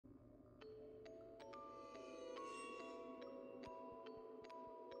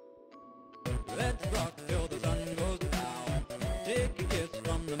Let's rock till the sun goes down. Take a kiss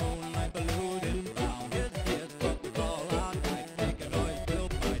from the moonlight, balloon is bound. Yes, yes, what we call our night. Make a noise, we'll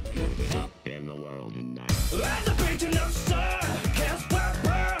fight. Moving up in the world tonight. As a beating of sir, kiss the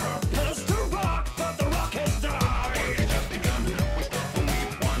purpose to rock, but the rock has died. It just begun. We stop when we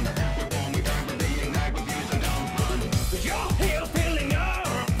won. We won, we burn, we reignite, we fuse and don't run. You're here feeling up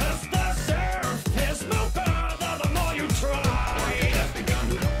as the surface move further the more you try. It just begun.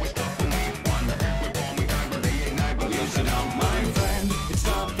 We stop when we won. We won, we burn, we reignite, we fuse and don't My run. friend, it's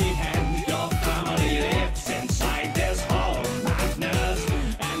not the end. Your family lives inside this hall of madness,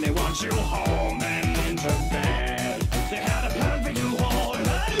 and they want you home and into bed. They had a plan for you all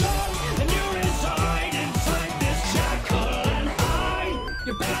along, and you reside inside this shackle and hide.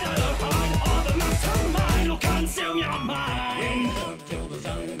 You better hide, or the mastermind will consume your mind. Up till the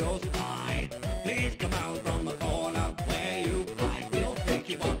sun goes high. Please come out from the corner where you hide. We'll pick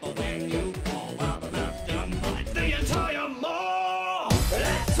you up when you fall while the mastermind. The entire mall.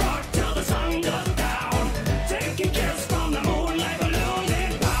 Let's rock till the sun goes down. Take a kiss from the moonlight, balloons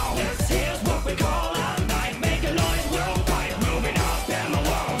inbound. This here's what we call our night. Make a noise, we'll fight. Moving up in the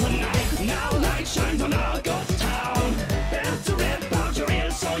world tonight. Now light shines on our ghost town. Best to rip out your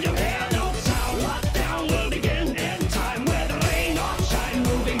ears so you hear no sound. Lockdown will begin in time, whether rain or shine.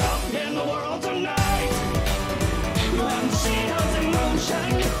 Moving up in the world tonight. You haven't seen us in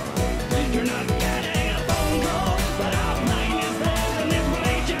moonshine. You're not getting a phone call, but our mind is there, and this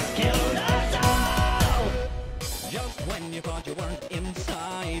may just killed us all. Just when you thought you weren't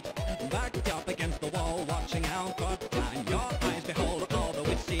inside, backed up against the wall, watching out for time. Your eyes behold all that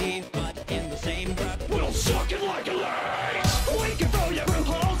we see, but in the same breath, We'll suck it like a leech. We can throw you through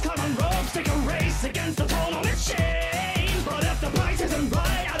holes, climb on ropes, take a race against the total machine. But if the price isn't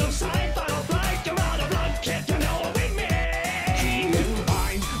right, out of sight, final flight, you're out of luck, kid, you know what we mean. Keep in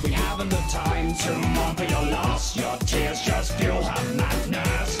mind, we haven't the time to mourn for your loss. Your tears just fuel our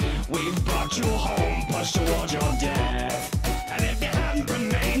madness. We've brought you home, pushed towards your death. And if you hadn't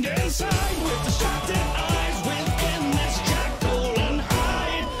remained inside with distracted eyes within this jackal and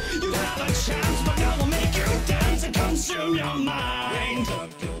hide, you'd have a chance, but now we'll make you dance and consume your mind.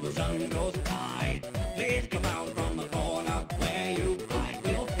 up till the sun goes high. Please come out from the corner where you hide.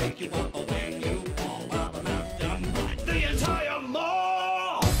 We'll pick you up when you fall while the mastermind. The entire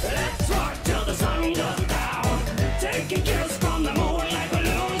mall. Let's rock till the sun goes down. Take a kiss from the moonlight,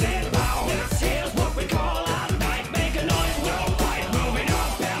 balloons inbound. This here's what we call our night. Make a noise, we'll fight. Moving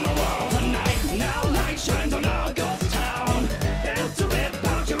up in the world tonight. Now light shines on our ghost town. Best to rip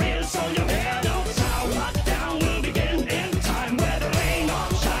out your ears so you hear no sound. Lockdown will begin in time, whether rain or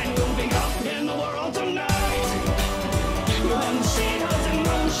shine. Moving up in the world tonight. You haven't seen us in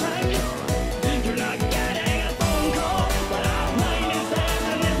moonshine. You're not getting a phone call, but our mind is there,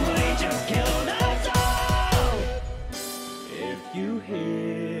 and this may just killed us all. If you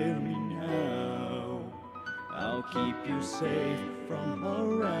hear me now, I'll keep you safe from a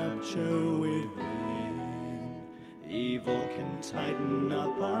rapture within. Evil can tighten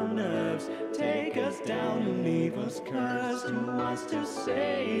up our nerves, take us down and leave us cursed. Who wants to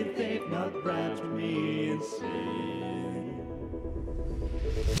say they've not wrapped me in sin?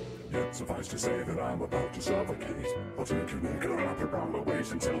 Yet suffice to say that I'm about to suffocate. I'll take your naked wrap around my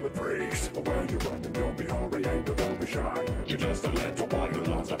waist until it breaks. But when you're running, don't be oriented, don't be shy. You're just a little one who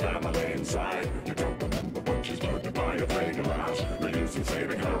lost a family inside. You don't remember when she's murdered by a faded ass. Reducing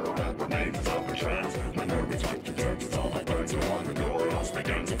saving her, that remains a selfish chance. My nervous like to church, it's all my burns are on the door. Lost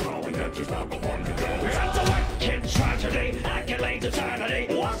begins to flow, and that's just not the one to go. It's a wicked tragedy, accolades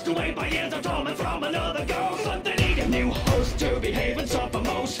eternity. Washed away by years of torment from another ghost. But they need a new host to behave and suffer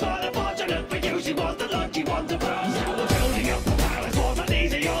most. But unfortunate for you, she was the lucky one to burn. Now we're building up the palace, wasn't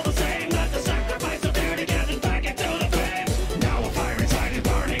easy all the same. Let the sacrifice of duty get us back into the flames. Now a fire inside is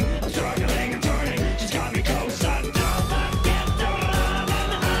burning, I'm struggling and turning. She's got me close, I don't get to run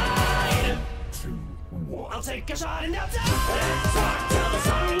and hide. 2, 1. I'll take a shot in the dark. Let's rock till the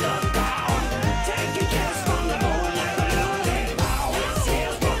sun goes down. Take a kiss from the moonlight, balloons inbound. This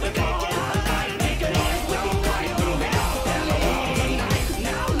here's what we call our night. Make a noise, we'll fight. Moving up in the world tonight.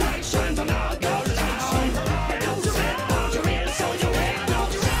 Now light shines on our ghost town. Bell to rip out your ears so you hear no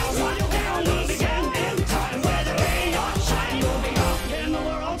sound. Lockdown will begin in time, whether rain or shine. Moving up in the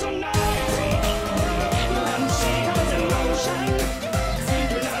world tonight. You haven't seen us in motion.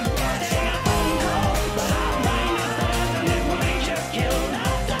 You're not getting a phone call, but our mind is there, and it may just kill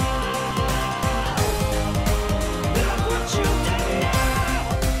us all.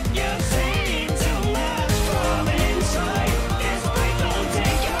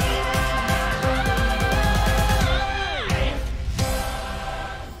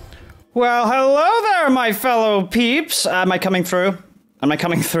 Well, hello there, my fellow peeps. Am I coming through? Am I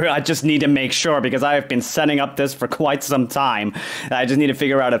coming through? I just need to make sure because I have been setting up this for quite some time. I just need to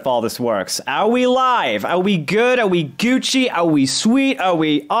figure out if all this works. Are we live? Are we good? Are we Gucci? Are we sweet? Are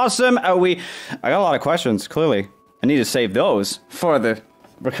we awesome? Are we... I got a lot of questions, clearly. I need to save those for the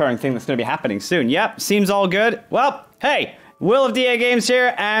recurring thing that's going to be happening soon. Yep, seems all good. Well, hey, Will of DAGames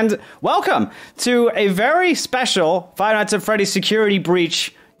here, and welcome to a very special Five Nights at Freddy's Security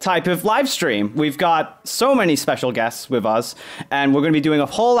Breach type of live stream. We've got so many special guests with us, and we're going to be doing a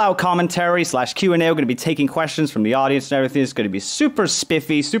whole out commentary / Q&A. We're going to be taking questions from the audience and everything. It's going to be super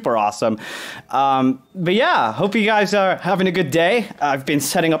spiffy, super awesome. But yeah, hope you guys are having a good day. I've been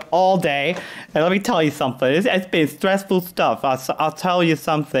setting up all day, and let me tell you something. It's been stressful stuff. I'll tell you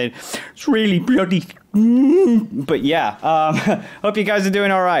something. It's really bloody... But yeah, hope you guys are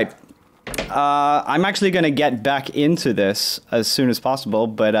doing all right. I'm actually going to get back into this as soon as possible,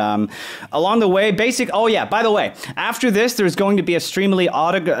 but along the way, oh yeah, by the way, after this, there's going to be a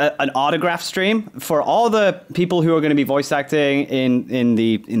an autograph stream for all the people who are going to be voice acting in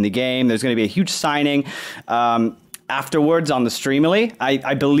the game. There's going to be a huge signing afterwards on the Streamily.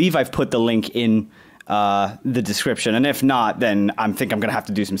 I believe I've put the link in the description, and if not, then I think I'm going to have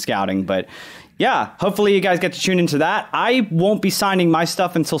to do some scouting, but yeah, hopefully you guys get to tune into that. I won't be signing my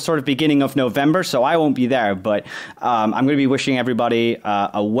stuff until sort of beginning of November, so I won't be there. But I'm going to be wishing everybody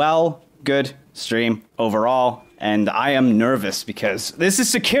a good stream overall. And I am nervous because this is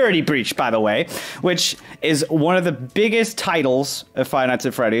Security Breach, by the way, which is one of the biggest titles of Five Nights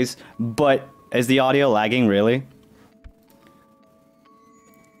at Freddy's. But is the audio lagging, really?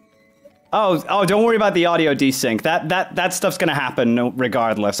 Oh, don't worry about the audio desync. That stuff's gonna happen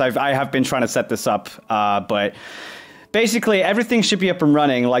regardless. I have been trying to set this up, but basically everything should be up and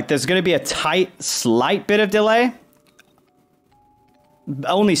running. Like, there's gonna be a slight bit of delay.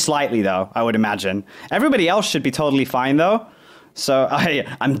 Only slightly, though, I would imagine. Everybody else should be totally fine, though. So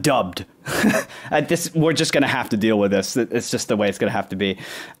I'm dubbed. We're just gonna have to deal with this. It's just the way it's gonna have to be.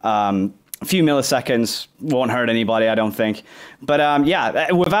 A few milliseconds won't hurt anybody, I don't think. But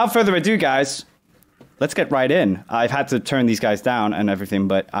yeah, without further ado, guys, let's get right in. I've had to turn these guys down and everything,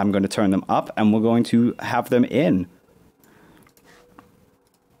 but I'm going to turn them up, and we're going to have them in.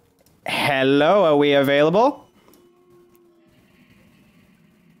 Hello, are we available?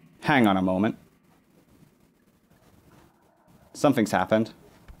 Hang on a moment. Something's happened.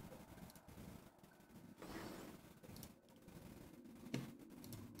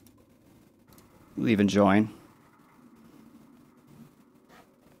 Leave and join.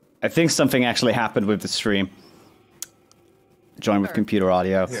 I think something actually happened with the stream. Join with computer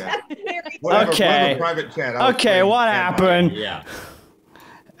audio. Yeah. Okay. Private chat. Okay, what happened? Yeah.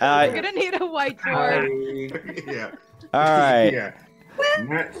 You're gonna need a whiteboard. Yeah. All right. Yeah.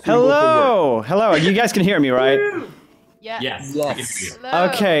 Hello. Hello. You guys can hear me, right? Yes. Yes. Hello.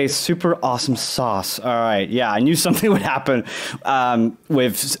 Okay, super awesome sauce. All right, yeah, I knew something would happen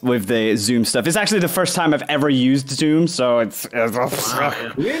with the Zoom stuff. It's actually the first time I've ever used Zoom, so it's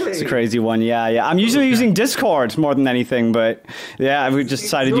a crazy one. Yeah. I'm usually using Discord more than anything, but yeah, we just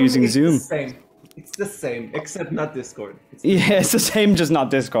decided using Zoom. It's the same, except not Discord. Yeah, it's the same, just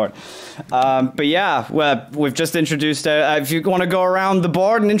not Discord. But yeah, well, we've just introduced. If you want to go around the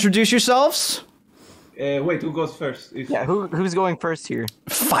board and introduce yourselves. Wait, who goes first? Yeah, who's going first here?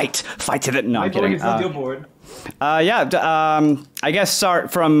 Fight to the... No, My I'm board kidding. is not your board. I guess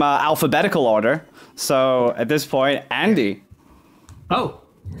start from alphabetical order. So at this point, Andy. Oh.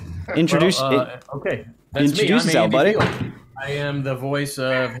 Introduce... Okay. That's introduce me. yourself, buddy. I am the voice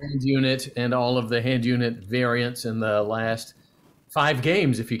of Hand Unit and all of the Hand Unit variants in the last 5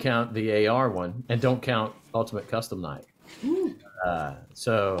 games, if you count the AR one, and don't count Ultimate Custom Night.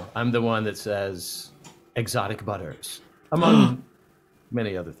 So I'm the one that says exotic butters, among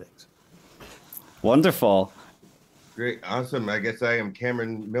many other things. Wonderful. Great. Awesome. I guess I am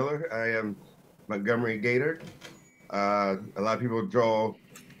Cameron Miller. I am Montgomery Gator. A lot of people draw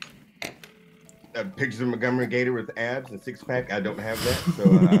pictures of Montgomery Gator with abs and six-pack. I don't have that, so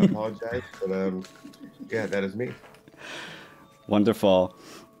I apologize. But yeah, that is me. Wonderful.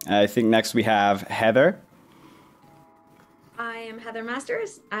 I think next we have Heather. I am Heather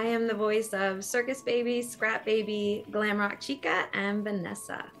Masters. I am the voice of Circus Baby, Scrap Baby, Glamrock Chica, and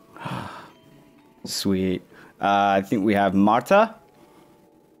Vanessa. Sweet. I think we have Marta.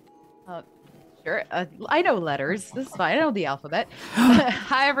 Sure. I know letters. This is fine. I know the alphabet.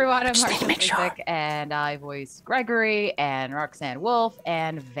 Hi, everyone. I'm Marcia Basic, and I voice Gregory and Roxanne Wolf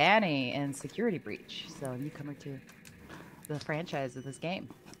and Vanny in Security Breach. So, newcomer to the franchise of this game.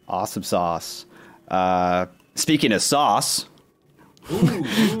 Awesome sauce. Speaking of sauce,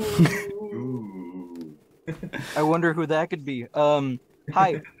 I wonder who that could be.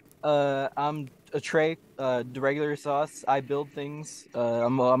 Hi, I'm a Trey, the regular sauce. I build things.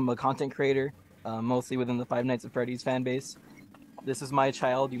 I'm a content creator, mostly within the Five Nights at Freddy's fan base. This is my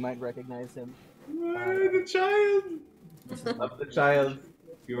child. You might recognize him. The child. Love the child.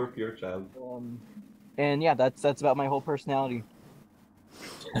 Pure child. And yeah, that's about my whole personality.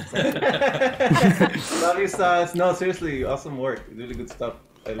 Love you, Sauce. No, seriously, awesome work. Really good stuff.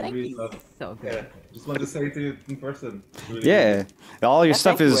 I really love it. So good. Yeah, just wanted to say it to you in person. Really Yeah, all your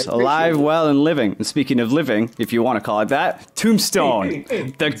stuff is alive, well, and living. And speaking of living, if you want to call it that, Tombstone.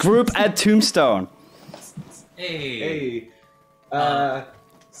 The group at Tombstone. Hey.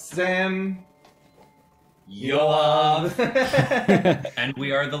 Sam. Yoav. And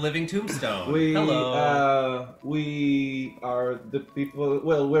we are the Living Tombstone. Hello. We are the people.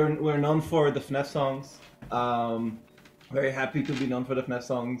 Well, we're known for the FNAF songs. Very happy to be known for the FNAF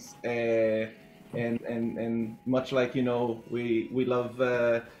songs. And much like we love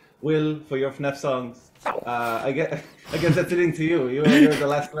Will for your FNAF songs. I guess that's fitting to you. You're the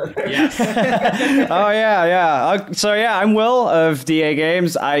last letter. Yes. Oh yeah. So yeah, I'm Will of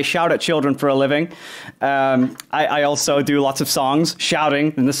DAGames. I shout at children for a living. I also do lots of songs,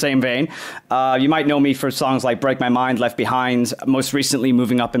 shouting in the same vein. You might know me for songs like "Break My Mind," "Left Behind." Most recently,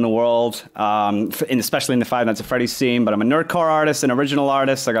 "Moving Up in the World," especially in the Five Nights at Freddy's scene. But I'm a nerdcore artist, an original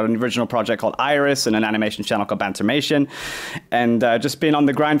artist. I got an original project called Iris and an animation channel called Bantermation, and just been on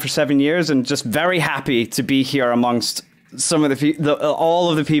the grind for 7 years, and just very happy to be here amongst some of all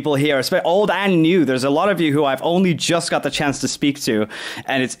of the people here, especially old and new. There's a lot of you who I've only just got the chance to speak to,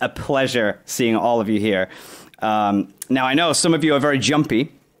 and it's a pleasure seeing all of you here. Now, I know some of you are very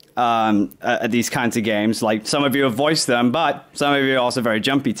jumpy at these kinds of games. Like, some of you have voiced them, but some of you are also very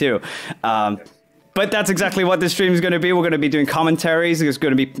jumpy too. But that's exactly what this stream is going to be. We're going to be doing commentaries. There's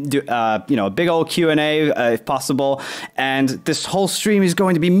going to be, a big old Q&A if possible. And this whole stream is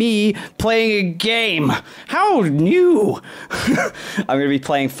going to be me playing a game. How new! I'm going to be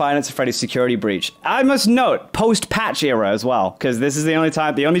playing Five Nights at Freddy's Security Breach. I must note, post-patch era as well, because this is the only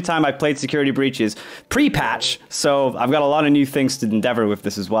time I played Security Breach is pre-patch. So I've got a lot of new things to endeavor with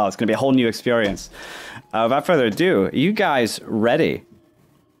this as well. It's going to be a whole new experience. Without further ado, are you guys ready?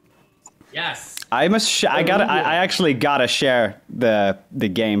 Yes. I actually gotta share the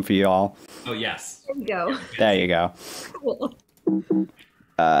game for you all. Oh yes. There you go. There you go. Cool.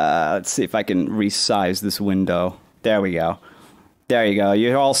 Let's see if I can resize this window. There we go. There you go.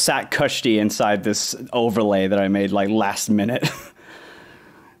 You're all sat cushy inside this overlay that I made like last minute.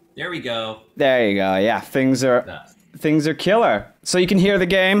 There we go. There you go. Yeah, things are killer. So you can hear the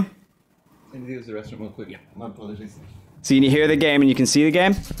game. I need to use the restroom real quick. Yeah, my apologies. So you can hear the game and you can see the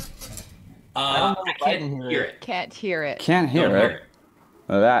game. I can't hear it. Can't hear it. Can't hear it.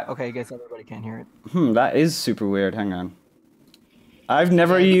 Oh, that. Okay, I guess everybody can't hear it. That is super weird. Hang on. I've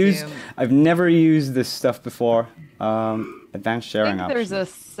never used this stuff before. Advanced sharing I think options. there's a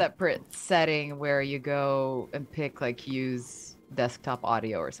separate setting where you go and pick like use desktop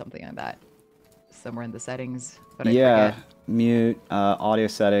audio or something like that. Somewhere in the settings, but I forget. Mute, audio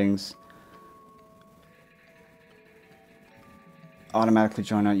settings. Automatically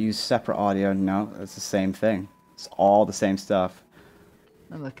join out, use separate audio. No, it's the same thing. It's all the same stuff.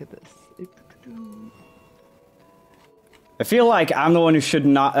 And look at this. I feel like I'm the one who should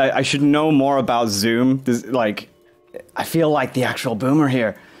not. I should know more about Zoom. I feel like the actual boomer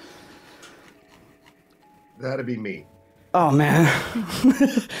here. That'd be me. Oh man.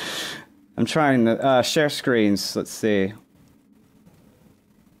 I'm trying to share screens. Let's see.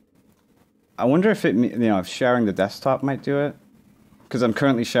 I wonder if if sharing the desktop might do it. Because I'm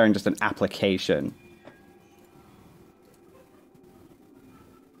currently sharing just an application.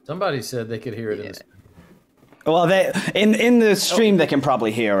 Somebody said they could hear it in the... Well, in the stream they can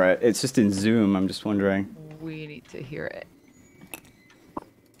probably hear it. It's just in Zoom. I'm just wondering. We need to hear it.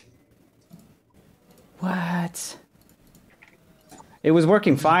 What? It was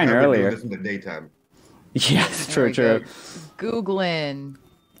working fine earlier. This in the daytime. Yes, true. Googling.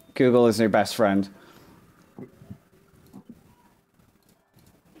 Google is your best friend.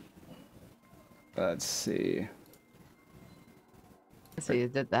 Let's see. So you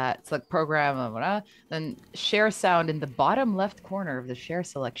did that. It's like program, then share sound in the bottom left corner of the share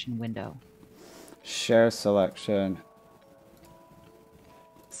selection window. Share selection.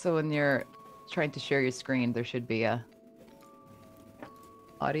 So when you're trying to share your screen, there should be a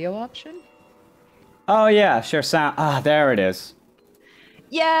audio option. Oh yeah, share sound. There it is.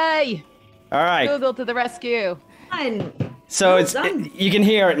 Yay! All right. Google to the rescue. Fun. So Well you can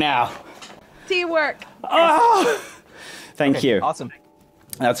hear it now. Teamwork. Oh! Thank you. Awesome.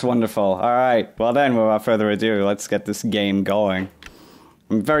 That's wonderful. All right. Well then, without further ado, let's get this game going.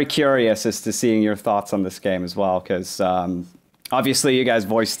 I'm very curious as to seeing your thoughts on this game as well, because obviously you guys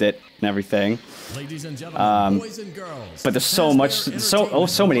voiced it and everything. Ladies and gentlemen, boys and girls, but there's so much,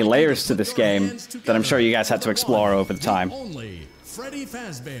 so many layers to this game that I'm sure you guys had to explore over the time.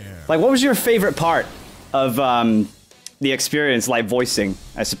 Like, what was your favorite part of the experience, like voicing,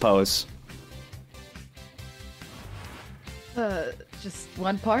 I suppose? Just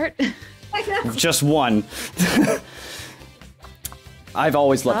one part? Just one. I've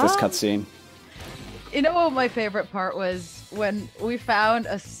always loved this cutscene. You know what my favorite part was? When we found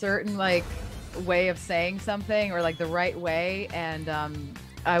a certain, like, way of saying something, or, like, the right way, and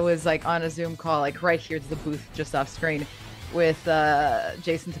I was, like, on a Zoom call, like, right here's the booth just off screen, with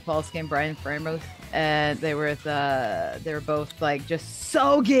Jason Topolsky and Brian Framuth, and they were both, like, just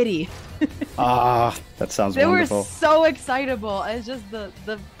so giddy. That sounds wonderful. They were so excitable. It's just the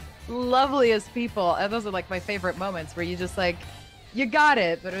loveliest people, and those are, like, my favorite moments, where you just, like, you got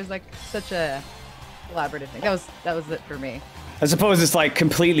it, but it was, like, such a collaborative thing. That was it for me. I suppose it's like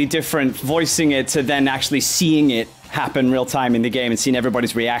completely different voicing it to then actually seeing it happen real time in the game and seeing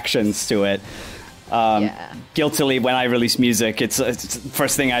everybody's reactions to it. Guiltily, when I release music, it's the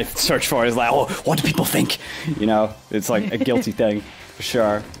first thing I search for is like, oh, what do people think? You know, it's like a guilty thing for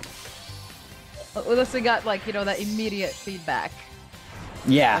sure. Unless we got, like, you know, that immediate feedback.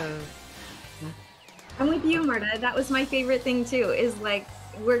 Yeah. I'm with you, Marta. That was my favorite thing too, is like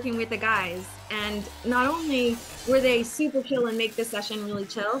working with the guys. And not only were they super chill and make the session really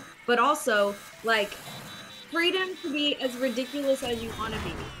chill, but also like freedom to be as ridiculous as you want to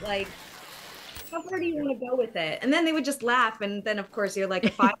be. Like, how far do you want to go with it? And then they would just laugh, and then of course you're like a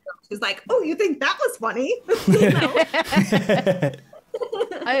 5-year-old who's like, oh, you think that was funny?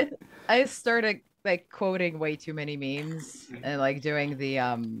 I started like quoting way too many memes and like doing the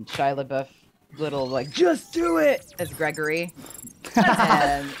Shia LaBeouf little like just do it as Gregory,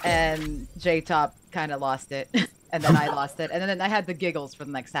 and J-Top kind of lost it, and then I lost it, and then I had the giggles for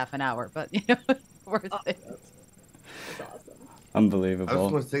the next half an hour, but you know, worth it. Unbelievable. I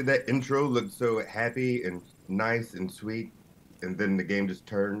just want to say that intro looked so happy and nice and sweet, and then the game just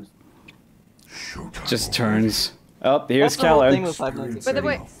turns. Just turns. Oh, here's Kellen. By the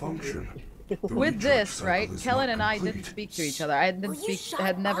way, with this, right, Kellen and I didn't speak to each other. I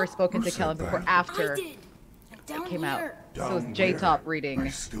had never spoken to Kellen before after it came out. So it was J-Top reading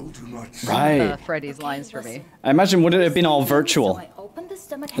Freddy's lines for me. I imagine would it have been all virtual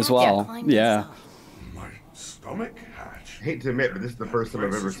as well? Yeah. My stomach hatch. I hate to admit, but this is the first time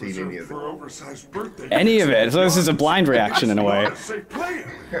I've ever seen any of it. Any of it? So this is a blind reaction in a way.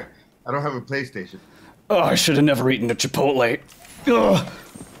 I don't have a PlayStation. Oh, I should have never eaten at Chipotle. Ugh.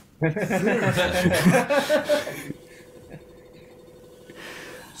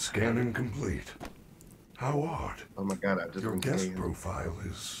 Scanning complete. How odd. Oh my god, I just Your guest profile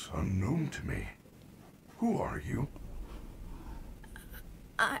is unknown to me. Who are you?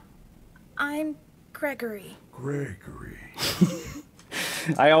 I'm Gregory. Gregory.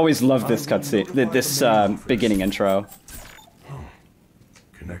 I always love this cutscene, this beginning intro. Oh,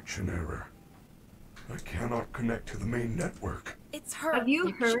 connection error. I cannot connect to the main network. It's her. Have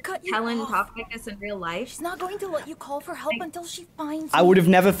you heard Kellen talk like this in real life? She's not going to let you call for help until she finds I would have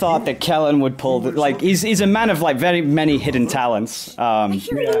never thought that Kellen would pull the, like, he's a man of like very many hidden talents.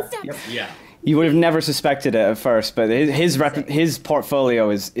 Yeah. You would have never suspected it at first, but his portfolio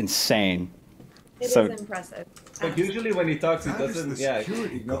is insane. It is impressive. But usually when he talks, he doesn't. Yeah,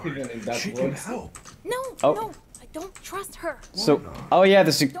 he's not even in that voice. No, Oh. I don't trust her. So, oh yeah,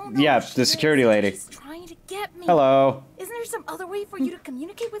 the security lady. She's trying to get me. Hello. Isn't there some other way for you to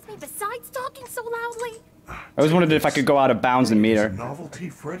communicate with me besides talking so loudly? I always wondered if I could go out of bounds and meet her. Novelty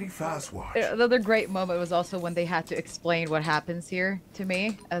Freddy Fast Watch. Another great moment was also when they had to explain what happens here to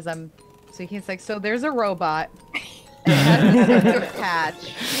me as I'm. So he's like, so there's a robot, and it has a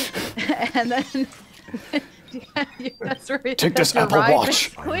patch, and then. Take this Apple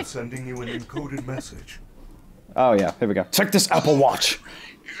Watch. I'm sending you an encoded message. Oh yeah, here we go. Take this Apple Watch.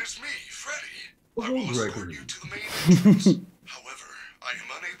 It is me, Freddy. I will escort you to the main entrance. However, I am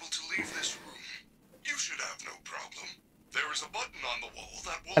unable to leave this room. You should have no problem. There is a button on the wall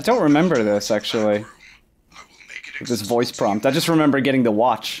that will... I don't remember this actually. With this voice prompt. I just remember getting the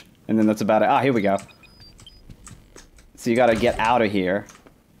watch, and then that's about it. Ah, here we go. So you gotta get out of here.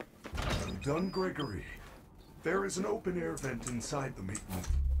 I'm done, Gregory. There is an open air vent inside the main room.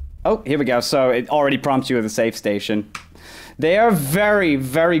 Oh, here we go. So it already prompts you with a safe station. They are very,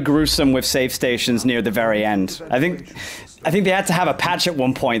 very gruesome with save stations near the very end. I think I think they had to have a patch at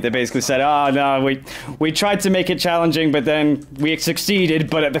one point. They basically said, "Oh no, we tried to make it challenging, but then we succeeded,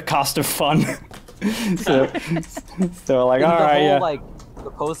 but at the cost of fun." so like, all right, yeah. Like the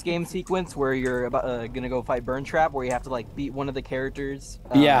post-game sequence where you're about gonna go fight Burn Trap, where you have to like beat one of the characters.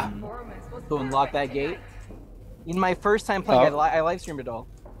 To unlock that gate. In my first time playing, I live streamed it all,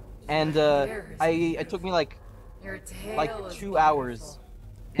 and it took me like 2 hours,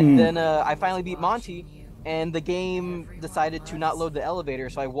 and then I finally beat Monty. And the game decided to not load the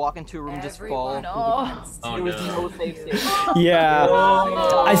elevator, so I walk into a room, just fall. There was no safe state. Yeah,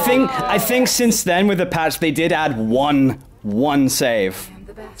 I think since then with the patch they did add one save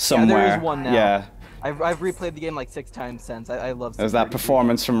somewhere. Yeah, there is one now. Yeah. I've replayed the game like 6 times since. I love. There's that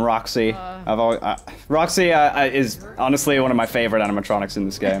performance from Roxy. Roxy is honestly one of my favorite animatronics in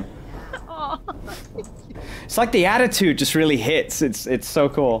this game. It's like the attitude just really hits. It's so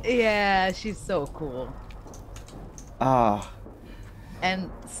cool. Yeah, she's so cool. Ah. And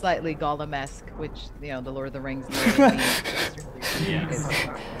slightly Gollum-esque, which, you know, the Lord of the Rings.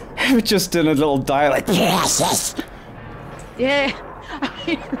 Just in a little dialect. Yes. Yeah.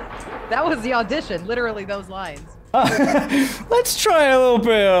 That was the audition, literally those lines. Let's try a little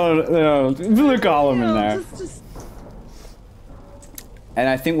bit of Blue Gollum in there. And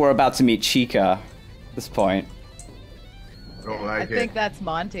I think we're about to meet Chica at this point. I think that's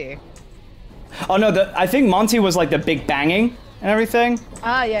Monty. Oh no, I think Monty was like the big banging and everything.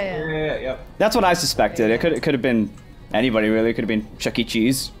 Ah, yeah. That's what I suspected. It could have been anybody really. It could have been Chuck E.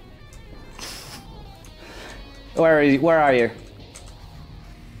 Cheese. Where are you?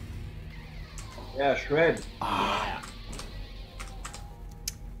 Yeah, Shred.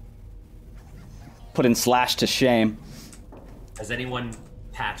 Putting Slash to shame. Has anyone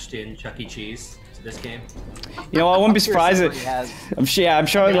patched in Chuck E. Cheese to this game? You know, I wouldn't be surprised I'm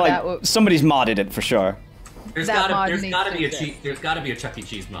sure like somebody's modded it for sure. There's gotta be a Chuck E.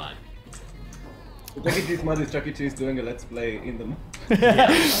 Cheese mod. The Chuck E. Cheese mod is Chuck E. Cheese doing a let's play in them. Yeah,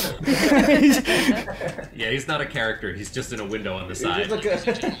 he's not a character. He's just in a window on the side.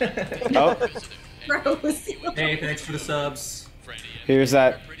 Gross. Hey, thanks for the subs. Here's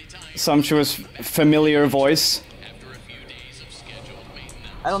that sumptuous, familiar voice.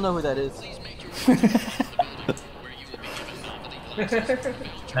 I don't know who that is.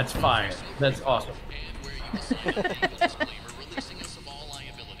 That's fire. That's awesome.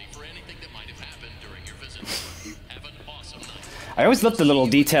 I always love the little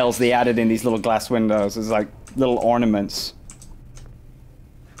details they added in these little glass windows. It's like little ornaments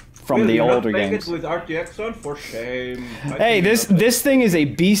from the older games. With RTX on, for shame. Hey, this thing is a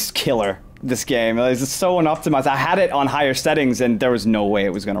beast killer. This game is so unoptimized. I had it on higher settings and there was no way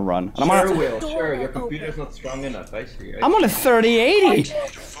it was gonna run. And Sure, your computer's not strong enough. I see. I'm on a 3080.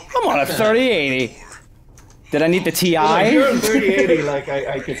 I'm on a 3080. Did I need the TI? Well, you're on 3080. Like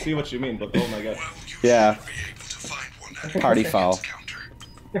I can see what you mean, but oh my god. Yeah. Party foul.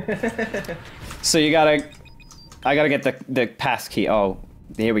 So I gotta get the pass key. Oh,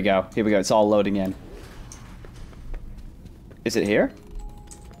 here we go. Here we go. It's all loading in. Is it here?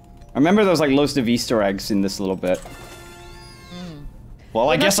 I remember there was like loads of Easter eggs in this little bit. Well,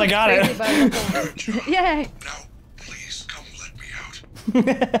 I guess I got it. Yay! Now, please come let me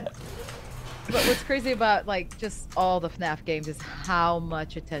out. But what's crazy about like just all the FNAF games is how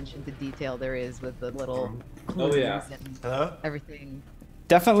much attention to detail there is with the little clues and everything.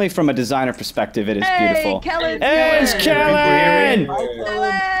 Definitely from a designer perspective, it is beautiful. Kellen's Hey, it's Kellen!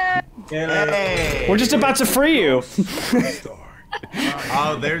 Hey. We're just about to free you.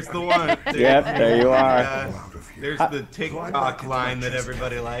 Oh, there's the one. Yep, there you are. There's the TikTok line that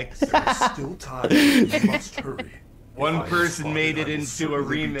everybody likes. Still time. You must hurry. One person made it into a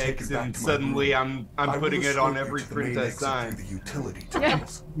remix, and suddenly I'm putting it on every print I sign. The utility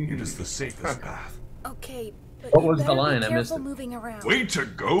tunnels. It is the safest path. Okay, but What you was the better be line? I missed careful it. moving around. Way to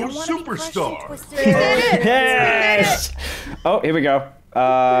go, Don't wanna be crushed and superstar! twisted. Yes! Oh, here we go.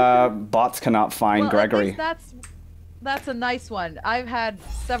 Bots cannot find Well, Gregory. at least that's a nice one. I've had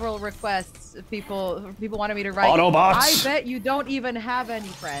several requests. People wanted me to write. Autobots. I bet you don't even have any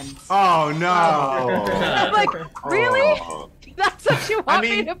friends. Oh no! I'm like, really? That's what you want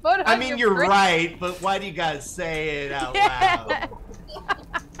me to put on I mean, your you're fridge? right, but why do you guys say it out loud? I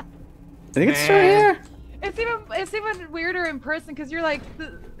think it's through here. It's even weirder in person because you're like,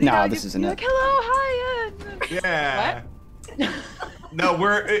 No, this isn't you're it. like, hello, hi. Yeah. No,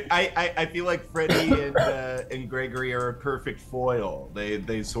 I feel like Freddy and Gregory are a perfect foil.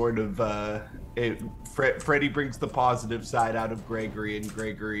 They sort of Freddy brings the positive side out of Gregory, and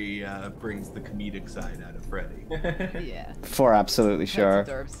Gregory brings the comedic side out of Freddy. Yeah. For absolutely sure.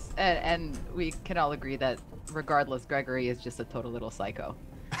 And we can all agree that regardless, Gregory is just a total little psycho.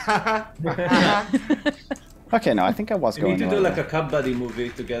 Okay, no, I think I was We going need to the do right like a Cub Buddy movie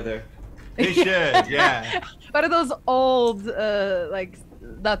together. They should, yeah. One of those old, like,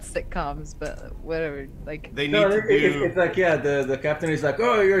 not sitcoms, but whatever. Like They need No, to do. it's like the captain is like,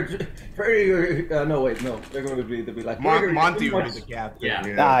 oh, you're Freddy. No, wait, no, they're going to be like Monty would be the captain.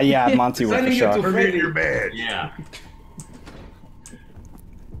 Yeah. Yeah, Monty would for Sending you sure. to Freddy. Your badge. Yeah.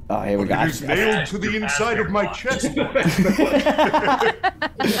 Oh, here we go. It is nailed to the inside of my chest.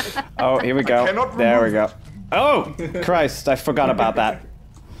 Oh, here we go. cannot There we remove go. Oh, Christ, I forgot about that.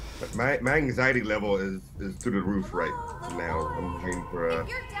 My anxiety level is through the roof right now. I'm waiting for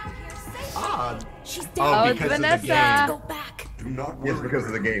Odd. She's Oh, down. it's because of the Vanessa. game. Go back. Do not yes, worry. because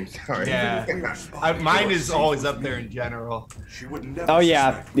of the game. Sorry. Yeah. Mine is always up there in general. She would never Oh,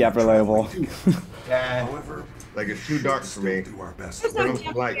 yeah. suspect Yeah, relatable. Yeah. However, Like it's too dark for me. do our best. That's Turn how on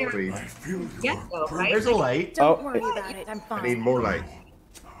some light, please. I feel you Yes, are though, right? There's a light. Don't Oh. worry about it. I'm I need fine. more light.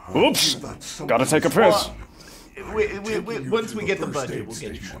 Oops. Gotta take a piss. Once we get the budget, we'll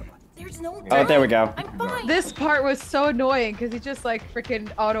get you more. There's no. Oh, there we go. I'm fine. this part was so annoying because he just like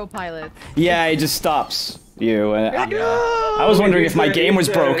freaking autopilot. Yeah, it just stops you. And I was wondering if my game was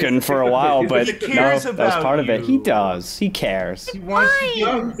broken for a while, but He no, cares that was about part of it. He you. does. He cares. He wants to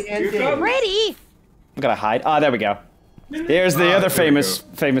Come, get here Band-Aid. comes. Ready? I'm gonna hide. Ah, there we go. Here's the other there we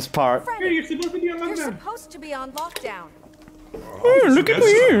famous part. Freddy, You're supposed to be on you're lockdown. supposed to be on lockdown. Oh, look at I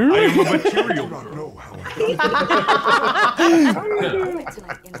me. am a I do material. not know how I'm gonna do it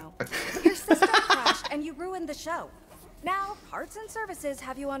tonight, you know. Your system crashed and you ruined the show. Now, parts and services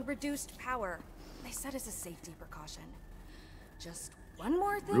have you on reduced power. They said as a safety precaution. Just one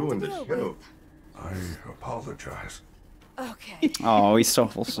more thing Ruined to the deal show. with. I apologize. Okay. Oh, he's so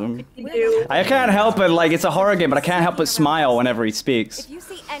wholesome. do. I can't help it. Like, it's a horror game, but I can't help but smile whenever he speaks. If you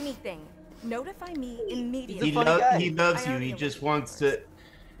see anything, notify me immediately. He, he loves you. He just wants to.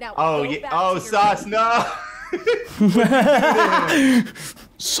 Now, Oh go yeah. back Oh, to your Sauce, room. no.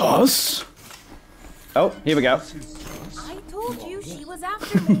 Sus. Oh, here we go. I told you she was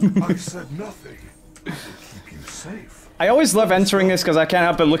after me. I said nothing. I will keep you safe. I always love entering this because I can't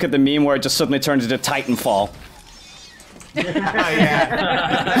help but look at the meme where it just suddenly turns into Titanfall. Oh,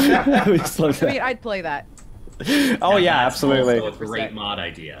 yeah. I always love I mean, that. I'd play that. Oh yeah, That's absolutely. also a great mod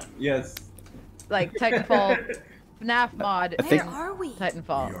idea. Yes. Like Titanfall, FNAF mod, think- Where are we? We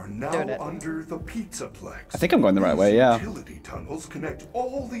Titanfall. are now Doing it. under the Pizzaplex. I think I'm going the right way, yeah. Utility tunnels connect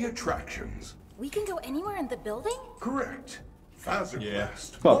all the attractions. We can go anywhere in the building? Correct.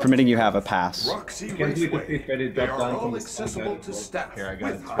 Fazerblast. Well, permitting you have a pass. Roxy Can we just see Freddy Raceway. They drop are down from all the accessible sky? to staff. Here, I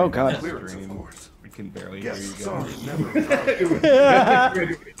got with it. Oh, God. clearance, of course. We can barely hear you Guests guys. are never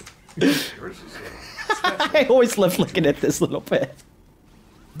Yours is I always love looking at this little bit.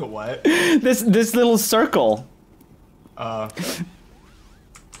 The what? This little circle. Oh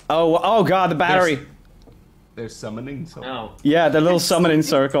god, the battery. They're summoning someone. No. Yeah, the little summoning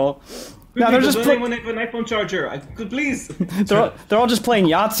circle. No, they're just Does pla- anyone have an iPhone charger? I could please. they're all just playing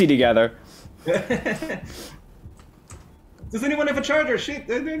Yahtzee together. Does anyone have a charger? Shit,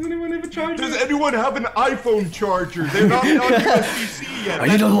 does anyone have a charger? Does anyone have an iPhone charger? They're not on USB-C yet. I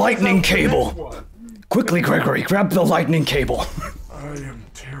need a That lightning comes out the next cable. one. Quickly, Gregory, grab the lightning cable. I am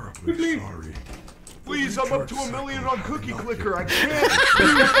terribly sorry. Please, I'm up to 1 million on Cookie Clicker. I can't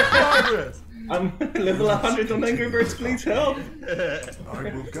see progress. I'm level 100 on Angry Birds, please help. I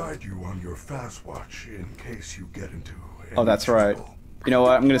will guide you on your fast watch in case you get into any Oh, that's right. trouble. You know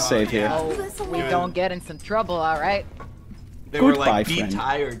what? I'm gonna save here. Oh, we don't get in some trouble, all right? They were Goodbye, like, be friend.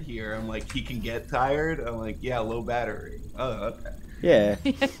 tired here. I'm like, he can get tired? I'm like, yeah, low battery. Oh, okay. Yeah.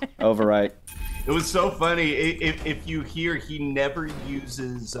 Overwrite. It was so funny. If you hear, he never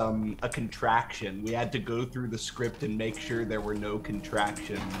uses a contraction. We had to go through the script and make sure there were no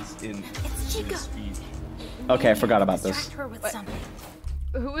contractions in his speech. Okay, I forgot about this. Distract her with something.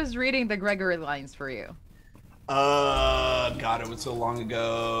 Who was reading the Gregory lines for you? God, it was so long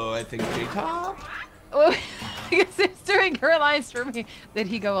ago. I think J-Top? Oh, because it's doing her lines for me. Did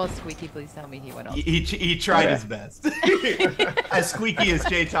he go all squeaky? Please tell me he went all. He tried Okay. his best. As squeaky as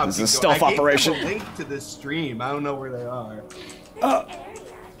J-Top. This is can a go. stealth I gave them operation. a link to this stream. I don't know where they are.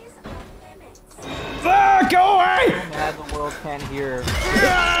 Go away! Mad the world can't hear.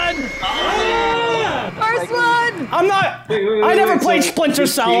 First one! I'm not. Wait, I never wait, played so Splinter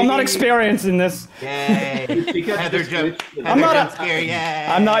he's Cell. I'm not cheating. experienced in this. Yay. Because Heather this jump. glitch- I'm not jump a- scare, yay.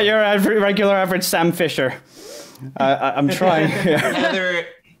 I'm not your regular average Sam Fisher. I'm trying. Heather,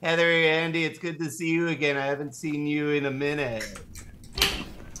 Andy, it's good to see you again. I haven't seen you in a minute.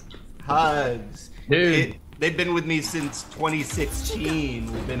 Hugs. Dude, They've been with me since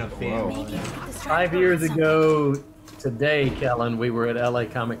 2016. We've been a family. 5 years ago today, Kellen, we were at LA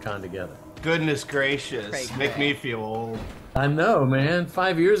Comic Con together. Goodness gracious. Make me feel old. I know, man.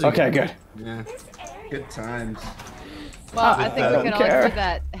 5 years ago. Okay, good. Yeah. Good times. Well, I think we don't can all care. agree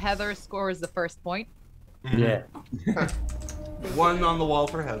that Heather scores the first point. Yeah. One on the wall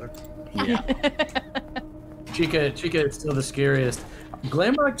for Heather. Chica is still the scariest.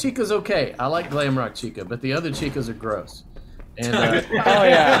 Glamrock Chica's okay. I like Glamrock Chica, but the other Chicas are gross. And Oh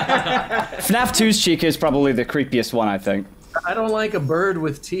yeah. FNAF 2's Chica is probably the creepiest one, I think. I don't like a bird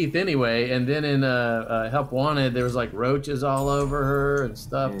with teeth anyway. And then in Help Wanted, there was like roaches all over her and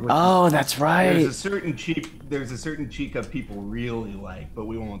stuff. Oh, that's right. There's a certain Chica people really like, but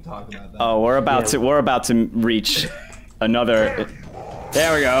we won't talk about that. Oh, we're about to reach another.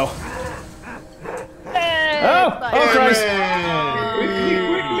 There we go. Oh Christ! Quickly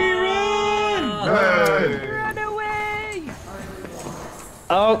run! Run away!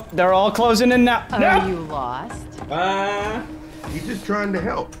 Oh, they're all closing in now. Are No! you lost? He's just trying to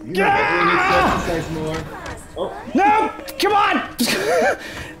help. We need to exercise more. Oh. No! Come on!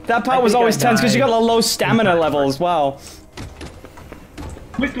 That part was always tense because you got a low stamina level as well.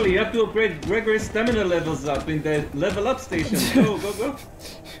 Quickly, you have to upgrade Gregory's stamina levels up in the level up station. Go, go, go.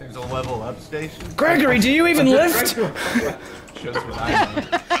 There's a level up station. Gregory, do you even lift? Just what I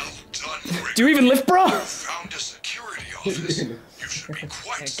know. Do you even lift, bro? Found a security office. You should be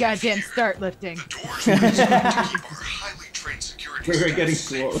quite Goddamn, start lifting. doors open to keep our highly trained security Gregory staff getting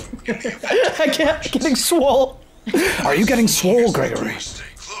safe. swole. I can't getting swole. Are you getting swole, Gregory? Stay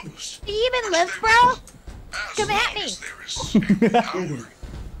closed. Do you even live, bro? Come at me. There is secret power.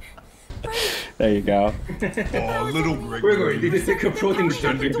 There you go. Oh, little Gregory, did you take a protein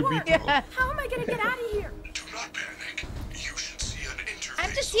dungeon to beat? Yeah. How am I gonna get out of here? Do not panic. You should see an interface.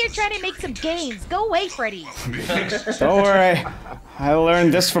 I'm just here trying to make some gains. Go away, Freddy. Don't worry. I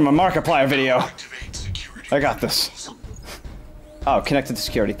learned this from a Markiplier video. Activate security. I got this. Oh, connected to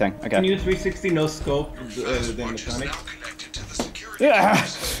security thing. Can Okay. you 360 no scope the mechanic? Now connected to the security. Yeah.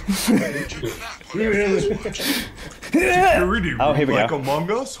 Security Oh, here we like go. Among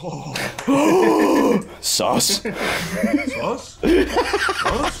Us? Oh. Sauce. Sus?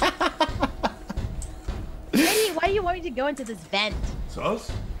 Freddy, why do you want me to go into this vent?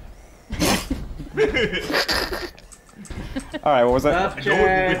 Sus? All right, what was that? Stop I know it will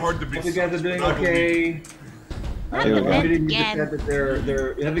be chat. hard to be Hope you guys are sus, doing but I okay. Not Here the we go. vent Everybody in the again. chat that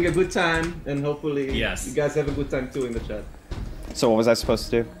they're having a good time, and hopefully Yes. you guys have a good time too in the chat. So what was I supposed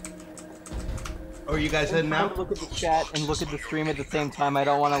to do? Oh, you guys heading I want out? to look at the chat and look at the stream at the same time. I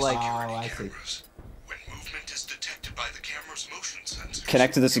don't want to like. Oh, I see. When movement is detected by the camera's motion sensors,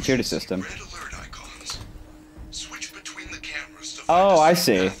 Connect to the security system. red alert icons. Switch between the cameras to Oh, find I a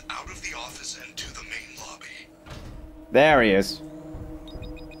safe see. path out of the office and to the main lobby. There he is.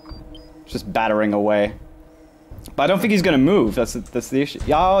 Just battering away. But I don't think he's gonna move. That's the issue.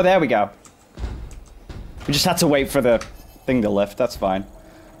 Oh, there we go. We just had to wait for the thing to lift. That's fine.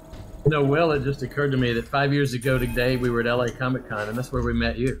 No, Will, it just occurred to me that 5 years ago today we were at LA Comic Con, and that's where we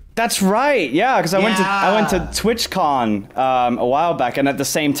met you. That's right. Yeah, because I went to TwitchCon a while back, and at the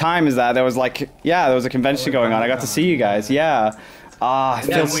same time as that, there was like there was a convention going on. I got to see you guys. Yeah. And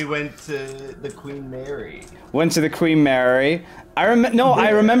then we went to the Queen Mary. Went to the Queen Mary. I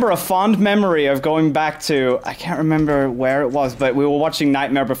remember a fond memory of going back to, I can't remember where it was, but we were watching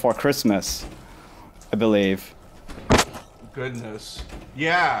Nightmare Before Christmas, I believe. Goodness.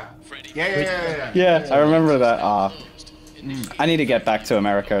 Yeah. Yeah. Yeah, I remember that. I need to get back to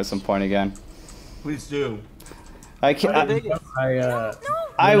America at some point again. Please do. I can't. I Wait, did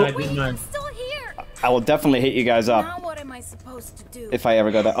I'm still here. I will definitely hit you guys Now up what am I supposed to do? if I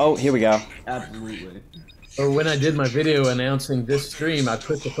ever go there. Oh, here we go. Absolutely. Or when I did my video announcing this stream, I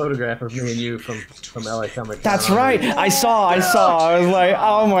put the photograph of me and you from LA Comic Con. That's right. I saw. I was like,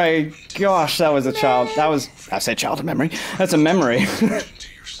 oh my gosh, that was a child. I say childhood memory. That's a memory. To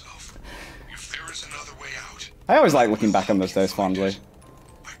yourself, if there is another way out, I always like looking back on those days fondly.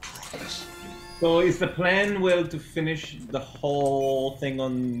 I promise. So is the plan, Will, to finish the whole thing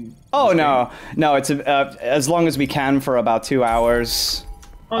on? Oh no, it's as long as we can for about 2 hours.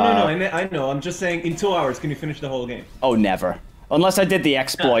 Oh no, I know. I'm just saying, in 2 hours, can you finish the whole game? Oh, never. Unless I did the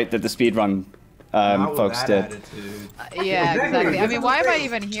exploit that the speedrun folks did. Yeah, exactly. I mean, why am I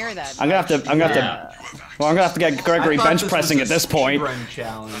even here then? I'm gonna have to get Gregory bench pressing at this point.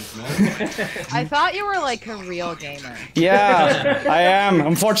 Challenge, man. I thought you were like a real gamer. Yeah, I am.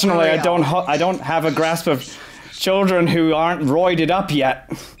 Unfortunately, I don't have a grasp of children who aren't roided up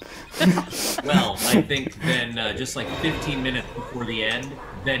yet. Well, I think then just like 15 minutes before the end,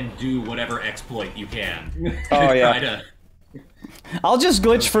 then do whatever exploit you can. Oh, yeah. Try to... I'll just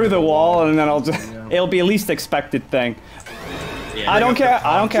glitch through the wall and then it'll be a least expected thing. Yeah, I don't care.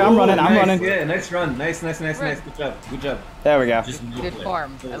 I don't care. I'm running. I'm running. Yeah, nice run. Nice. Good job. Good job. There we go. Good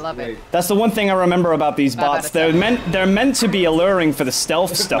form. I love it. That's the one thing I remember about these bots. They're meant to be alluring for the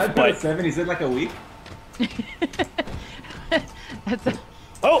stealth stuff, but 7, is it like a week? That's a,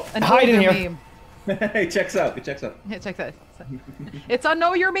 oh, hide in here. meme. It checks out. It checks out. It checks out. It's on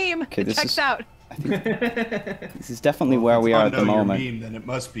Know Your Meme. Okay, It this checks is- out. This is definitely where we are at the moment. Then it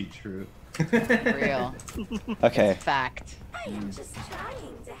must be true. Real. Okay. Fact. I am just trying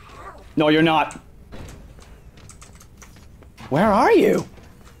to help. No, you're not. Where are you?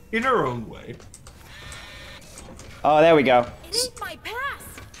 In her own way. Oh, there we go. It ain't my pass.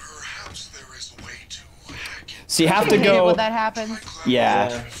 Perhaps there is a way to hack it. So you have to I hate it go. when that happens. Yeah.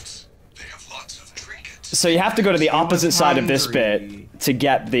 They have lots of trinkets. So you have to go to the opposite side of this bit to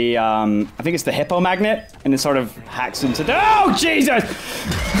get the, I think it's the hippo magnet, and it sort of hacks into the. Oh, Jesus!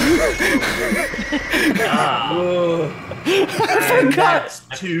 I forgot.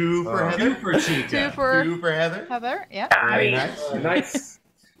 2 for Heather. 2 for Chica. 2 for Heather. Heather. Yeah. Nice.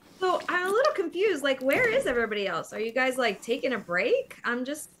 So I'm a little confused. Like, where is everybody else? Are you guys like taking a break? I'm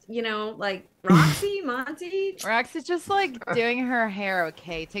just, like Roxy, Monty. Roxy's just like doing her hair.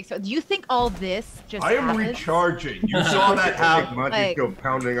 Okay. Do you think all this just? I am happens? recharging. You saw that happen. Monty's Like- still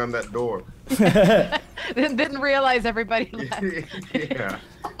pounding on that door. Didn't realize everybody left. Yeah.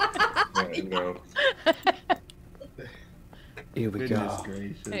 Yeah, no. Here we Goodness go.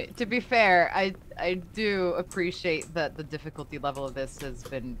 gracious. Hey, to be fair, I do appreciate that the difficulty level of this has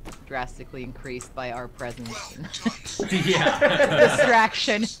been drastically increased by our presence and Yeah.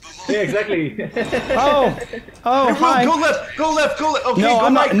 distraction. Yeah, exactly. Oh, hi. Go left. Go left. Go left. Okay, No, go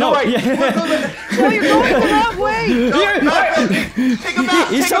I'm right. not. Go No, right. yeah. Go left. Oh, you're going the wrong way. Take him back.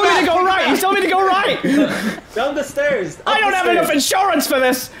 He's telling me to go right. He's telling me to go right. Down the stairs. I don't have enough insurance for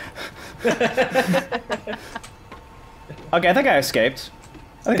this. Okay, I think I escaped.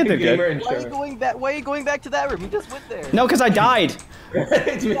 I think I did good. Why are you going back? Why are you going back to that room? You just went there. No, because I died.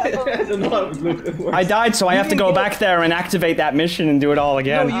 I died, so I have to go back there and activate that mission and do it all No,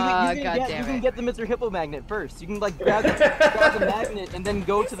 again. you can get the Mr. Hippo magnet first. You can like grab the magnet and then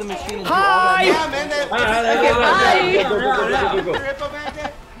go to the machine and do all that.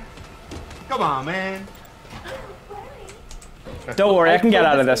 Hi! Come on, man. Don't worry, I can get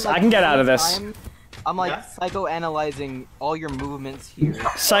out of this. I can get out of this. I'm like psychoanalyzing all your movements here.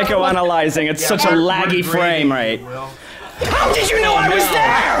 Psychoanalyzing. It's such a laggy frame rate. How did you know I was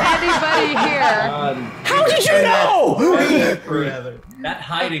there? Anybody here? How did you know? That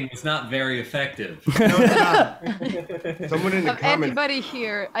hiding was not very effective. Someone in the Of comments. anybody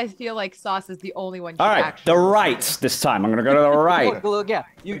here, I feel like Sauce is the only one. All right, the right this time. I'm gonna go to the right. Look, yeah.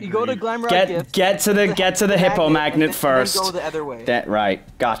 You go to Glamrock Get to the hippo magnet first. And then go the other way. That right.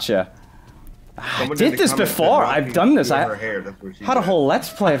 Gotcha. I Someone in did the this comments said before. Rocky I've done this. blew I her hair, that's what she had a said. whole let's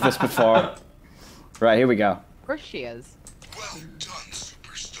play of this before. Right, here we go. Of course she is.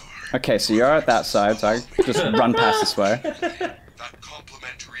 Okay, so you're at that side, so I just run past this way.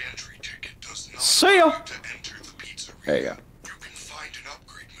 See ya! There you go.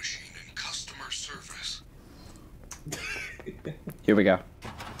 Here we go.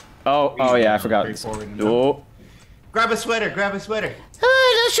 Oh yeah, I forgot. Oh. Grab a sweater. Grab a sweater.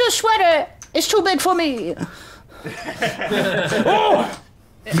 Oh, that's your sweater. It's too big for me. Oh!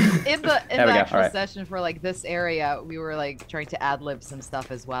 In the There we go, actual alright. session for like this area, we were like trying to ad lib some stuff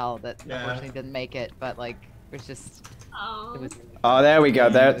as well that unfortunately didn't make it, but like it was just it was Oh, there we go.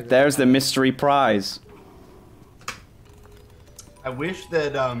 There's the mystery prize. I wish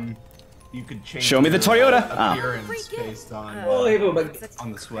that you could change. Show me the your, Toyota. Ah. appearance based on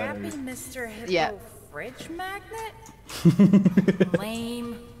on the sweater. Mr. Hippo Yeah. fridge magnet?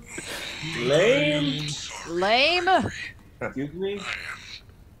 Lame. Lame. lame. Excuse me.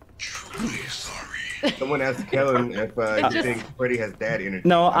 Someone asked Kellen if you just- think Freddy has dad energy.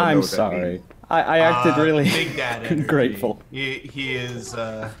 No, I don't know I'm what that sorry. means. I acted really Big dad energy. grateful. He is he the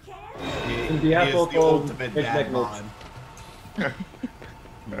is apple the called ultimate Big dad Mac mod.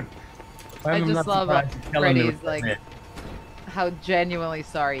 I I'm just not love surprised Helen knew Freddy's what like that meant. how genuinely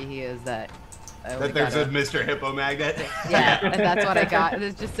sorry he is that. I only That there's got a Mr. Hippo magnet. yeah, and that's what I got.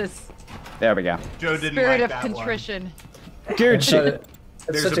 It's just this There we go. Joe didn't spirit like of that contrition. Gucci.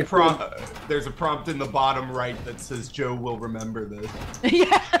 There's such a a cool- there's a prompt in the bottom right that says Joe will remember this.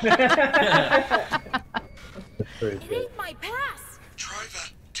 Yeah. It ain't my pass.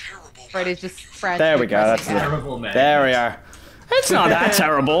 Freddy's just frantic. There we go. That's Terrible it. man. There we are. It's not that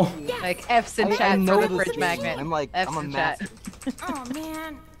terrible. Like F's in I chat know for the this fridge game. magnet. I'm like, F's I'm a in chat. master. Oh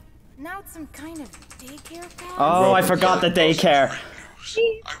man, now it's some kind of daycare pass. Oh, I forgot the daycare.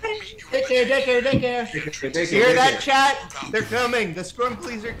 Daycare. Hear that, chat? They're coming. The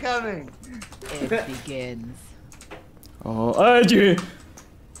Scrumplies are coming. It begins. Oh, Edgy.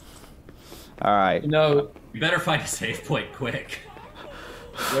 All right. You know, You better find a save point quick.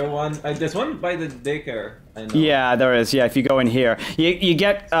 There's one by the daycare. I know. Yeah, there is. Yeah, if you go in here, you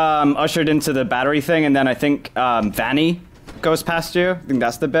get ushered into the battery thing, and then I think Vanny goes past you. I think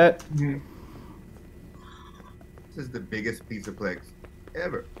that's the bit. This is the biggest pizza plex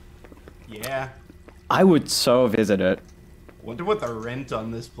ever. Yeah. I would so visit it. Wonder what the rent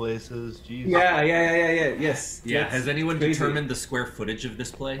on this place is. Jeez. Yeah. Yes. Yeah, That's has anyone crazy. determined the square footage of this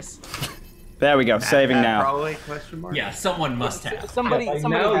place? There we go. Saving now. Probably question mark. Yeah, someone must have. Somebody now, has.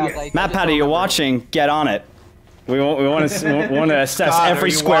 yes. I Matt just Patty, don't you're remember. watching. Get on it. We want to assess God, every are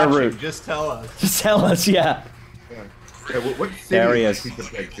you square watching? route. Just tell us. Just tell us, yeah. Yeah, what city There he is is. pizza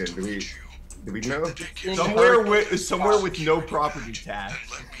plex in? Do we know? Somewhere with no property tax.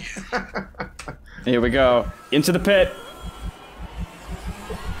 Here we go. Into the pit.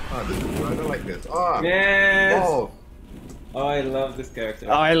 Oh, this is fun. I like this. Oh, Yes. balls. Oh, I love this character.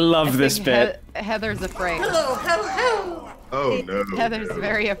 Oh, I love this bit. Heather's afraid. Oh no. Heather's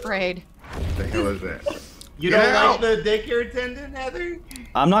very afraid. What the hell is that? You Get don't out. like the daycare attendant, Heather?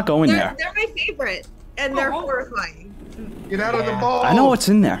 I'm not going there. They're my favorite, and they're horrifying. Get out of the ball. I know what's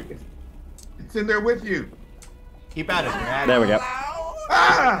in there. It's in there with you. Keep out of it. There we go.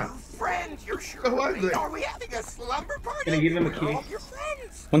 Ah! Friends, you're sure. What was it? Are we having a slumber party? Gonna give him a key. All your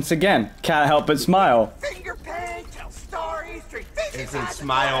friends. Once again, can't help but smile. Finger paint, tell stories, drink fizzy It's a vodka,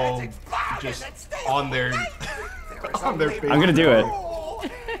 smile explode, just and stay on their on their face. I'm gonna do it.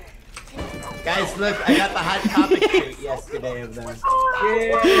 Guys, look, I got the hot topic shirt yesterday of them.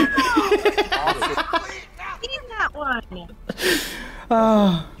 Seen that one.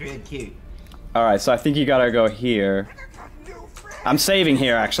 Oh. Really cute. All right, so I think you gotta go here. I'm saving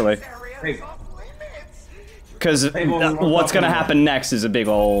here actually, Hey, because what's gonna happen next is a big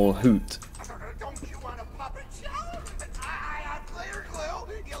ol' hoot. Don't you want a puppet show? I have glitter glue.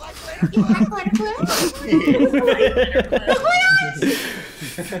 You like glitter glue?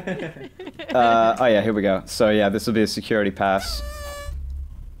 Oh yeah, here we go. So yeah, this will be a security pass.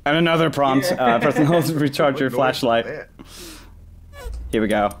 And another prompt. Personal recharge your flashlight. Here we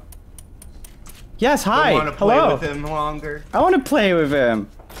go. Yes, hi. Want to play Hello. with him longer? I want to play with him.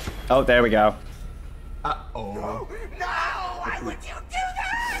 Oh, there we go. Uh-oh. No, why would you do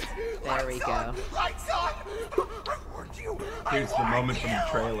that? There we go. Lights on. I warned you. Here's the moment from the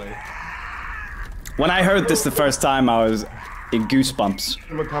trailer. When I heard this the first time, I was in goosebumps.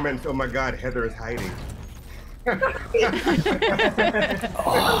 Someone comments, "Oh my God, Heather is hiding."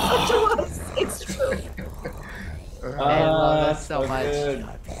 It's true. I love this so so much. good.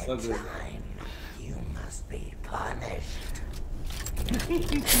 So good.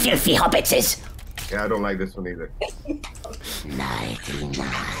 Filthy hobbitses. Yeah, I don't like this one either.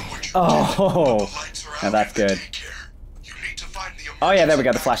 Oh, now that's good. Oh yeah, there we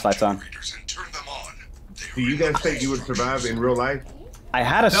go. The flashlight's on. Do you guys think you would survive in real life? I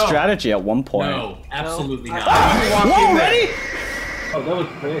had a strategy at one point. No, absolutely not. Whoa, ready? Oh, that was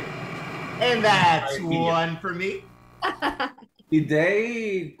quick. And that's one for me. Did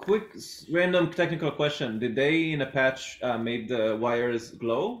they, random technical question, did they in a patch made the wires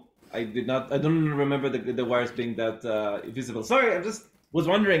glow? I don't remember the wires being that visible. Sorry, I just was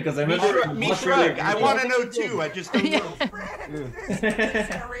wondering because I remember. Me shrug. I want to know too. I just don't know.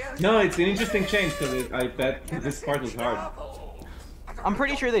 No, it's an interesting change because I bet this part was hard. I'm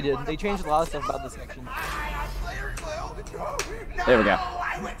pretty sure they did. They changed a lot of stuff about this section. There we go.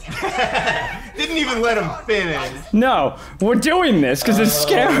 Didn't even let him finish. No, we're doing this because it's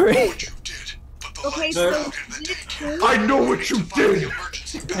scary. Okay, so I know what you did.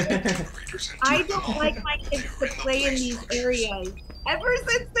 I don't like my kids to play in these areas. Ever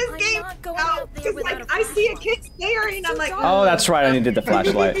since this game came out, because like I see a kid staring, I'm like, Oh, that's right. I needed the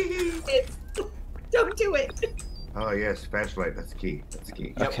flashlight. Don't do it. Oh yes, flashlight. That's key. That's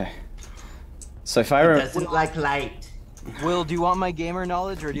key. Okay. So if I remember, Doesn't like light. Will, do you want my gamer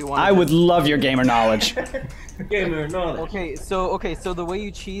knowledge or do you want? I would love your gamer knowledge. Gamer knowledge. Okay, so the way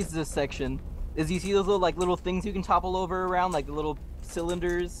you cheese this section is you see those little things you can topple over around, like the little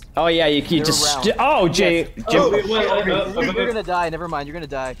cylinders. Oh yeah, you They're just. round. Oh, Jay. Yes. Jim. Oh, you're gonna die. Never mind. You're gonna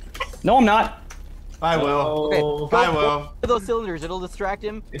die. No, I'm not. I will. Okay, I will. go for those cylinders. It'll distract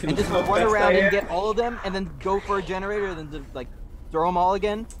him, and just how run fast around I and am. get all of them, and then go for a generator, and then like throw them all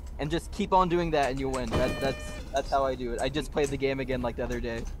again, and just keep on doing that, and you'll win. That's how I do it. I just played the game again like the other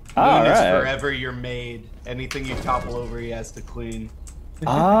day. All Moon is right. forever your maid. Anything you topple over, he has to clean.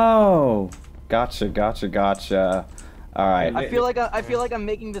 Oh, gotcha. All right. I feel like I'm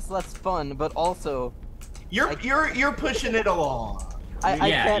making this less fun, but also you're pushing it along.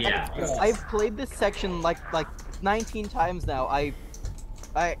 I've played this section like 19 times now.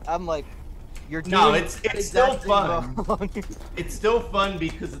 I'm like, you're doing No, it's still exact thing fun. wrong. It's still fun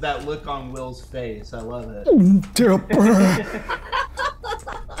because of that look on Will's face. I love it.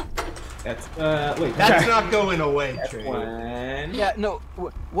 That's wait. That's not going away, Trey. Yeah, no.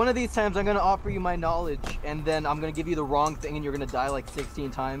 One of these times I'm gonna offer you my knowledge, and then I'm gonna give you the wrong thing, and you're gonna die like 16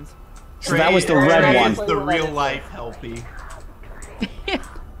 times. So that was the red one. It's the real life helpy.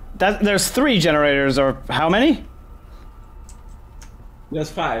 There's 3 generators, or how many?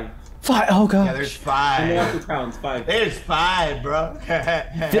 There's 5. 5. Oh god. Yeah, there's 5. You have to count 5. There's 5, bro.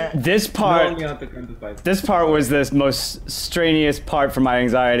 This part. You only have to count 5. This part was the most strenuous part for my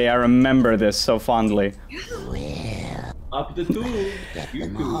anxiety. I remember this so fondly. Up to 2.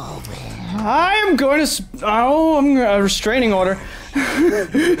 I am going to. I'm a restraining order.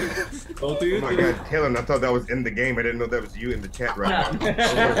 Go to you. Oh my god, Taylor, I thought that was in the game. I didn't know that was you in the chat right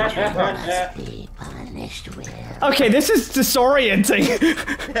now. Be punished, Will. Okay, this is disorienting.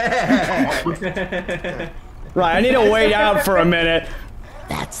 Right, I need to wait out for a minute.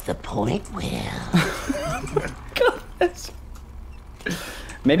 That's the point, Will. Goodness.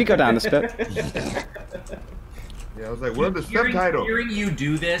 Maybe go down this bit. Yeah, I was like, where's the subtitle? Hearing you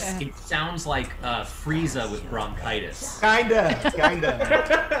do this, it sounds like Frieza with bronchitis.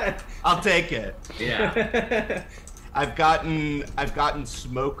 Kinda. I'll take it. Yeah. I've gotten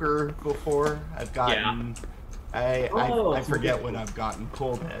smoker before. I've gotten. I forget what I've gotten.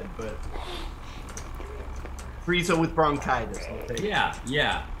 Cold head, but Frieza with bronchitis. I'll take it.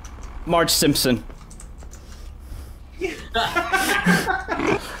 Yeah. Marge Simpson.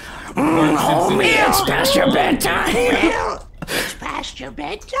 Homie, it's past your bedtime, Will. It's past your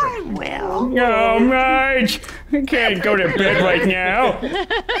bedtime, Will. No, Marge. I can't go to bed right now.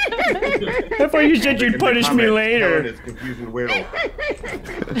 I thought you said you'd punish me later. It's confusing Will.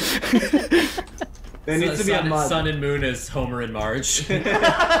 There needs to be a mod. Sun and Moon as Homer and Marge. Homie,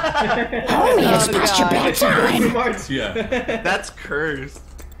 it's past your bedtime. Yeah. That's cursed.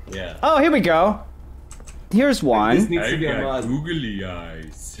 Yeah. Oh, here we go. Here's one. This needs to be a mod. Googly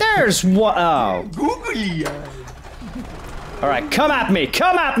eyes. There's one. Oh. Googly eyes. All right, come at me.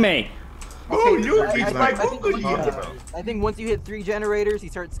 Oh, look, it's my googly eyes. I think once you hit 3 generators, he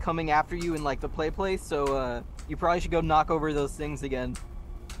starts coming after you in like the play place. So you probably should go knock over those things again.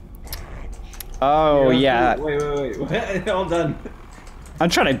 Oh yeah. Wait. All done. I'm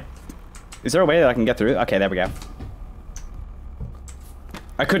trying to. Is there a way that I can get through? Okay, there we go.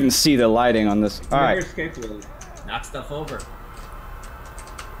 I couldn't see the lighting on this. All right. Knock stuff over.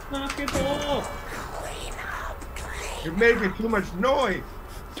 Knock it off. You're making too much noise.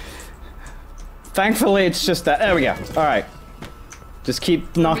 Thankfully, it's just that. There we go. All right. Just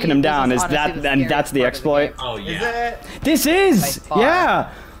keep knocking him down. Is that and that's the exploit? Oh Is yeah. it? This is.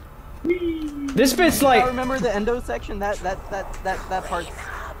 Yeah. This bit's I like. remember the endo section. That part.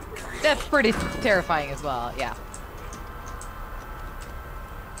 That's pretty terrifying as well. Yeah.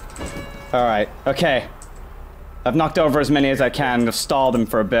 All right. Okay. I've knocked over as many as I can. I've stalled him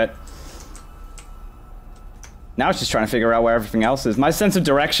for a bit. Now it's just trying to figure out where everything else is. My sense of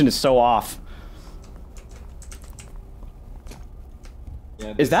direction is so off.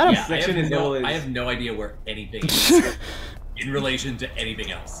 Yeah, Is that a Yeah, section is always... I have no idea where anything is in relation to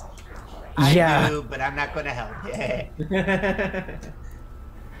anything else. Yeah. I do, but I'm not gonna help.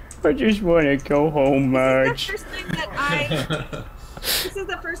 I just want to go home, Marge. This is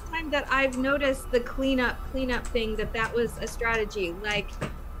the first time that I've noticed the cleanup thing, that was a strategy. Like,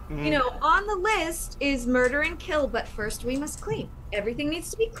 you know, on the list is murder and kill, but first we must clean. Everything needs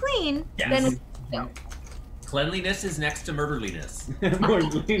to be clean. Yes. Then we kill. Cleanliness is next to murderliness.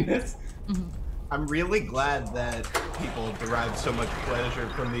 Murderliness. I'm really glad that people derive so much pleasure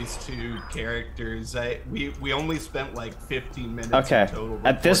from these 2 characters. We only spent like 15 minutes Okay. in total.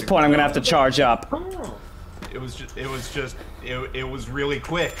 At this point, I'm gonna have to charge up. It was really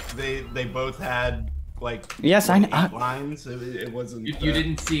quick. They both had like Yes, I know. 8 lines. It wasn't. You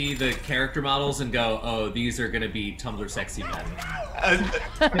didn't see the character models and go, "Oh, these are gonna be Tumblr sexy men."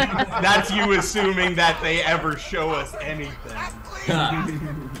 That's you assuming that they ever show us anything.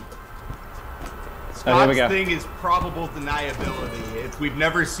 Oh, here we go. Spock's thing is probable deniability. If we've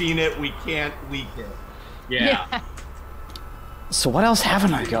never seen it, we can't leak it. Yeah. So what else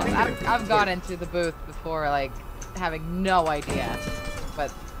haven't I gotten? I've gone into the booth before, like, having no idea.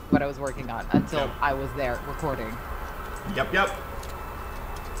 But what I was working on until I was there recording. Yep, yep.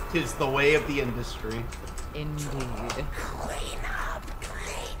 'Tis the way of the industry. Indeed.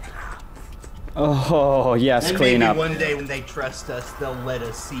 Oh, yes, And clean maybe up. one day when they trust us, they'll let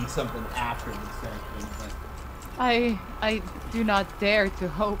us see something after the session. I do not dare to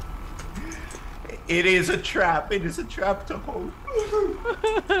hope. It is a trap. It is a trap to hope.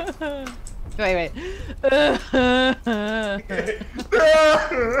 Wait.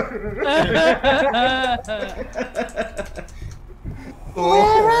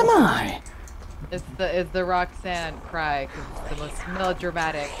 Where am I? It's the Roxanne cry because it's the most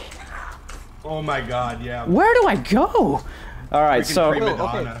melodramatic. Oh my God! Yeah. Where do I go? All right, Freaking so prima Will,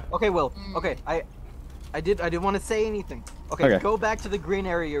 okay, donna. okay, Will. Okay, I didn't want to say anything. Okay, Okay. go back to the green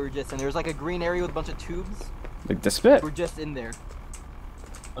area you were just in. There's like a green area with a bunch of tubes. like the spit. We're just in there.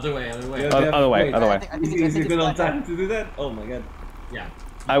 Other way, other way. Other way, other way. I think Is it it's good on flat. time to do that? Oh my god. Yeah.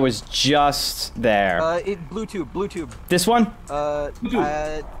 I was just there. Blue tube. This one?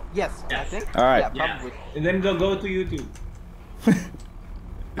 Yes, I think. All right. Yeah, probably. And then they'll go to YouTube.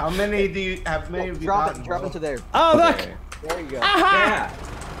 How many do you have? Many of you Drop gotten? into there. Oh, look! There you go. Yeah.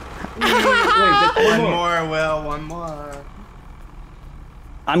 One more, Will. One more.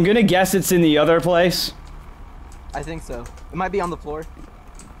 I'm gonna guess it's in the other place. I think so. It might be on the floor.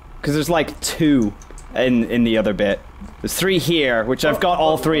 Because there's like 2 in the other bit. There's 3 here, which I've got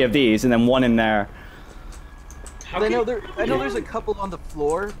all 3 of these, and then 1 in there. I know there's a couple on the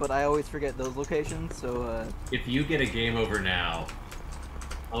floor, but I always forget those locations. So. If you get a game over now,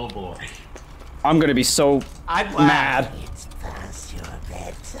 oh boy. I'm gonna be so I'd mad.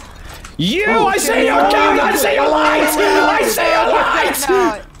 You! Oh, I see your gun! I see your lights! I see your lights!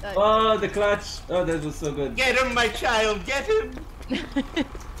 Oh, the clutch! Oh, that was so good. Get him, my child. Get him.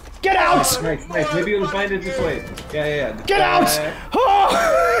 Get out! Nice. Maybe you'll find it this way. Yeah. Get out!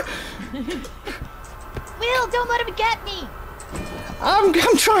 Oh! Will, don't let him get me. I'm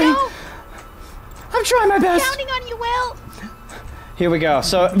trying. No. I'm trying my best. Counting on you, Will. Here we go.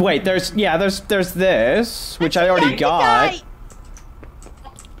 So wait, there's this, which I already got.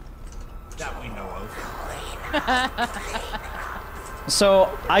 That we know of. So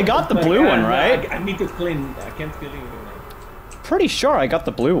I got the blue one, right? I need to clean. I can't clean it. Pretty sure I got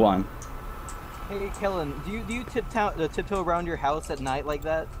the blue one. Hey, Kellen, do you tiptoe around your house at night like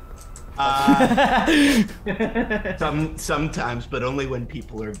that? Sometimes, but only when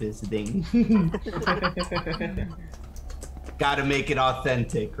people are visiting. Gotta make it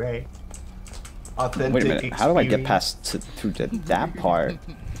authentic, right? Authentic. Wait a minute. How do I get past through to that part?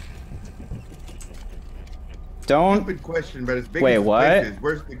 Don't. Stupid question, but it's big. Wait, as the what? place is.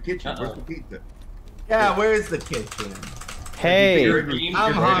 Where's the kitchen? Where's the pizza? Yeah, where is the kitchen? Hey,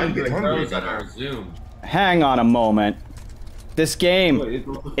 I'm hungry. Those on our Zoom. hang on a moment. This game,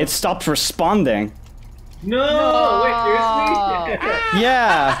 it stopped responding. No! Wait, seriously?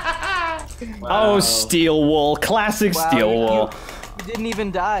 Yeah. Wow. Oh, steel wool, classic steel wool. You didn't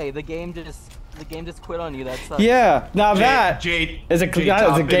even die. The game just quit on you. That sucks. Yeah. Now that Jade is a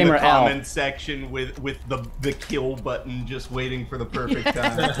gamer in the L. comment section with the kill button, just waiting for the perfect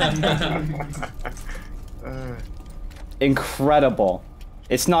time. Incredible.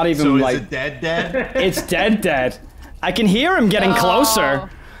 It's not even So like is it dead? it's dead. I can hear him getting closer.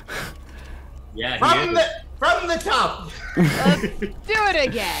 Yeah, From the top. Let's do it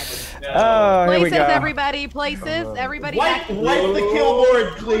again. Oh, here we Places, go. everybody. Places, everybody. Wipe the kill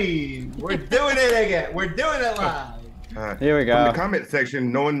board clean. We're doing it again. We're doing it live. Here we go. From the comment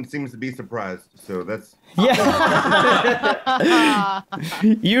section, no one seems to be surprised. So that's. Yeah.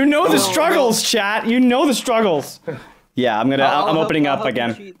 You know the struggles, chat. You know the struggles. Yeah, I'm opening up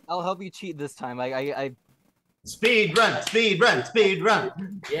again. I'll help you cheat this time. I Speed run.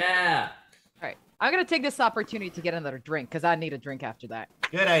 Yeah. All right, I'm gonna take this opportunity to get another drink because I need a drink after that.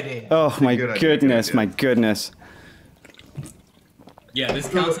 Good idea. Oh my goodness, my goodness. Yeah, this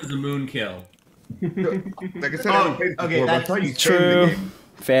counts as a moon kill. Like I said, I haven't played okay, before, but that's I thought you saved the True. game.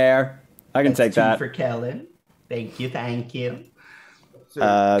 Fair. I can take that. For Kellen. Thank you. So,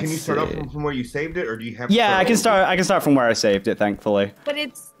 let's can you start off see. from where you saved it, or do you have? to Yeah, I can over? start from where I saved it, thankfully. But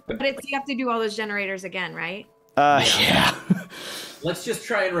it's you have to do all those generators again, right? Yeah. Let's just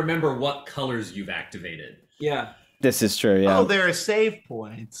try and remember what colors you've activated. Yeah. This is true, yeah. Oh, there are save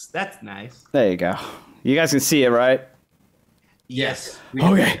points. That's nice. There you go. You guys can see it, right? Yes.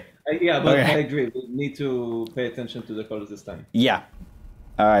 Okay. Yeah, but Okay. I agree. We need to pay attention to the colors this time. Yeah.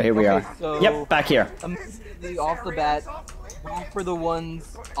 All right, here we are. so Yep, back here. immediately off the bat, go for the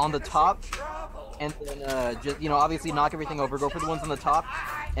ones on the top, and then just obviously knock everything over. Go for the ones on the top,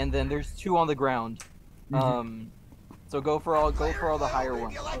 and then there's 2 on the ground. So go for all the higher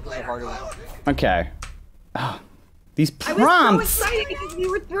ones. Go for the harder ones. Okay. These I was so prompts. excited because we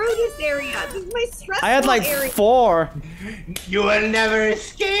were through this area. This is my stressful I had like area. 4. You will never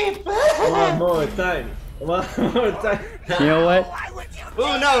escape. One more time. One more time. You know what?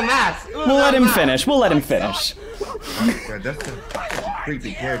 Uno más. We'll let him finish. We'll let him finish. God, that's a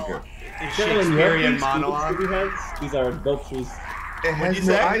creepy character. Shakespearean monologue. These are adulteries. It has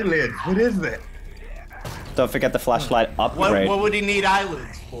no eyelids. What is that? Don't forget the flashlight upgrade. What would he need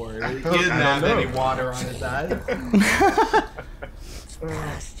eyelids for? He doesn't have any water on his eyes.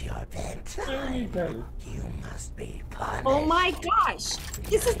 Trust your bedtime. You must be punished. Oh my gosh!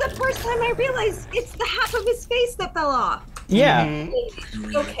 This is the first time I realized it's the half of his face that fell off. Yeah.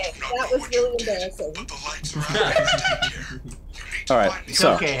 Okay, that was really embarrassing. All right. It's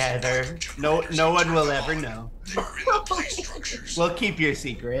So. okay, Heather. No one will ever know. We'll keep your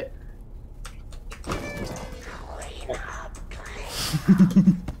secret.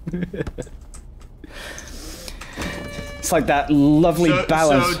 It's like that lovely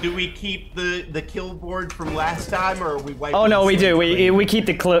balance. So do we keep the kill board from last time, or are we wiping? Oh no, we do. we We keep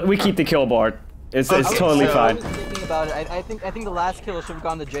the kill board. It's totally I fine. was thinking about it. I think the last kill should have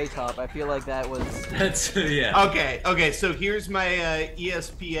gone to J-Top. I feel like that was. That's yeah. Okay. So here's my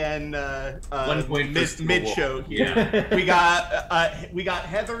ESPN 1 point mid show here. Yeah. we got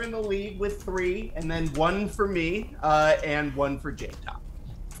Heather in the lead with 3, and then 1 for me, and 1 for J-Top.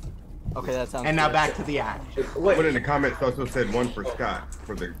 Okay, that sounds. And now good. back to the action. What in the comments also said 1 for Scott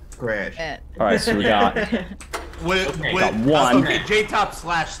for the crash. All right, so we got, got 1, Okay, J-Top /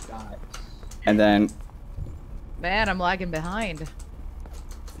 Scott. and then Man, I'm lagging behind.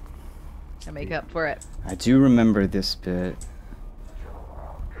 I make up for it. I do remember this bit.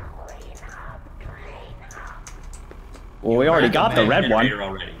 Well, we already got the red one.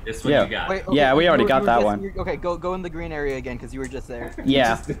 Already. This one Yeah. you got. Wait, Yeah, we already you got were that just- one. Okay, go in the green area again because you were just there.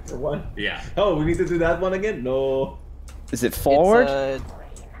 Yeah. Just did the one. Yeah. Oh, we need to do that one again? No. Is it forward? I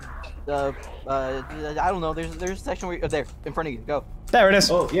don't know. There's a section where there in front of you. Go. There it is.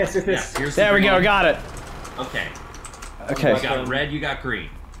 Oh, yes, it Yeah, is. here's There the we go. green. Got it. Okay. Okay. You got red, you got green.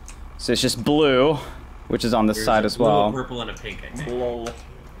 So it's just blue, which is on this There's side a as blue, a well. purple, and a pink, I think. Lol.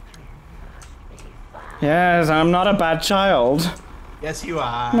 Yes, I'm not a bad child. Yes, you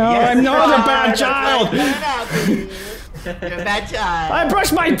are. No, Yes, I'm you not a are. bad That's child. right. You're a bad child. I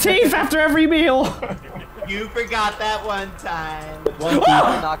brush my teeth after every meal. You forgot that one time.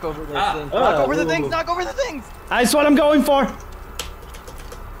 Knock over those things. Knock over the things. Knock over the things. That's what I'm going for.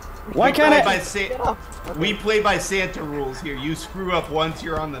 Why can't We play by Santa rules here. You screw up once,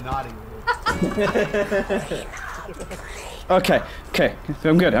 you're on the naughty list. Okay.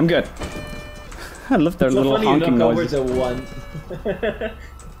 I'm good. I love their It's so little funny honking you knock over noises. the one.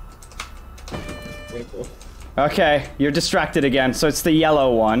 Okay, you're distracted again. So it's the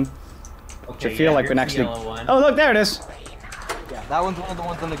yellow one. Which I Okay, feel yeah, like when here's the actually. yellow one. Oh, look, there it is. Yeah, that one's one of the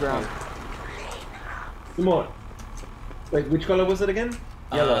ones on the ground. 2 more. Wait, which color was it again?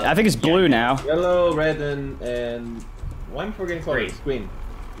 Yellow. I think it's blue now. Yellow, red, and why am I forgetting colors? Green.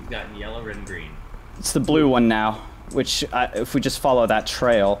 You've got yellow, red, and green. It's the blue one now. Which, if we just follow that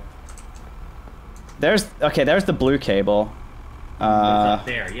trail. There's the blue cable. It's up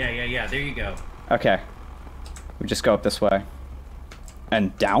there. Yeah. There you go. Okay. We just go up this way.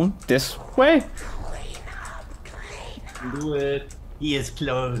 And down this way? Do it. He is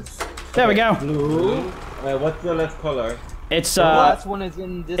close. There we go. Blue. What's the left color? It's The last one is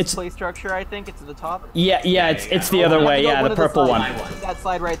in this play structure, I think. It's at the top. Yeah, it's the other way. Yeah, the purple one. That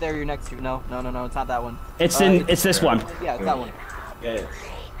slide right there. You're next to. No, it's not that one. It's this one. Yeah, it's that one. Yeah.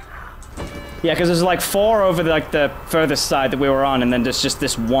 Yeah, because there's like 4 over the furthest side that we were on, and then there's just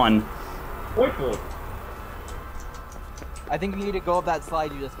this one. Purple. I think you need to go up that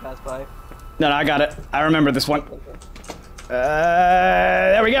slide you just passed by. No, I got it. I remember this one.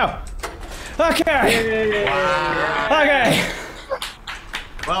 There we go. Okay. Wow. Okay.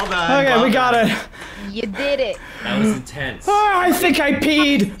 Well done. Okay, we got it. You did it. That was intense. Oh, I think I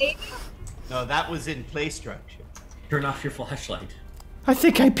peed. No, that was in play structure. Turn off your flashlight. I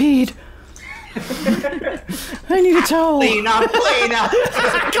think I peed. I need a towel. Clean up.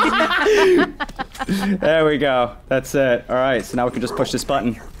 There we go. That's it. All right, so now we can just push this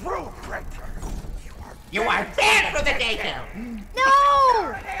button. You are banned from the daycare.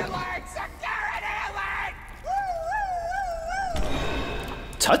 No!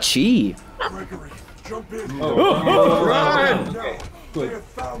 Touchy. Run! Okay, good.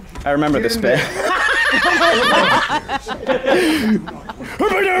 I remember this bit.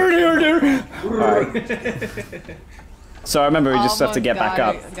 Alright. So I remember we just have to get back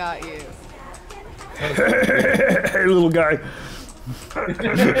up. Got you. Hey, little guy.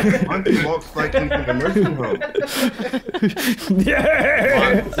 Monty walks like he's in a nursing home.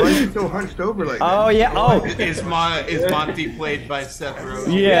 Yeah. Why is he so hunched over like that? Oh yeah. Oh. Is Monty played by Seth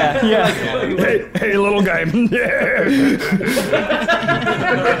Rogen? Yeah. Yeah. Hey, little guy.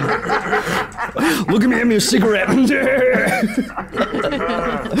 Look at me, hand me a cigarette.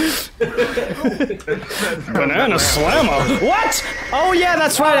 Banana slammer. What? Oh yeah,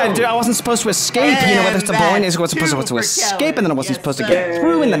 that's right. I wasn't supposed to escape. You know what? That's the point. Is was supposed to escape, and then I wasn't supposed to get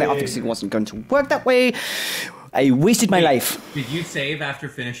through, and then it obviously wasn't going to work that way. I wasted my life. Did you save after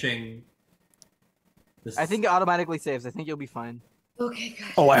finishing? I think it automatically saves. I think you'll be fine. Okay, good.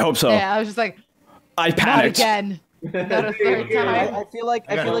 Oh, I hope so. Yeah, I was just like, I not panicked. again. Not a third time. I feel like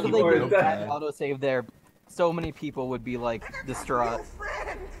if they did that autosave there, so many people would be like distraught.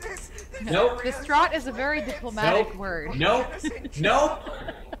 Nope. Distraught is a very diplomatic Nope. word. Nope. Nope.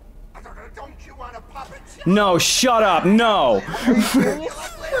 No, shut up. No.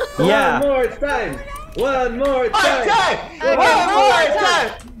 Yeah. One more time. One more time.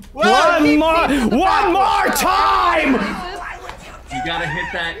 One more time. You gotta hit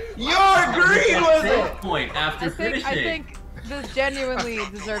that. You're agreeing with save it. point after I finishing. think this genuinely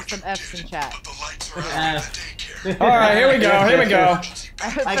deserves some F's in chat. All right, here we go. Here we go.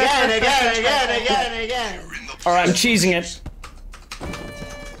 Again. All right, I'm cheesing it.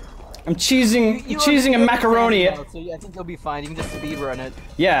 I'm cheesing a macaroni it. So I think you'll be fine. You can just speed run it.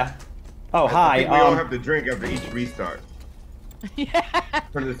 Yeah. Oh, I hi. think we all have to drink after each restart. Yeah.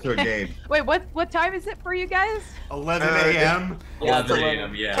 Turn this to a game. Wait, what time is it for you guys? 11 a.m. 11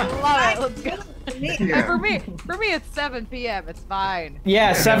 a.m. Yeah. Love it. Let's go. Yeah. For me, it's 7 p.m. It's fine.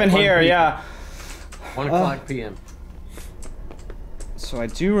 Yeah, 7 here. Yeah. 1 o'clock p.m. So I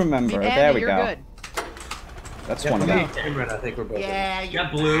do remember. Andy, There we you're go. good. That's one of them. Cameron, I think we're both. Yeah, You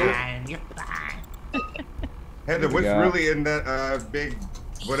got blue. Heather, what's go. really in that big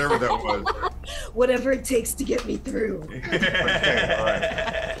whatever that was? Whatever it takes to get me through.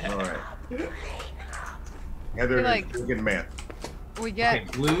 Okay, all right. Heather Like- is drinking math. We Okay,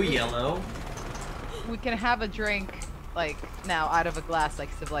 get, blue, yellow. we can have a drink like now out of a glass like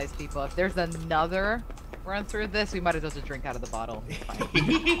civilized people. If there's another run through this, we might as well just drink out of the bottle. It's fine.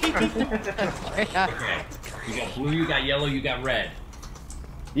 Yeah. Okay. You got blue, you got yellow, you got red.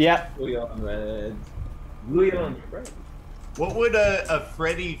 Yep. Blue, yellow, and red. Blue, yellow, and red. What would a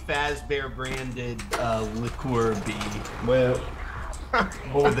Freddy Fazbear branded liqueur be? Well,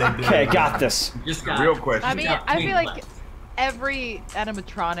 What would they do? Okay, got this. You just got. real question. I mean, got I feel pink like left. every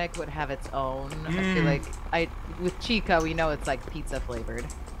animatronic would have its own. I feel like with Chica, we know it's like pizza flavored.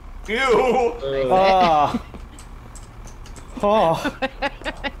 Ew! Oh. Oh.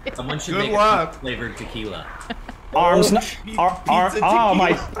 Someone should Good make luck. a flavored tequila. Arms. Pizza Oh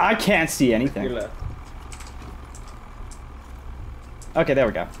my! tequila. I can't see anything. Tequila. Okay, there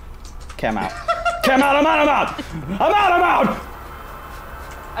we go. Okay, I'm out. Okay, I'm out. I'm out. I'm out. I'm out. I'm out.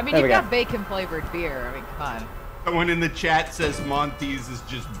 I mean, There you've we got go. bacon flavored beer. I mean, come on. Someone in the chat says Monty's is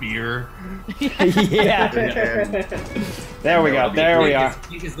just beer. Yeah. There we go. There we are.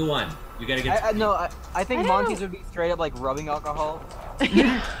 Pink is the one. You gotta get. I think Monty's would be straight up like rubbing alcohol.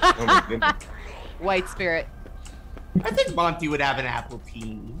 Oh my goodness. White spirit. I think Monty would have an apple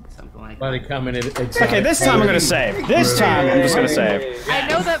tea, something like that. Buddy commented. Okay, this time I'm gonna save. This time I'm just gonna save. I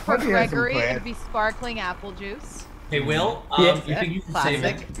know that for Probably has some Gregory, plan. it'd be sparkling apple juice. Hey, Will. Yeah. You think you should save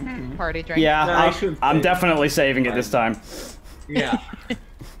Classic it? party drink. Yeah, No, I shouldn't I'm save. definitely saving it this time. Yeah.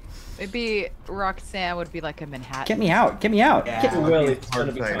 Maybe Roxanne would be like a Manhattan. Get me out. Get me out. Get- Well, it's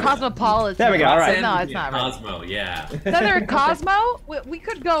gonna be Hard fine. Cosmopolitan. There we go, all right. No, it's not right. Cosmo, yeah. Is either Cosmo? We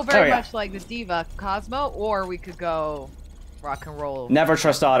could go There very we go. much like the diva Cosmo, or we could go rock and roll. Never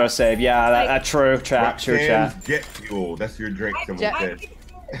trust autosave. Yeah, that true chat. True chat. Roxanne's Jet Fuel. That's your drink, someone Jet- said.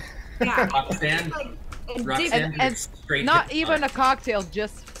 Yeah. Roxanne, And Roxanne, and straight Not to even a cocktail,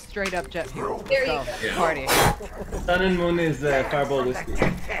 just straight up jet fuel. There you So, go. party. Sun and Moon is Fireball whiskey.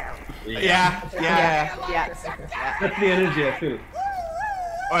 Yeah. Yes. That's the energy I feel.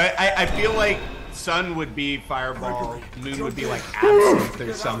 I feel like Sun would be Fireball, Moon would be like Absinthe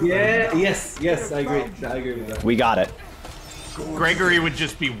or something. Yeah. Yes. I agree. I agree with that. We got it. Gregory would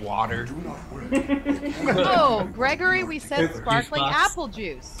just be water. Oh, Gregory, we said sparkling box. apple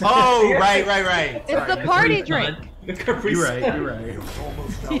juice. Oh, right. It's the party drink. The Capri You're Sun.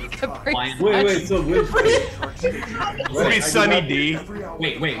 right. Capri Wine. Sun. Wait. So which? Would be Sunny D.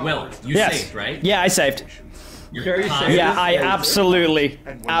 Wait, Will. You Yes. saved, right? Yeah, I saved. You're Sure you positive? saved? Yeah, I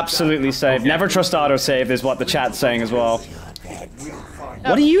absolutely saved. Never trust autosave is what the chat's saying as well. No,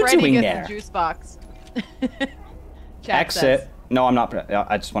 What are you Freddy doing gets there? The juice box. Chat Exit. says. No, I'm not.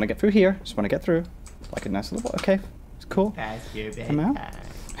 I just want to get through here. Just want to get through. like a nice little. Okay, it's cool. That's your Come out.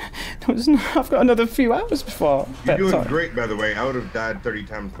 No, it's not. I've got another few hours before. You're doing Sorry. great, by the way. I would have died 30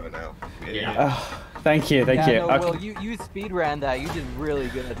 times by now. Thank you, thank you. No, Okay. Will, you speed ran that. You did really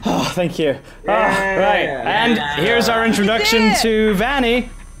good. Oh, thank you. Right, and here's our introduction to Vanny.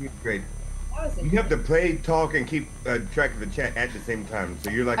 Great. You have to play, talk, and keep track of the chat at the same time. So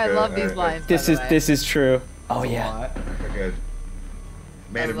you're like I love these lines. This is true. Oh yeah. Like a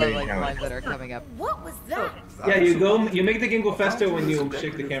man I of love many like lines talents. that are coming up. What was that? Yeah, you make the game go faster when you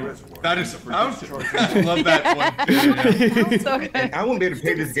shake the camera. That is a fountain. I love that one. So good. And I won't be able to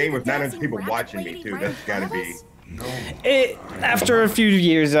play this game with 900 people watching me too. That's gotta be. After a few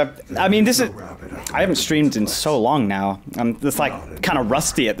years, I mean, I haven't streamed in so long now. I'm just like kind of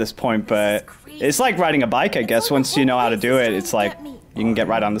rusty at this point, but it's like riding a bike, I guess. Once you know how to do it, it's like you can get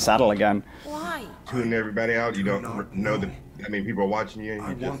right on the saddle again. Why? Tune everybody out. You don't know that many people are watching you.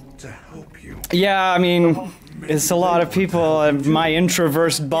 And you just To help you. Yeah, I mean, it's a lot of people. My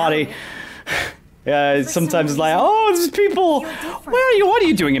introverted body. Sometimes it's like, oh, there's people. Where are you? What are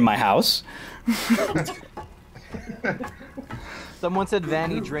you doing in my house? Someone said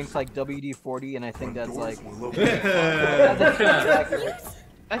Vanny drinks like WD-40, and I think that's like.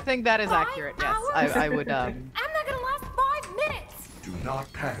 I think that is accurate. Yes, I would. I'm not gonna last 5 minutes. Do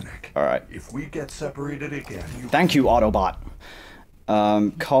not panic. All right. If we get separated again, you Thank you, Autobot.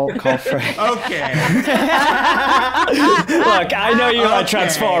 Call Fred. Okay. Look, I know you like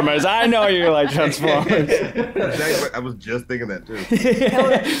Transformers. I know you like Transformers. Exactly. I was just thinking that too.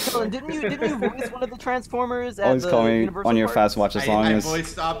 Helen, didn't you voice one of the Transformers at Always the call me Universal on your Park? fast watch as long I as.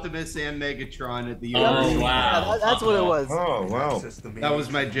 voiced Optimus and Megatron at the Yeah, Universal. yeah, that's what it was. Oh wow. That was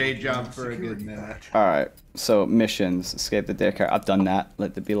my J job for a good minute. All right. So missions, escape the daycare. I've done that.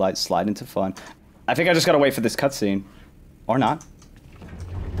 Let the be light slide into fun. I think I just gotta wait for this cutscene, or not.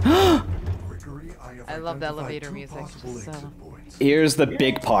 I love the elevator music. So. Here's the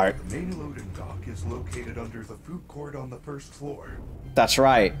big part. The main loading dock is located under the food court on the first floor. That's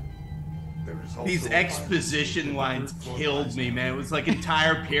right. There is also These a exposition lines killed me, man. It was like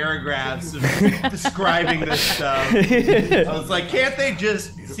entire paragraphs of describing this stuff. I was like, can't they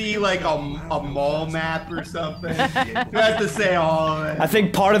just see like a mall map or something? You have to say all of it. I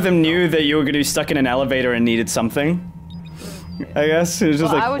think part of them knew that you were gonna be stuck in an elevator and needed something. I guess it was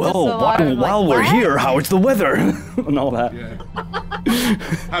just Well, I like, would just well, a lot of, while like, we're what? here, how's the weather and all that. Yeah.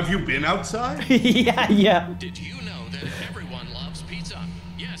 Have you been outside? yeah. Did you know that everyone loves pizza?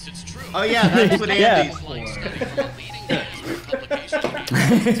 Yes, it's true. Oh yeah, that's what Andy's for.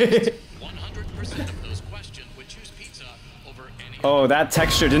 100% of those questioned would choose pizza over any. Oh, that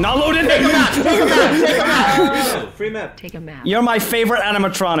texture did not load in. Take him out! Take him out! Take him out! Free map. Take a map. You're my favorite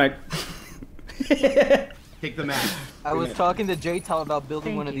animatronic. Take the map. I was talking to J-Tal about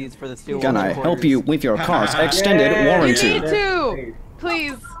building one of these for the Steel Can I Workers. help you with your car's extended You warranty? need to,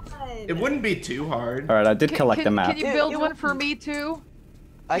 please. It wouldn't be too hard. All right, I did collect the map. Can you build one for me too?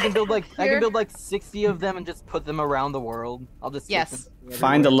 I can build like Here? 60 of them and just put them around the world. I'll just stick Yes. them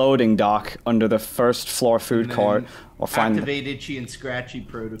Find the loading dock under the first floor food And court, then or find. Activate Itchy and Scratchy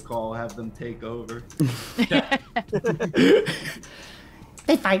protocol. Have them take over.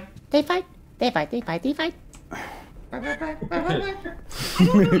 They fight. They fight. They fight. They fight. They fight. I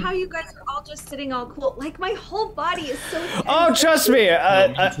don't know how you guys are all just sitting all cool. Like my whole body is so. Oh, trust me,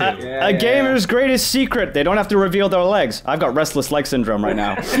 a gamer's greatest secret, they don't have to reveal their legs. I've got restless leg syndrome right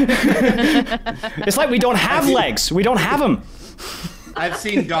now. It's like we don't have legs. We don't have them. I've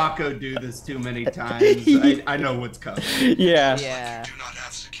seen Dako do this too many times. I know what's coming. Yeah. Yeah. do not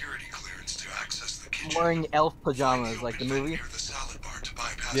have security clearance to access the kitchen. I'm wearing elf pajamas like the movie. Near the salad bar to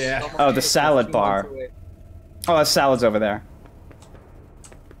bypass. Yeah. Oh, the salad bar. Oh, that salad's over there.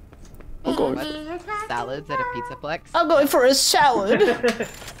 Salads at a pizza plex. I'm going for a salad.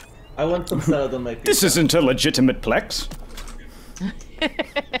 I want some salad on my pizza. This isn't a legitimate plex.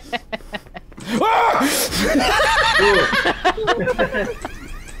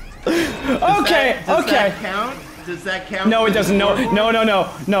 Okay, Does okay. that count? Does that count? No, it doesn't. No,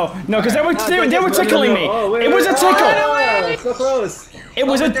 because they were tickling me. Oh, wait, It was a wait. tickle. Oh, so close. It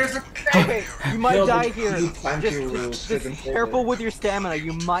was a. Okay, you might No, die but here. you plan to Just second careful with your stamina.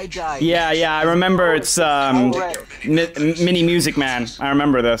 You might die. Yeah, I remember. It's Mini Music Man. I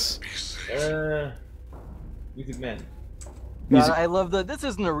remember this. Music Man. God, I love the. This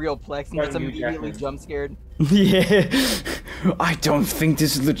isn't a real plex. And just Pardon me, immediately Jackman. jump scared. Yeah. I don't think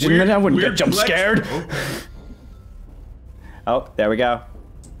this is legitimate. I wouldn't get jump flex- scared. Oh, there we go.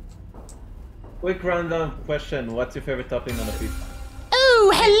 Quick rundown question. What's your favorite topping on a pizza?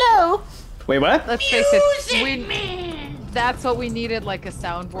 Oh, hello. Wait, what? Let's face it, we That's what we needed, like a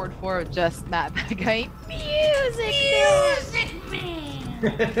soundboard for. Just that guy. Music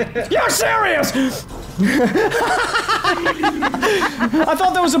man. You're serious! I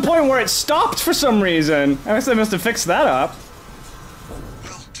thought there was a point where it stopped for some reason. I guess they must have fixed that up.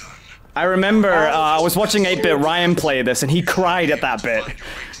 I remember I was watching 8-Bit Ryan play this, and he cried at that bit.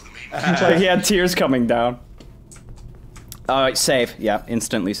 Like he had tears coming down. Alright, save. Yeah,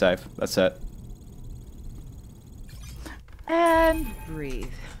 instantly save. That's it. And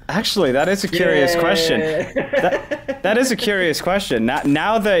breathe. Actually, that is a curious question. That is a curious question.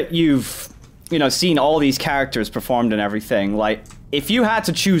 Now that you've, seen all these characters performed and everything, like, if you had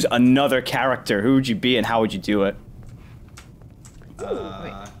to choose another character, who would you be and how would you do it?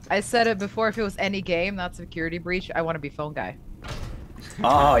 I said it before, if it was any game, not Security Breach, I want to be Phone Guy.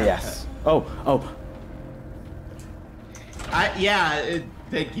 Oh, yes. Oh.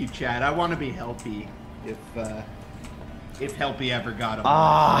 Thank you, Chad. I want to be Helpy if Helpy ever got him.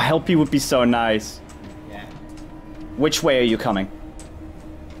 Helpy would be so nice. Yeah. Which way are you coming?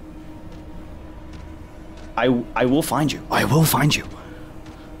 I will find you. I will find you.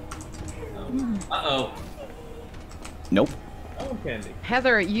 Uh-oh. Nope. Oh, Candy.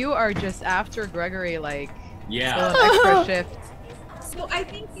 Heather, you are just after Gregory, like, yeah. still an extra shift. So I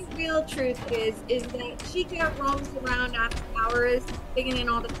think the real truth is that Chica roams around after hours, digging in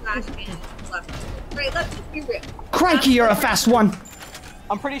all the trash cans left. Right, let's just be real. Crikey, you're a fast one!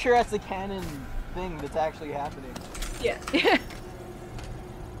 I'm pretty sure that's the canon thing that's actually happening. Yeah.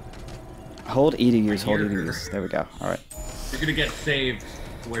 Hold E to use, hold E to use. There we go. Alright. You're gonna get saved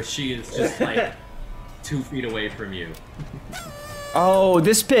where she is just like 2 feet away from you. Oh,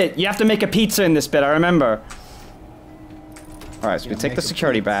 this bit. You have to make a pizza in this bit, I remember. Alright, so we take the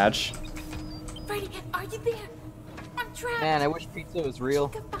security badge. Freddy, are you there? I'm trapped. Man, I wish pizza was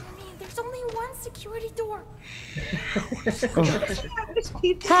real. There's only one security door.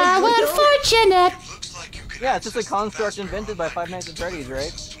 How unfortunate! Yeah, it's just a construct invented by Five Nights at Freddy's,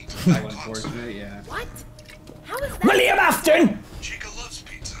 right? How unfortunate, yeah. What? How is that? William Afton!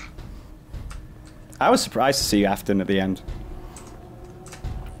 I was surprised to see Afton at the end.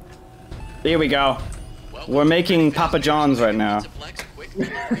 Here we go. We're making Papa John's right now.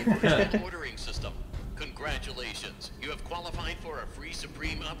 Ordering system. Congratulations. You have qualified for a free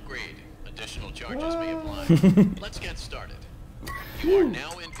Supreme upgrade. Additional charges may apply. Let's get started. You are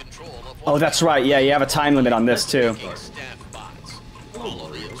now in control of Oh, that's right. Yeah, you have a time limit on this too. staff bots. Follow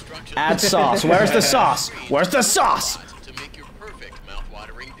the instructions. Add sauce. Where's the sauce? Where's the sauce? To make your perfect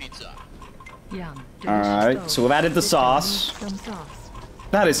mouth-watering pizza. Yum. Alright, so we've added the sauce.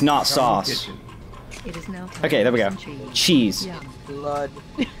 That is not sauce. It is now Okay, there we go. Cheese. Blood.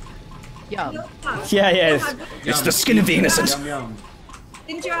 Yum. Yeah. It's the skin of the innocent. Yum, yum.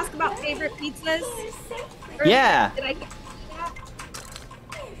 Didn't you ask about favorite pizzas? Or Yeah. Did I get that?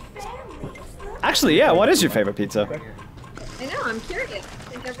 Actually, yeah, what is your favorite pizza? I know, I'm curious. I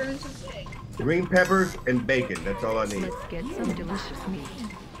think everyone should say. Green peppers and bacon. That's all I need. Let's get some delicious meat.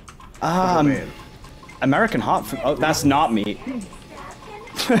 American hot food. Oh, that's not meat.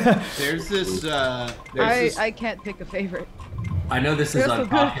 There's this. I can't pick a favorite. I know this is You're so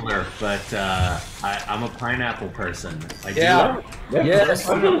good. unpopular, but I'm a pineapple person. I do. Yes.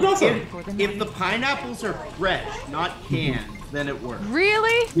 If the pineapples are fresh, not canned, then it works.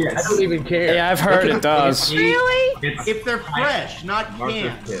 Really? Yes. I don't even care. Yeah, I've heard it does. Really? If they're fresh, not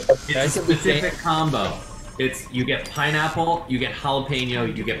canned. It's a specific combo. You get pineapple, you get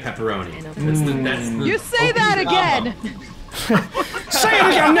jalapeno, you get pepperoni. That's the You say that again! Say it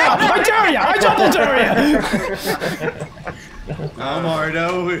again now! I dare ya! I double dare ya!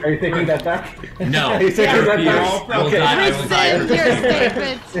 Mardo. Are you taking that back? No. Are you taking that back? Rescind your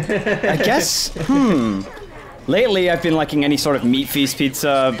statement. I guess, Lately, I've been liking any sort of meat feast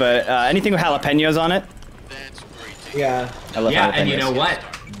pizza, but anything with jalapenos on it. Yeah. I love jalapenos. And you know what?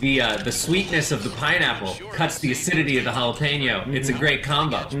 The sweetness of the pineapple cuts the acidity of the jalapeno. It's a great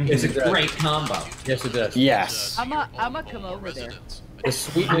combo. It's a great combo. Yes, it does. Yes. I'ma come over there. The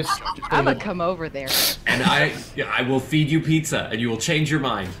sweetness. I'ma come over there. And I will feed you pizza, and you will change your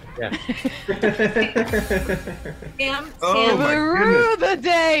mind. Yeah. Sam, Oh my Rue goodness. the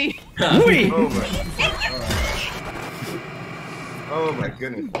day! Oh my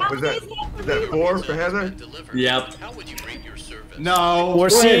goodness. Was that 4 for Heather? Yep. How would you rate your service? No. We're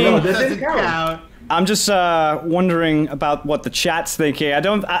seeing. no, Doesn't doesn't count. I'm just wondering about what the chat's thinking.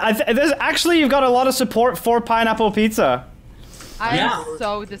 There's actually, you've got a lot of support for pineapple pizza. I'm Yeah.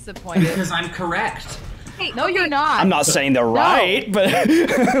 so disappointed. Because I'm correct. Hey, No, you're not. I'm not saying they're right, but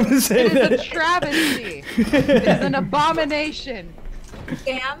I'm saying It is a that. travesty. It is an abomination.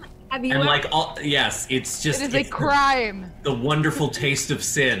 Sam, have you And ever- like all, yes, it's just It is a it's crime. the wonderful taste of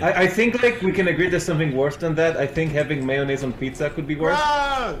sin. I think like we can agree there's something worse than that. I think having mayonnaise on pizza could be worse.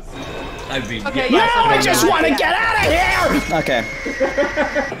 I mean, Okay, No, yeah, I just want to yeah. get out of here! Okay.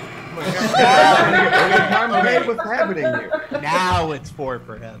 Okay, what's happening here? Now it's 4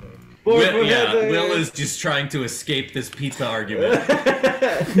 for Heather. Will, Will is just trying to escape this pizza argument.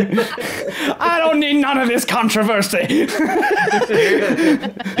 I don't need none of this controversy.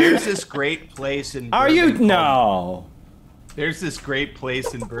 There's this great place in Are you? Burbank No. There's this great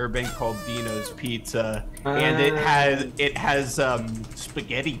place in Burbank called Dino's Pizza, and it has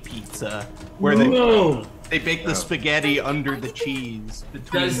spaghetti pizza where they bake the spaghetti under the cheese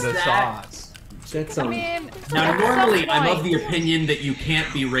between Does the that- sauce. That's I mean, Now, at normally, some I'm of point- the opinion that you can't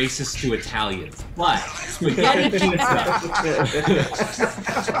be racist to Italians, but spaghetti pizza.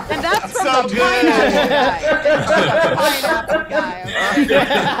 And that's from So the good. pineapple guy.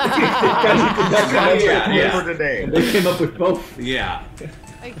 Yeah. For today. They came up with both. Yeah.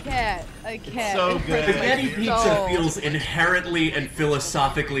 I can't. So good. Spaghetti pizza So- feels inherently and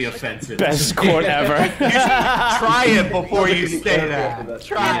philosophically offensive. Best quote ever. Try it before you say that.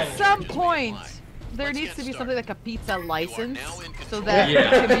 Try At it. some point, there needs to be something like a pizza license so that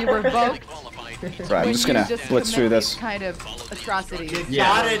Yeah. it can be revoked. Right, I'm when just you gonna just blitz through commit this. these kind of atrocities.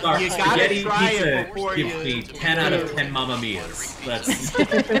 Yeah, You gotta spaghetti try it pizza before gives you- me 10 out of 10 Mamma Mia's. That's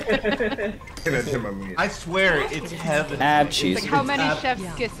I swear, it's heaven. Add It's cheese. like how many chef's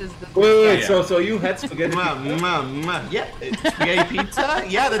kisses does Wait, Yeah. so you had spaghetti pizza? Yeah, spaghetti pizza?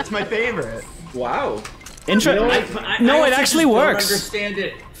 Yeah, that's my favorite. Wow. Interesting. I No, it also actually just works. Don't understand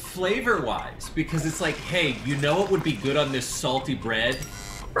it flavor-wise because it's like, hey, you know what would be good on this salty bread?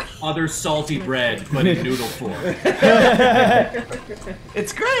 Other salty bread, but in noodle form.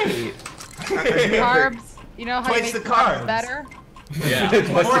 It's great. carbs? You know how you Twice make the carbs carbs. better? Yeah.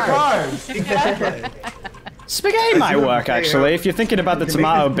 More carbs. Exactly. Spaghetti might work actually if you're thinking about the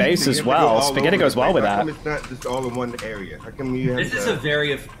tomato base as well. Spaghetti goes well with How that. come it's not just all in one area? How come you have This is a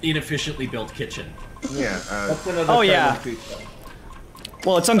very inefficiently built kitchen. yeah? That's another Oh, kind yeah. of pizza.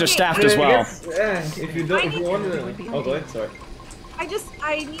 Well, it's understaffed as well. If you don't, if you want to, oh, go ahead. Sorry.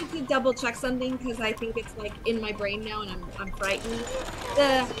 I need to double check something because I think it's like in my brain now and I'm frightened.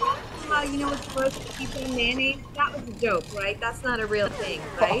 The you know what's supposed to keep in mayonnaise? That was a joke, right? That's not a real thing,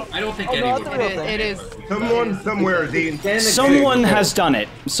 right? I don't think Oh, no, anyone. that's a real thing. It is. Someone somewhere is eating. Someone has done it.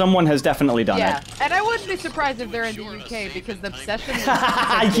 Someone has definitely done Yeah, it. and I wouldn't be surprised if they're in the UK because the obsession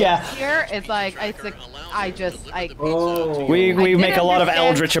with Yeah. here is like it's a, I Oh. We I make did a lot of understand-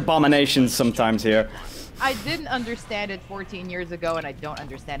 eldritch abominations sometimes here. I didn't understand it 14 years ago, and I don't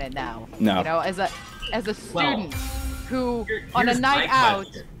understand it now. No. You know, as a student who on a here's night my out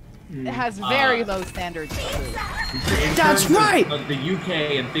question. has very low standards for food. In That's terms right. Of the UK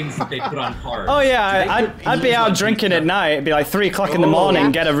and things that they put on cards. Oh do they yeah, put I'd be peas out on drinking pizza? at night. It'd be like 3 o'clock in the morning.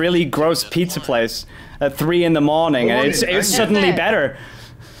 Yeah. Get a really gross pizza place at 3 in the morning, and it's suddenly Isn't it? better.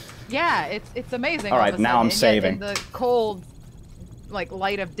 Yeah, it's amazing. All all right, of a now I'm sudden, and yet saving. In the cold, like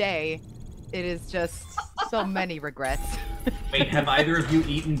light of day, it is just so many regrets. Wait, have either of you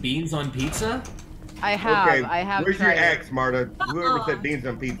eaten beans on pizza? I have. Okay, I have where's tried your it. axe, Marta? Whoever said beans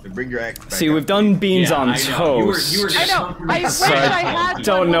on pizza, bring your axe back. See, up. we've done beans Yeah, on I know. You were toast. I know. I wish So I I had one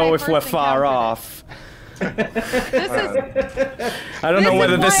don't when know I if we're first far encountered off. it. This is I don't know This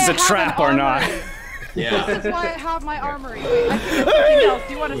whether is this why is I a have trap an or not. armory. Yeah. This is why I have my armory. Wait, I can do something else.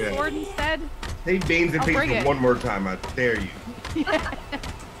 Do you want a Yeah. sword instead? Say beans and I'll bring pizza it. one more time. I dare you.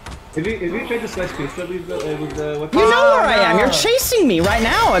 Have you tried to slice pizza with the weapon? You know where I am. You're chasing me right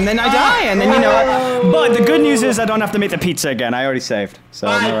now, and then I die, and then you know. But the good news is I don't have to make the pizza again. I already saved, so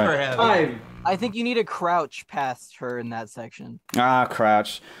I'm all right. Five. I think you need to crouch past her in that section. Ah,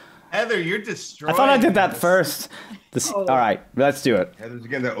 crouch. Heather, you're destroying. I thought I did that this. first. All right, let's do it. Heather's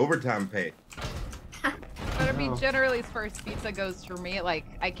getting that overtime pay. But I mean, generally, as far as pizza goes for me, like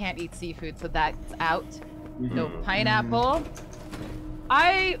I can't eat seafood, so that's out. No pineapple.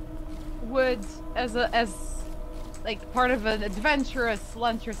 I would, as like part of an adventurous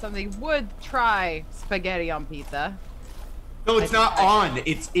lunch or something, would try spaghetti on pizza. No, it's not on.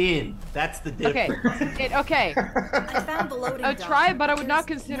 It's in. That's the Okay, difference. okay. I found the loading I would dock. try, but I would not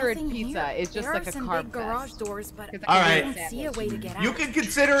There's consider it nothing pizza. here. It's just There like are a some carb big garage fest. doors, but Because All I right. I don't see a way to get out. You can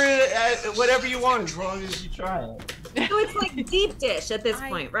consider it whatever you want as long as you try it. So it's like deep dish at this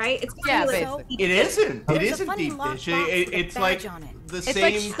point, right? It's Yeah, like basically. It isn't. It There's a isn't funny deep locked dish. box with a It's like badge on it. the It's same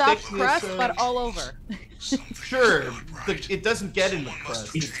like stuffed thickness crust, of- but all over. Sure, it doesn't get in the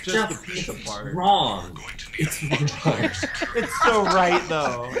crust. It's just the pizza part. Wrong. It's wrong. It's so right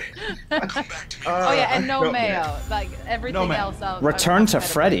though. Oh yeah, and no mayo. Like everything mayo. else. Return to kind of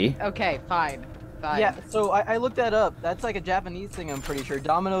Freddy. like, okay, fine. Yeah, so I looked that up. That's like a Japanese thing, I'm pretty sure.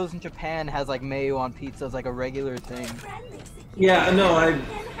 Domino's in Japan has like mayo on pizza as like a regular thing. Yeah, no,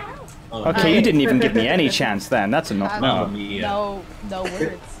 Okay, you didn't even give me any chance then. That's enough. No. No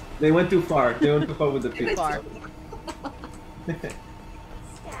words. They went too far. They went too far with the pizza. Far.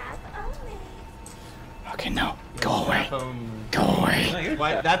 Okay, no. Go away. Go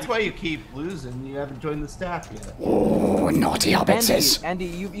away. That's why you keep losing. You haven't joined the staff yet. Oh, naughty hobbitses. Andy,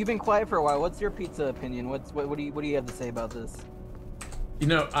 you've been quiet for a while. What's your pizza opinion? What do you have to say about this? You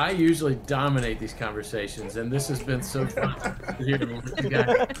know, I usually dominate these conversations, and this has been so fun to hear what you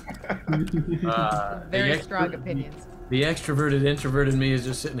guys. Very strong opinions. The extroverted introvert in me is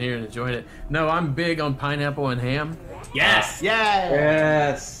just sitting here and enjoying it. No, I'm big on pineapple and ham. Yes.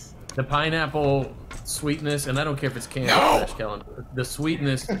 Yes. The pineapple sweetness, and I don't care if it's canned or fresh, Kellen. The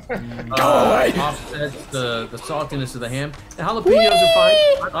sweetness offsets the saltiness of the ham. And jalapenos are fine.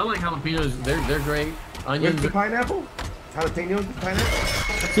 I like jalapenos. They're great. Onions. With the pineapple? Jalapenos with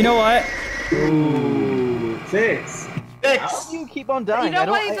pineapple? You know what? Ooh, 6. How do you keep on dying? You know I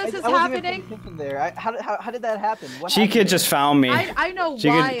don't- why this is I wasn't even happening? paying attention there. How did that happen? What She could just found me. I know She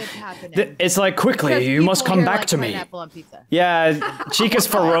why could- it's happening. It's like, quickly, Because you must people come here back like to me. pineapple on pizza. Yeah, Chica's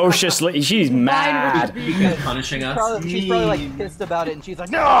ferociously. She's mad. Because punishing us. She's probably like pissed about it, and she's like,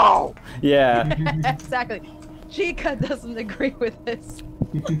 no. Yeah. Exactly. Chica doesn't agree with this.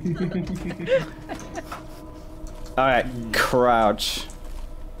 All right, crouch.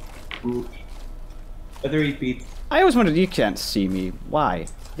 Better eat pizza. I always wondered you can't see me. Why?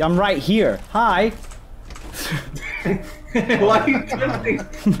 I'm right here. Hi. Why are you touching?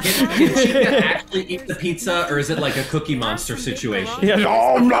 Can Chica actually eat the pizza, or is it like a Cookie Monster situation? Yeah,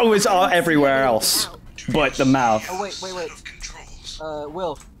 oh no, it's all everywhere else, but the mouth. Oh wait.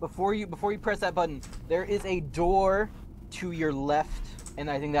 Will, before you press that button, there is a door to your left, and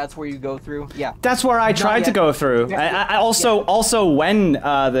I think that's where you go through. Yeah. That's where I tried to go through. I also when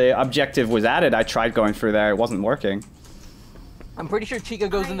the objective was added, I tried going through there. It wasn't working. I'm pretty sure Chica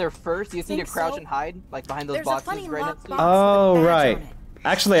goes in there first. You just need to crouch and hide, like behind those There's a boxes funny right locked next to you. box Oh right.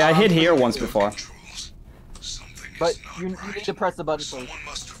 Actually, I hid here once before. But you need to press the button first.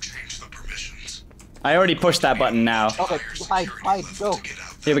 I already pushed that button now. Okay, hide, go.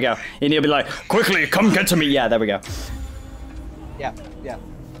 Here we go. And you'll be like, quickly, come get to me. Yeah, there we go. Yeah.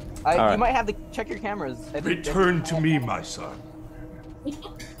 All right. You might have to check your cameras. Return to me, my son.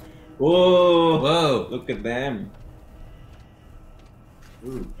 Whoa, look at them.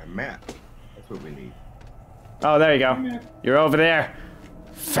 Ooh, a map. That's what we need. Oh, there you go. You're over there.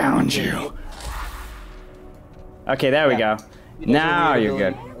 Found you. Okay, there we go. Now you're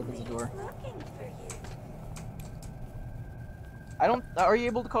good. Are you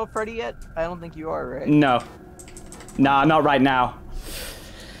able to call Freddy yet? I don't think you are, right? No. Nah, not right now.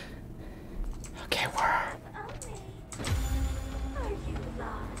 Okay, where?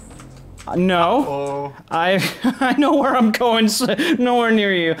 No. I know where I'm going. Nowhere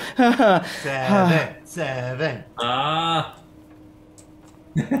near you. 7. No,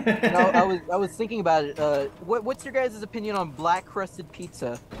 I was thinking about it. What's your guys' opinion on black crusted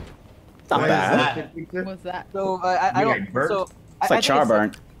pizza? Not bad. What's that? So I don't. So It's like char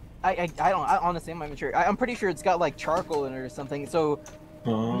burnt. I don't. Honestly, I'm not even sure. I'm pretty sure it's got like charcoal in it or something. So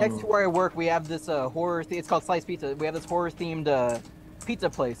next to where I work, we have this horror. It's called Slice Pizza. We have this horror themed pizza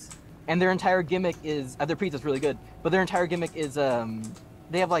place, and their entire gimmick is their pizza's really good. But their entire gimmick is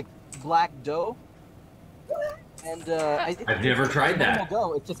they have like black dough. And I've never tried that.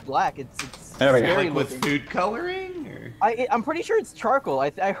 Dough. It's just black. It's there we go. scary Like with looking. food coloring? Or? I'm pretty sure it's charcoal. I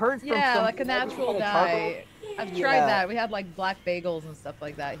heard from Yeah, some like a natural dye. I've tried that. We had like black bagels and stuff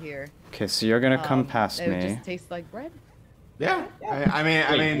like that here. Okay, so you're gonna come past It would me. just taste like bread. Yeah. I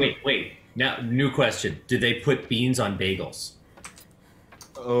mean. Wait. Now, new question. Did they put beans on bagels?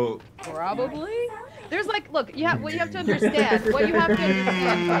 Oh. Probably. There's like, look, what you have to understand. What you have to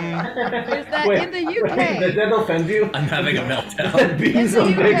understand is that in the UK. Did that offend you? I'm having a meltdown. Beans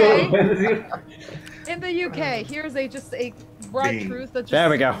on bagel offends you? In the UK, here's just a broad truth that There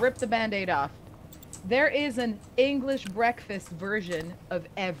we just go. rip the band-aid off. There is an English breakfast version of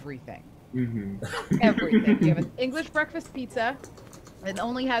everything. Everything. You have an English breakfast pizza. It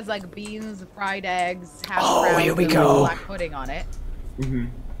only has like beans, fried eggs, hash browns, here we and go. black pudding on it.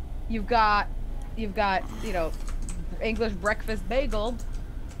 You've got English breakfast bagel.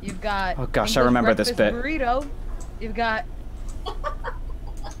 You've got. Oh gosh, I English remember this breakfast bit. Burrito. You've got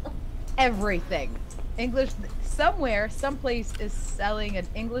everything. English. Somewhere, someplace is selling an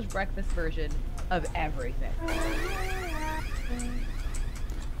English breakfast version of everything.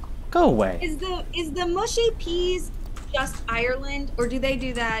 Go away. Is the mushy peas just Ireland, or do they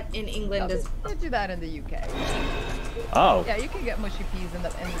do that in England as well? They do that in the UK. Oh. Yeah, you can get mushy peas in the.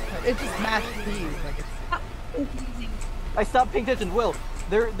 It's just mashed peas. Like it's. I stopped paying attention. Will,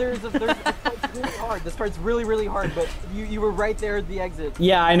 there's it's really hard. This part's really hard, but you were right there at the exit.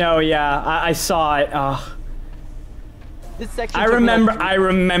 Yeah, I know. Yeah, I saw it. Oh. This section. I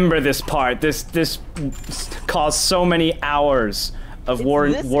remember this part. This caused so many hours of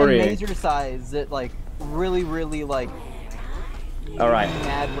worrying. Major size that like really like. All right.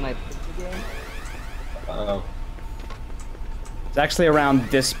 Mad when I played the game. Uh-oh. It's actually around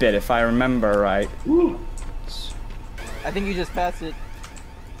this bit, if I remember right. I think you just passed it.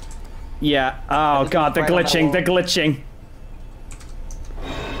 Yeah. Oh god, the glitching, the glitching.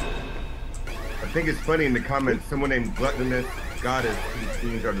 I think it's funny in the comments, someone named Gluttonous Goddess whose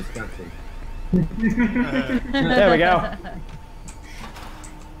beans are disgusting. There we go.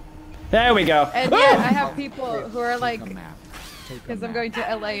 There we go. And yeah, I have people who are like, because I'm going to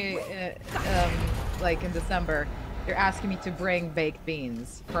LA, like in December. They're asking me to bring baked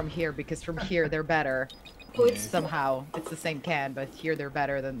beans from here because from here they're better. Somehow it's the same can, but here they're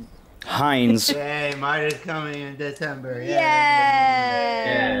better than Heinz. Yay, Marta's coming in December. Yay!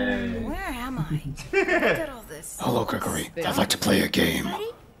 Where am I? Look at all this. Hello, Gregory. I'd like to play a game.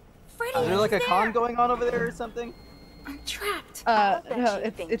 Freddy, Is there like a con going on over there or something? I'm trapped. No,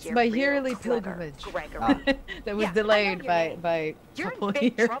 it's my yearly pilgrimage that was delayed by You're couple in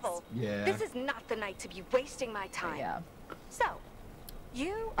big years. trouble. Yeah. This is not the night to be wasting my time. Yeah. So,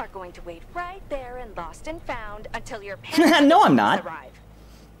 you are going to wait right there and lost and found until your parents No, I'm not. arrive.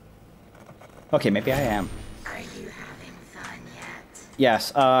 Okay, maybe I am. Are you having fun yet?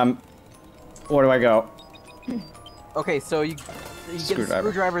 Yes. Where do I go? Okay, so you get a Screwdriver.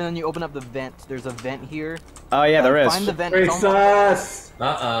 screwdriver and then you open up the vent. There's a vent here. Oh yeah, there is. Find the vent. Race us!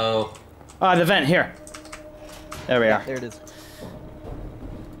 Uh-oh. Ah, the vent here. There we are. There it is.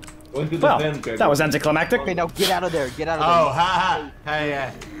 Going to the Well, vent, Gregory. that was anticlimactic. Okay, now get out of there. Get out of Oh, there. ha ha. Hey,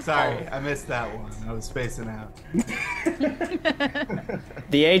 yeah. Sorry, I missed that one. I was spacing out.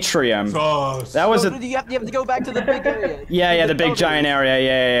 The atrium. Close. That was So a. you have to go back to the big area. Yeah, the big giant area.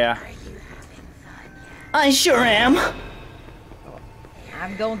 Yeah. I sure am.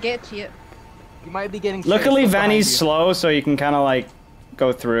 I'm gonna get you. You might be getting. Luckily, chased behind Vanny's you. slow, so you can kind of like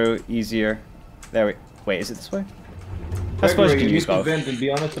go through easier. There we. Wait, is it this way? I suppose you Gregory, can use need to both. vent and be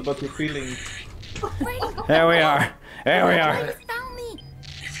honest about your feelings. There we are. There we are.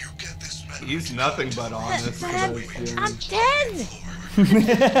 He's nothing but honest. But about his I'm feelings.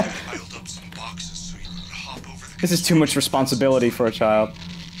 10! This is too much responsibility for a child.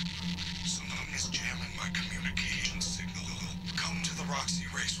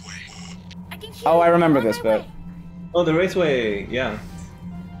 Oh, I remember this bit. Oh, the raceway, yeah.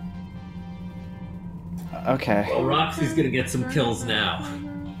 Okay. Well, Roxy's gonna get some kills now.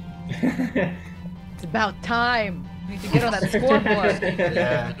 It's about time. We need to get on that scoreboard.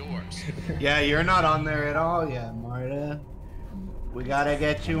 Yeah. Yeah, you're not on there at all yet, Marta. We gotta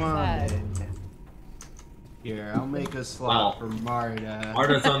get you on Sad. it. Here, I'll make a slot for Marta.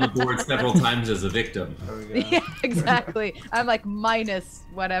 Marta's on the board several times as a victim. There we go. Yeah, exactly. I'm like minus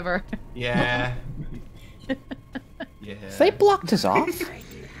whatever. Yeah. Yeah. They blocked us off.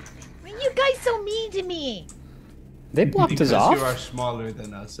 You guys so mean to me. They blocked Because us off. you are smaller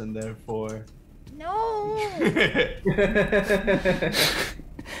than us, and therefore. No.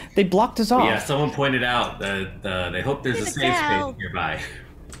 They blocked us off. Yeah, someone pointed out that they hope there's a safe space nearby.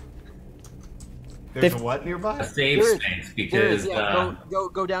 There's a what nearby? A safe There is. space There is, because yeah.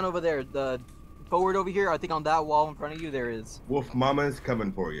 Go down over there. The forward over here. I think on that wall in front of you there is. Wolf Mama's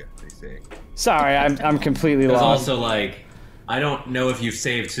coming for you, they say. Sorry, I'm completely there's lost. also like, I don't know if you've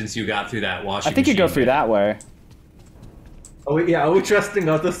saved since you got through that washing I think you go machine through bit. that way. Oh, yeah, are we trusting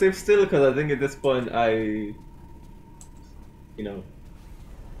autosave still? Because I think at this point you know.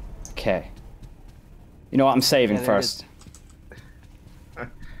 Okay. You know what? I'm saving Yeah, there it first.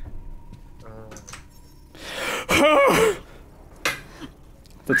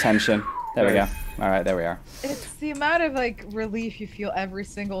 The tension. There we go. All right, there we are. It's the amount of like relief you feel every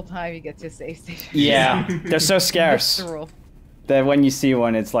single time you get to a safe station. Yeah, they're so scarce That's the rule. that when you see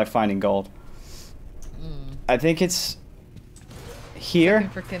one, it's like finding gold. I think it's here.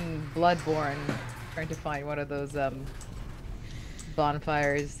 Freaking Bloodborne, trying to find one of those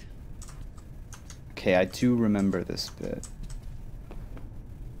bonfires. Okay, I do remember this bit.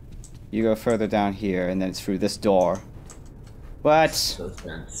 You go further down here, and then it's through this door. What?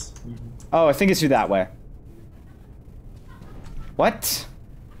 Suspense. Oh, I think it's through that way. What?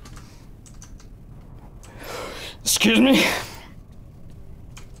 Excuse me?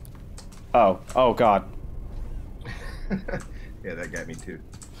 Oh. Oh, God. Yeah, that got me too.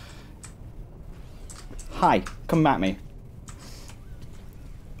 Hi. Come at me.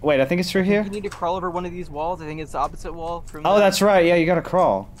 Wait, I think it's through here? You need to crawl over one of these walls. I think it's the opposite wall from Oh, that. that's right. Yeah, you gotta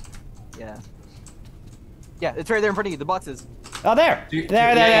crawl. Yeah. Yeah, it's right there in front of you, the boxes. Oh, there! There.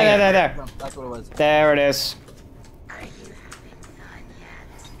 That's what it was. There it is.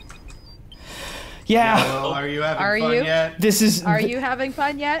 Yeah. Well, are you having fun yet? This is. Are you having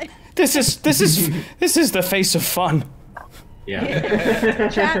fun yet? This is the face of fun. Yeah.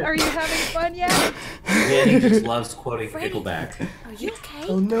 Chat, are you having fun yet? Danny just loves quoting Pickleback. Are you okay?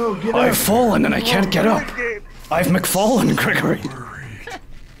 Oh no, get I've fallen and I can't get up. I've McFallen, Gregory.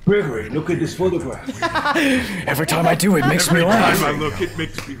 Gregory, look at this photograph. Every time I do, it makes me laugh. Every time I look, it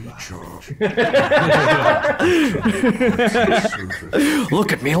makes me laugh.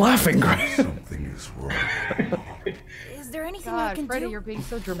 Look at me laughing, Greg. Something is wrong. Is there anything I can Freddy, do? you're being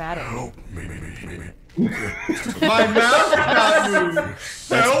so dramatic. Help me. My mouth not moved.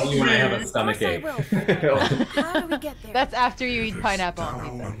 That's when I have a stomach ache. How do we get there? That's after you eat pineapple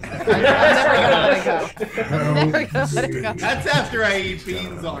on pizza. I'm never gonna let it go. I'm never gonna let it go. That's after I eat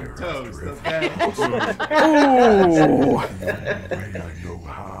beans on toast, okay?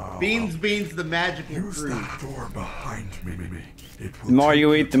 Ooh. Beans, the magical Use fruit. that door behind me. The more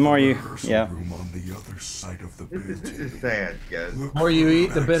you eat, the more you. Yeah. Room on the other side of the This is sad, guys. The more you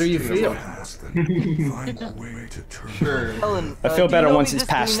eat, the better you feel. Find a way to turn Sure. Helen, I feel do you better know once if it's he's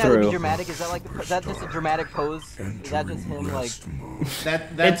just passed doing that to be through. Dramatic? Is that like is that just a dramatic pose? Is that just him like?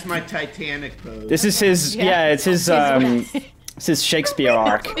 That's my Titanic pose. This is his. Yeah, it's his. It's his Shakespeare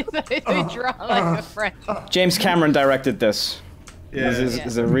arc. They draw like a friend. James Cameron directed this. Yeah. This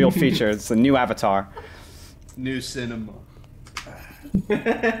is a real feature. It's a new Avatar. New cinema.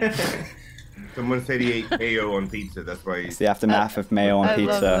 Someone said he ate mayo on pizza. That's why. It's the aftermath of mayo on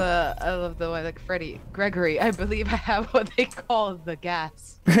pizza. I love the way, like, Freddy. Gregory, I believe I have what they call the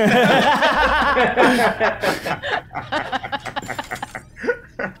gas.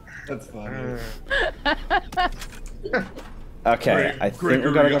 That's funny. Okay, I think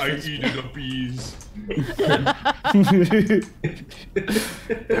we're gonna go for the bees.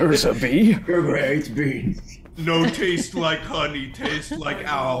 There's a bee. Gregory eats beans. No taste like honey, taste like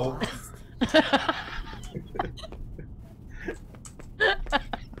owl.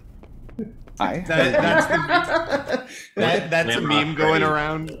 That's a meme going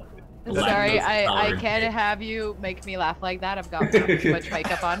around. Sorry, I can't have you make me laugh like that. I've got too much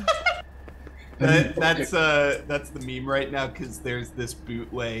makeup on. That's the meme right now because there's this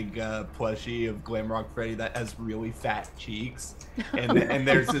bootleg plushie of Glamrock Freddy that has really fat cheeks, and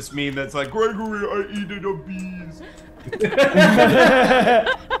there's this meme that's like, Gregory, I eat it of bees.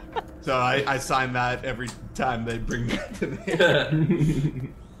 So I sign that every time they bring that to me.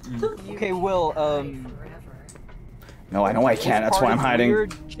 Okay, Will. No, I know I can't. That's why I'm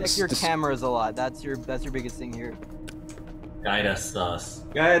hiding. Check your cameras a lot. That's your biggest thing here. Guide us sus.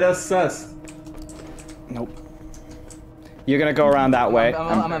 Guide us sus. Nope. You're gonna go around that way.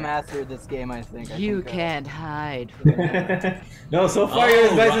 I'm a master at this game, I think. You can't hide from that. No, so far your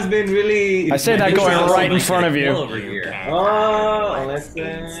advice has been really. I said that going right in front of you. Over here. Oh, let's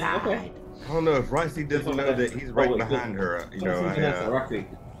okay. I don't know if Roxy doesn't know that he's right behind her. You know, Roxy.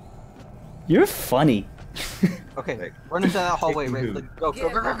 You're funny. Okay, run into that hallway, Ray. Go.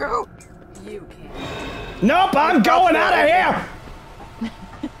 You can't. Nope, I'm going out of here.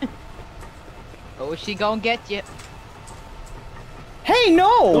 Oh, she gonna get you. Hey,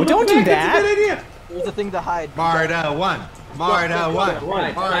 no, don't do that. There's a thing to hide. Marta one. Marta one.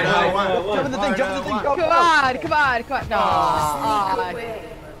 Marta one. Jump in the thing. Go. Come on. No.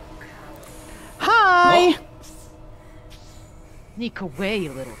 Hi. Sneak away,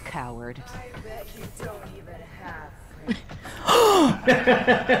 you little coward.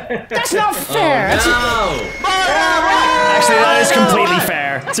 That's not fair. Actually, that is completely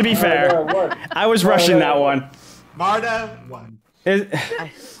fair. To be fair, I was rushing that one. Marta one.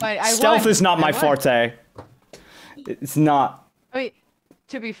 Stealth is not my forte. It's not. I mean,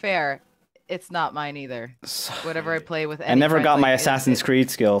 to be fair, it's not mine either. Whatever I play with. I never got my Assassin's Creed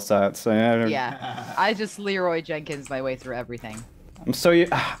skill set, so yeah, I just Leroy Jenkins my way through everything. I'm so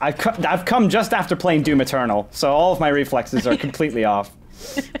I've come just after playing Doom Eternal, so all of my reflexes are completely off.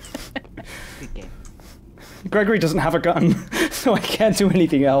 Good game. Gregory doesn't have a gun, so I can't do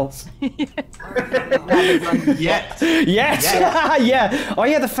anything else. Yet. Yet. Yet. Yeah. Oh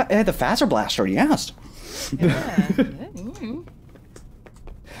yeah, the phaser blaster. Yes.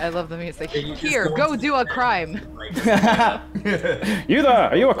 I love the music. Here, go do a crime. You there?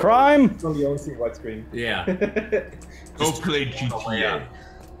 Are you a crime? It's on the OC widescreen. Yeah. Go play GTA.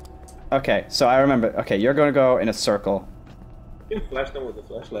 Okay, so I remember. Okay, you're gonna go in a circle. You can flash them with the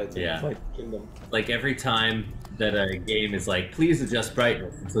flashlights. Yeah. And, like, kill them. Like every time that a game is like, please adjust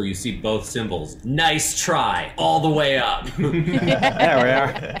brightness until you see both symbols. Nice try, all the way up. There we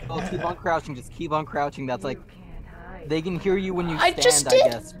are. Oh, keep on crouching. Just keep on crouching. That's like they can hear you when you I stand, just I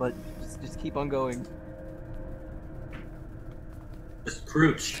did. guess. But just keep on going. Just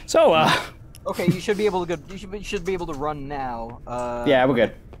crouch. So Okay, you should be able to go. You should be able to run now. yeah, we're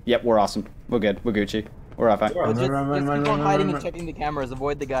good. Yep, we're awesome. We're good. We're Gucci. We're all fine. Just keep on hiding and checking the cameras.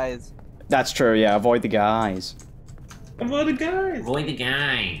 Avoid the guys. That's true. Yeah, avoid the guys. Avoid the guys. Avoid the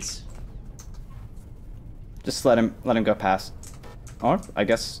guys. Just let him go past. Or I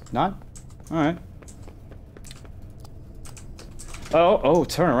guess not. All right. Oh,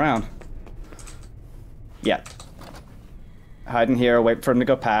 turn around. Yeah. Hide in here. Wait for him to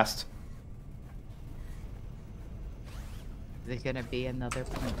go past. Is it gonna be another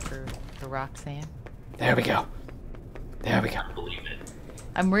point for Roxanne? There we go. There we go. Believe it.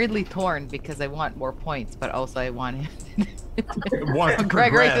 I'm weirdly torn because I want more points, but also I want him Want to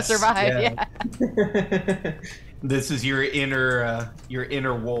Gregory to progress. survive. Yeah. This is your inner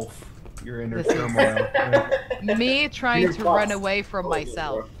wolf, your inner This is- turmoil. Me trying to run away from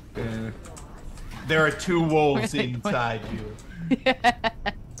myself. There are two wolves Where are they inside you.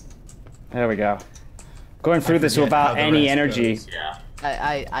 There we go. Going through this forget how without the any rest energy. goes.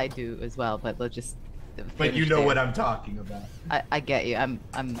 Yeah. I do as well, but let's just. But you finish know there. what I'm talking about. I get you.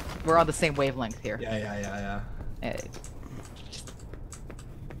 We're on the same wavelength here. Yeah.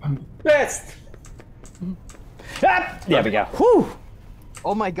 Best. Ah, there we go. Whew.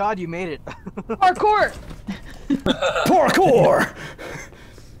 Oh my God, you made it. Parkour. Parkour.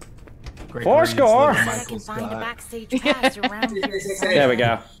 Four score. I can find a backstage pass around here. There we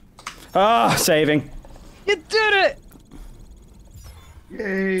go. Oh, saving. You did it.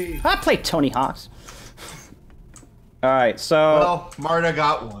 Yay. I played Tony Hawk's. All right, so. Well, Marta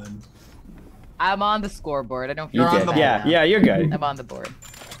got one. I'm on the scoreboard. I don't feel You You're on did. the Yeah, board. yeah, you're good. I'm on the board.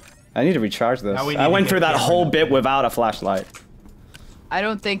 I need to recharge this. Now we need I to went get through that Cameron whole up. bit without a flashlight. I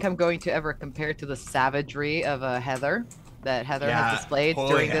don't think I'm going to ever compare to the savagery of Heather that Heather Yeah, has displayed holy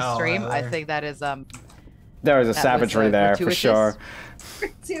during this hell, stream. I Heather. think that is There was a That was, savagery there for gratuitous. sure.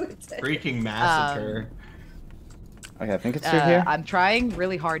 Freaking massacre. Okay, I think it's through here. I'm trying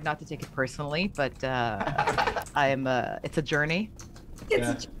really hard not to take it personally, but it's a journey.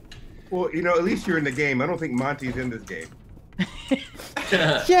 Yeah. Well, you know, at least you're in the game. I don't think Monty's in this game.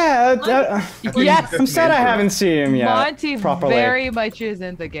 Yeah, Yes. I'm sad I haven't seen him yet. Monty properly. very much is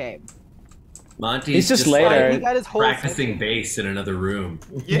in the game. Monty's He's just later. like He got his whole practicing bass in another room.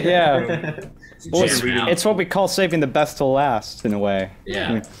 Yeah. Well, Jam out. it's what we call saving the best to last, in a way.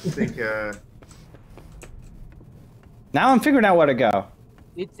 Yeah. I think, Now I'm figuring out where to go.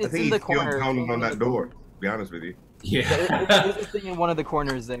 It's I think in the he's still corner. pounding on that door, to be honest with you. There's a thing in one of the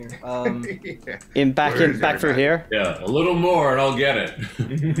corners there. In back Where is back it? through here. Yeah, a little more and I'll get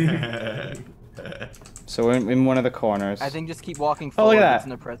it. So we're in one of the corners. I think just keep walking Oh, forward. look at It's that. in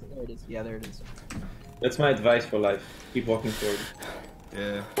the present. There it is. Yeah, there it is. That's my advice for life. Keep walking forward.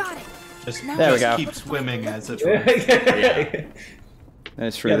 Yeah. Got it. Just, There we just go. keep swimming as it Yeah.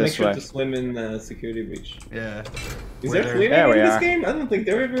 It's through Yeah, make this sure way. to swim in security breach. Yeah. Is Where there there- swimming There we in this are. game? I don't think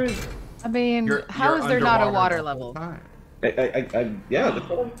there ever is. I mean, how You're is there not a underwater water the whole level? time. Yeah. That's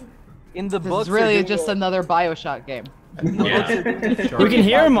what In the This books, is they're really doing just a- another Bioshock game. Yeah. We can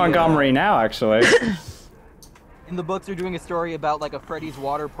hear Montgomery now, actually. In the books, they're doing a story about like a Freddy's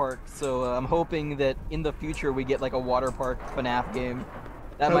water park. So I'm hoping that in the future we get like a water park FNAF game.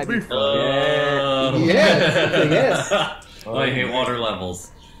 That might be fun. Yes. Oh, I hate water levels.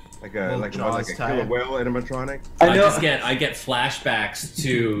 Like a Little like a Jaws killer type. whale animatronic. I get flashbacks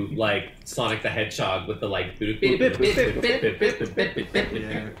to like Sonic the Hedgehog with the like.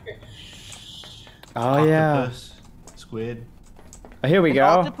 Oh yeah. Octopus, squid. Oh, here we An go.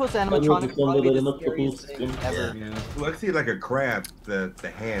 octopus animatronic would probably be the scariest thing ever. Yeah. Well, I see like a crab, the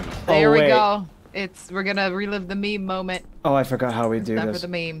hand. There Oh, we wait. go. We're gonna relive the meme moment. Oh, I forgot how we do Time for this. the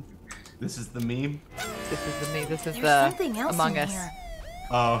meme. This is the meme. This is the meme. This is There's the something else Among in Us. here.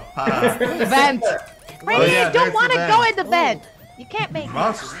 Oh, The vent. Randy, yeah, you there's don't the want to vent. go in the vent. You can't make it.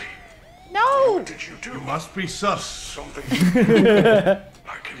 must. No. Did you do? You must be sus. Something.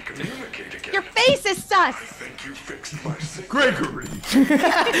 I can communicate again. Your face is sus. Gregory!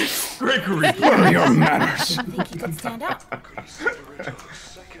 Gregory! What are your manners? I think you can stand up.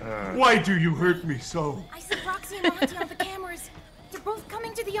 Why do you hurt me so? I see Roxy and Monty on the cameras. They're both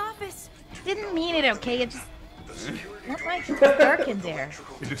coming to the office. Didn't mean it, okay? It just looked like dark in there.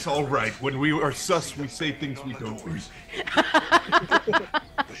 It is all right. When we are sus, we say things we don't mean.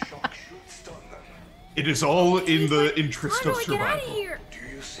 It is all in the interest of survival. Here?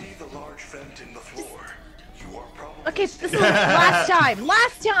 Okay, this is last time.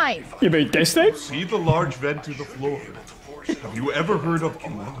 Last time. You mean this thing? See the large vent in the floor. Have you ever heard of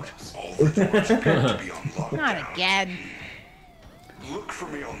Columbus? Not again. Look for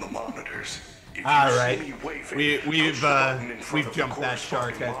me on the monitors. All right, we've jumped that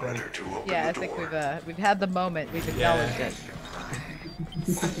shark, I think. Yeah, I think we've had the moment. We've acknowledged it.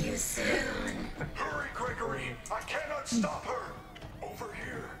 See you soon. Hurry, Gregory! I cannot stop her. Over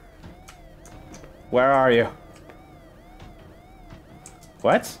here. Where are you?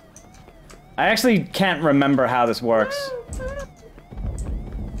 What? I actually can't remember how this works.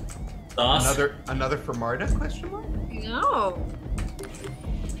 Another for Marta? Question mark? No.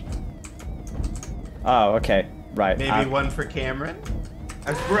 Oh, okay. Right. Maybe one for Cameron?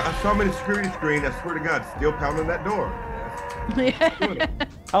 I swear, I saw him in the security screen. I swear to God, still pounding that door.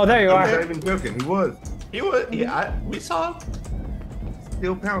 Oh, there you are. I'm not even joking. He was. He was. Yeah, we saw him.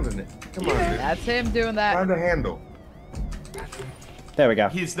 Still pounding it. Come on, dude. That's him doing that. Find the handle. There we go.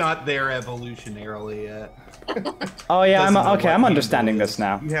 He's not there evolutionarily yet. Oh yeah, Doesn't know okay. what I'm handle understanding is. this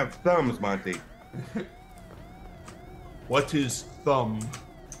now. You have thumbs, Monty. What is thumb?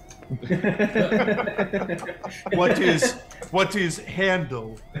 What is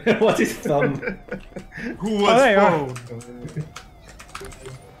handle? What is thumb? Who was there you are. phone?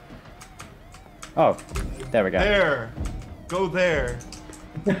 Oh, there we go. There. Go there.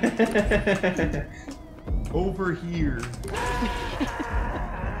 Over here.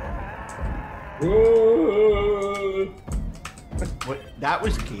 What? That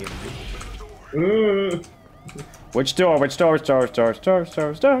was Cameron. Which door? Which door? Which door? Which door? Which door? Which door?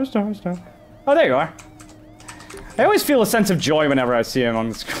 Which door? Which door? Which door? Oh, there you are. I always feel a sense of joy whenever I see him on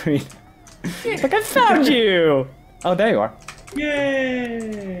the screen. It's like, I found you! Oh, there you are.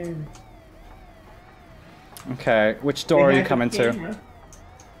 Yay! Okay, which door are you coming to?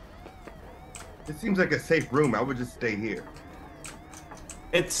 It seems like a safe room. I would just stay here.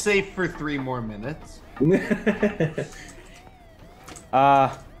 It's safe for 3 more minutes. There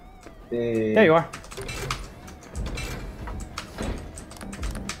you are.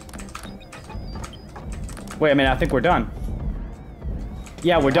 Wait a minute, I think we're done.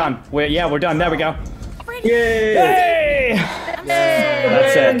 Yeah, we're done. We're done. There we go. Yay! Yay!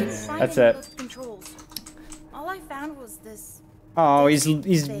 That's it. That's it. All I found was this. Oh, he's. Follow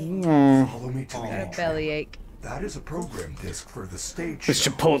me to the Got a entry. bellyache. That is a program disc for the stage. This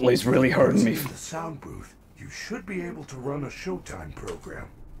show. Chipotle's really hurting me. In the sound booth, you should be able to run a Showtime program,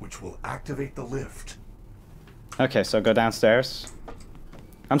 which will activate the lift. Okay, so go downstairs.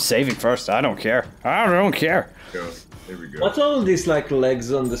 I'm saving first. I don't care. I don't care. Go. There we go. What's all these like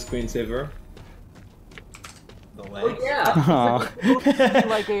legs on the screensaver? The legs? Aw.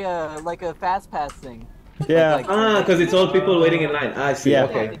 like a fast pass thing. Yeah. Because it's all people waiting in line. I see. Yeah.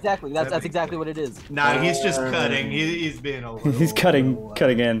 Okay. Exactly. That's exactly what it is. Nah, he's just cutting. He's being a little. He's cutting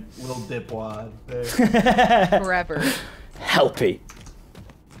in. Little dipwad. Forever. Helpy.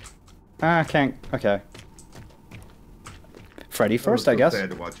 I can't. Okay. Freddy first, I guess. Sad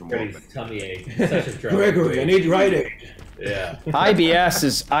to watch him walk. Freddy's tummy ache. Such a drug. Gregory, I need Rite Aid. Yeah. IBS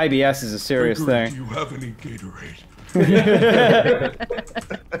is a serious Gregory, thing. do you have any Gatorade?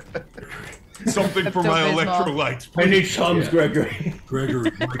 Something for my Pepto-Bismol. electrolytes, I need please. Tums, Gregory.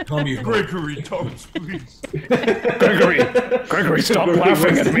 Gregory, my tummy. Gregory, Tums, please. Gregory, stop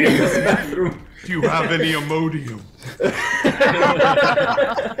laughing at me. Do you have any Imodium?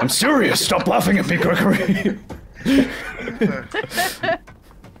 I'm serious. Stop laughing at me, Gregory.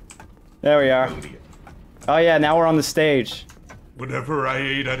 There we are. Oh yeah, now we're on the stage. Whatever I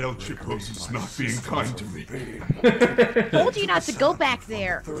ate at El Chico's is not being kind to me. Told you not to go back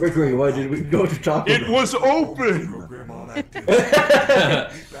there. Gregory, why did we go to Taco It Bell? was open!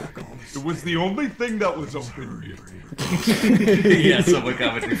 It was the only thing that was open. Yeah, someone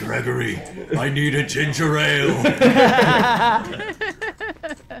commented, Gregory, I need a ginger ale.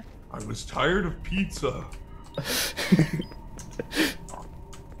 I was tired of pizza.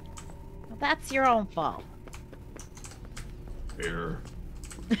 That's your own fault. Fair.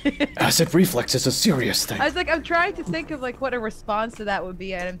 Acid reflex is a serious thing. I was like, I'm trying to think of like what a response to that would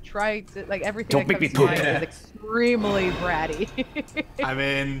be, and I'm trying to like everything. Don't that make comes me to poop. mind is extremely bratty. I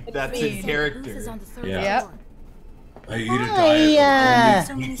mean, that's in character. Yeah. Yep. I eat a Hi, diet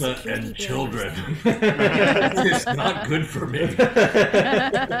of only pizza and children. It's not good for me.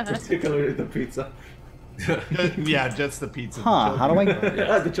 Particularly the pizza. Yeah, just the pizza. Huh, how do I...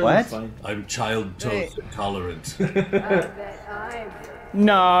 The children's What? fine. I'm child toast intolerant.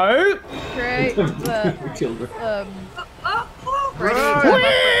 No! Great. Children.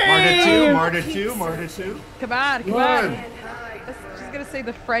 Marta 2. Come on, come on. She's gonna say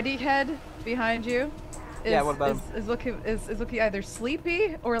the Freddy head behind you. Yeah, what about is looking either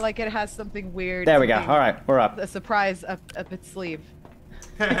sleepy or like it has something weird. There we go. something- All right, we're up. A surprise up its sleeve.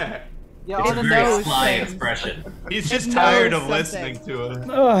 Yeah, It's on a the very nose. sly things. expression. He's just It tired knows of listening something. to us.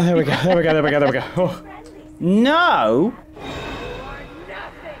 Oh, there we go. Oh. No!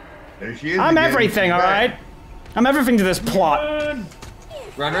 There she is. I'm again. everything, She's all back. right? I'm everything to this plot.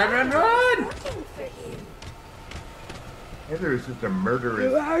 Run! Heather is just a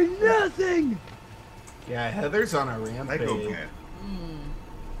murderous are nothing. Yeah, Heather's on a rampage. psychopath.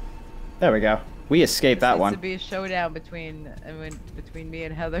 There we go. We escaped that Needs to one. be a showdown between me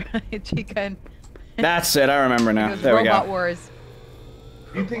and Heather, Chica, and That's it. I remember now. goes There we Robot go. Wars.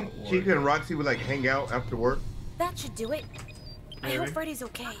 Do you think Chica and Roxy would like hang out after work? That should do it. I hope Freddy's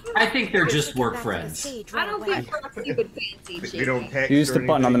okay. I think they're just work Back to the friends. stage I right don't away. think Roxy would fancy They Chica. don't text. Use or the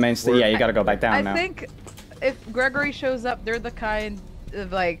button on the anything? main stage. Yeah, you gotta go back down I now. think if Gregory shows up, they're the kind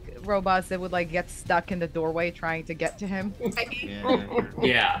of like robots that would like get stuck in the doorway trying to get to him.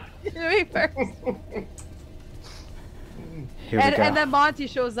 Yeah. Me first. Here we go. And then Monty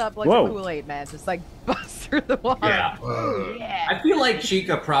shows up like Whoa. a Kool-Aid man, just like busts through the wall. Yeah. Yeah. I feel like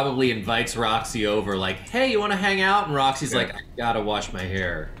Chica probably invites Roxy over, like, hey, you want to hang out? And Roxy's like, I gotta wash my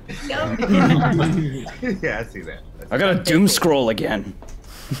hair. Yeah, I see that. I got a doom scroll again.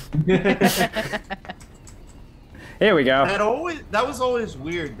 Here we go. That was always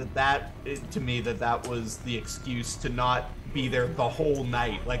weird to me that was the excuse to not be there the whole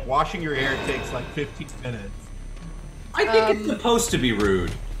night. Like washing your hair takes like 15 minutes. I think it's supposed to be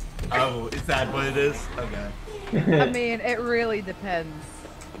rude. Oh, is that what it is? Okay. I mean, it really depends.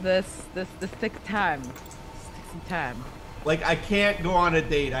 This thick time. This takes some time. Like I can't go on a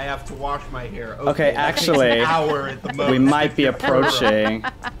date. I have to wash my hair. Okay, that takes actually, an hour at the most. we might be approaching.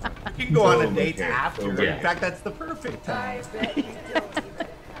 You can go on a date after. Yeah. In fact, that's the perfect time.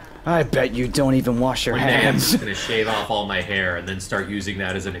 I bet you don't even wash your One day I'm hands. just gonna shave off all my hair and then start using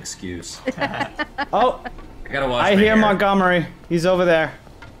that as an excuse. Oh, I gotta wash I my hear hair. Montgomery. He's over there.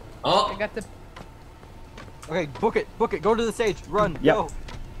 I Oh, got the. Okay, book it. Go to the stage. Run. Yep. Go.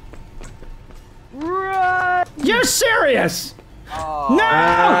 Run! You're serious? Oh. No!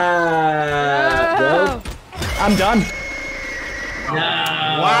 Oh! I'm done.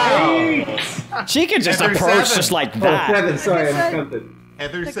 Wow. She could just Heather approach seven. just like Oh, that. 7. Sorry, Like I I'm said- counted.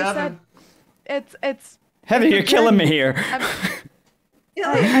 Heather Like I 7. said, it's. Heather, you're killing me here.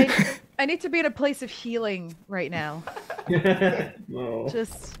 I need to be in a place of healing right now. No.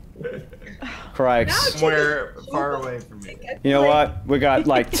 Just. Christ. Somewhere far away from me. You know what? We got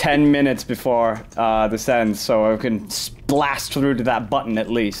like 10 minutes before this ends, so I can blast through to that button at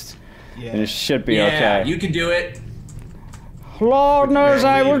least. Yeah. And it should be yeah, okay. you can do it. Lord knows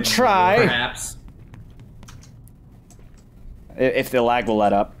I will leaving, try. Perhaps. If the lag will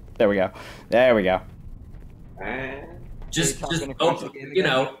let up. There we go. There we go. Just gonna crash the game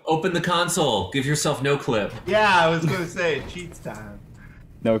again? open the console. Give yourself no clip. Yeah, I was gonna say cheats time.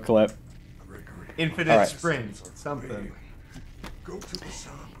 No clip. Infinite All right. sprint. Something.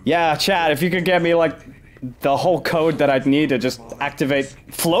 Yeah, Chad, if you could get me like the whole code that I'd need to just activate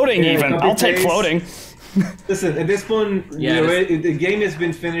floating Yeah, even. copy I'll take paste. floating. Listen, at this point, Yeah, the game has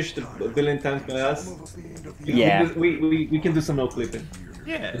been finished a billion times by us. Yeah. We can do some no clipping.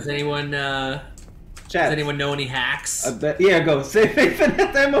 Yeah. Does anyone Chat. does anyone know any hacks? Yeah, go. Save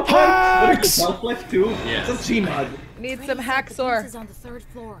infinite ammo. Hacks! Half-Life 2. Yes. It's a Gmod. Need some hacksaw. Freddy's on the 3rd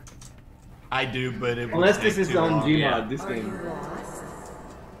floor. I do, but it Unless would this take is too on long. Gmod, Yeah. this game.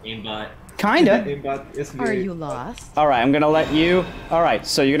 Aimbot. Kinda. Aimbot, yes, Are you lost? Alright, I'm gonna let you. Alright,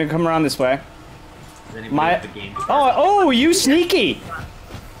 so you're gonna come around this way. Does anybody My. have the game? Oh, you sneaky!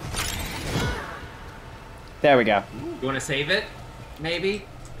 There we go. You want to save it? Maybe.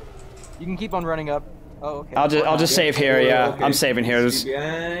 You can keep on running up. Oh, okay. I'll just save here, yeah. Okay. I'm saving here. This-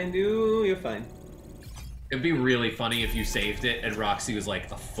 Behind you, you're fine. It'd be really funny if you saved it and Roxy was like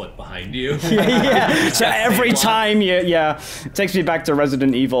a foot behind you. Yeah. So every time it takes me back to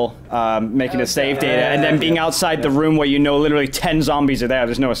Resident Evil, making a save data, and then being outside the room where you know literally 10 zombies are there.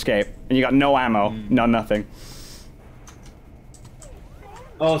 There's no escape, and you got no ammo, nothing.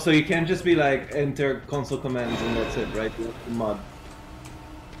 Oh, so you can't just be like enter console commands and that's it, right? You have to mod.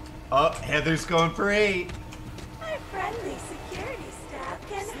 Oh, Heather's going for 8. My friendly security staff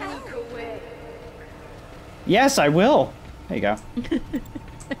can help. Away. Yes, I will. There you go.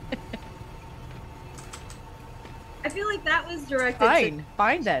 I feel like that was directed.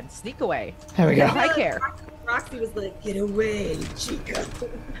 Fine then. Sneak away. There we go. I care. Roxy was like, "Get away, Chica."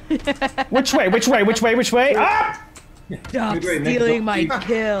 Which way? Which way? Which way? Which way? Ah! Stop stealing my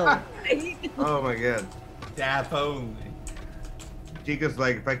kill. Oh my god. Staff only. Chica's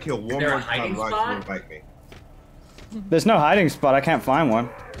like, if I kill one there a more hiding time, Roxy spot? will invite me. There's no hiding spot. I can't find one.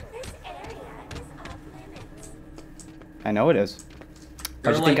 I know it is.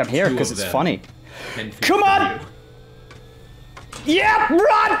 I just think I'm here because it's funny. Come on! Yeah,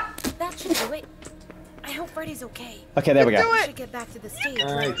 run! That should do it. I hope Freddy's okay. Okay, there we go. We should get back to the stage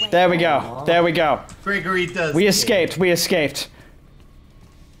right away. There we go. There we go. Gregory does. We escaped. We escaped.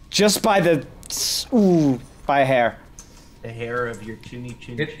 Just by the by a hair. The hair of your chinny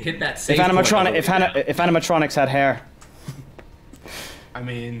chin. Hit that If save point animatronic, over if animatronics had hair. I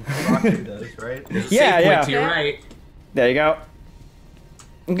mean, Roxy does, right? Yeah, yeah. You're right. There you go.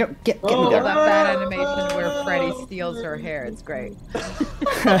 Get me I there. love that animation where Freddy steals her hair. It's great.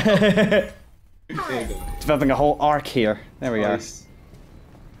 Developing a whole arc here. There we are.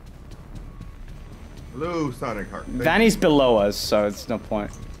 Hello, Sonic Heart. Vanny's below us, so it's no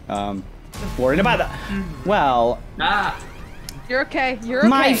point worrying about that. Well, You're okay. You're okay.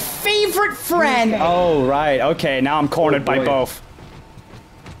 my favorite friend. Okay. Oh right. Okay. Now I'm cornered by both.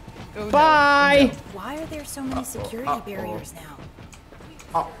 Oh, no. Bye. Why are there so many security barriers now?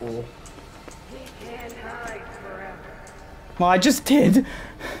 Uh-oh. Well, I just did.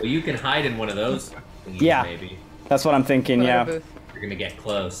 Well, you can hide in one of those thingies, Yeah. maybe. That's what I'm thinking. Yeah. You're gonna get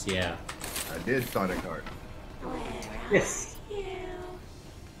close, yeah. I did Sonic Heart. Yes.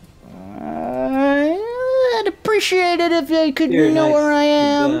 I'd appreciate it if I could Here, know nice. where I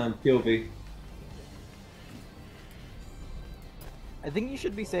am. POV. I think you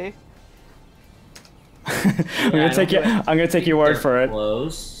should be safe. I'm gonna take you. I'm gonna take your word for it.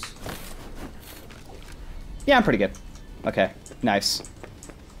 Close. Yeah, I'm pretty good. Okay, nice.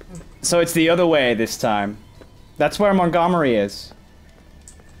 So it's the other way this time. That's where Montgomery is.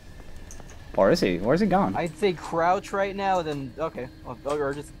 Or is he? Where's he gone? I'd say crouch right now, then okay,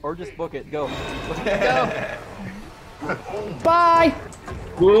 or just book it. Go. Go. Bye.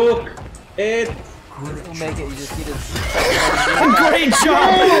 Book it. You'll make it. You just need to. Great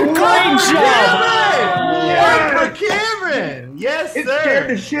job! Great job! One for Cameron! Yes, It sir! scared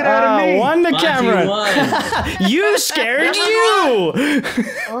the shit out of me. One to Monty Cameron. won. You scared you.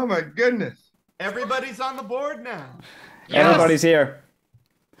 Oh my goodness. Everybody's on the board now. Everybody's here.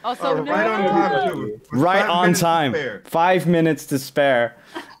 Also, Oh, right on time too. With Right 5 on minutes to time. spare. 5 minutes to spare.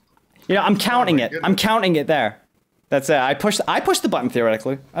 You know, I'm counting my it. goodness. I'm counting it there. That's it. I pushed the button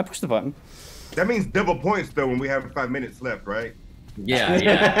theoretically. I pushed the button. That means double points though when we have 5 minutes left, right? Yeah,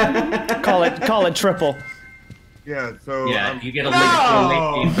 yeah. Call it triple. Yeah, so Yeah, you get a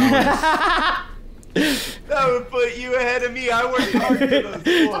No! late bonus. That would put you ahead of me. I worked hard for those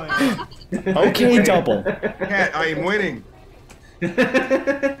points. Okay, double. Cat, I am winning.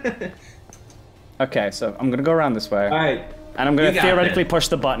 Okay, so I'm gonna go around this way. Alright. And I'm gonna You got theoretically it. push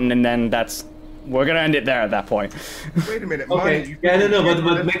the button, and then we're gonna end it there at that point. Wait a minute, Monty, Okay. you Yeah, no, can't-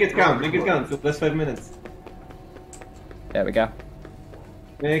 but make it count. Make it count. So that's 5 minutes. There we go.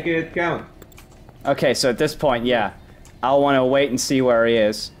 Make it count. Okay, so at this point, yeah, I'll want to wait and see where he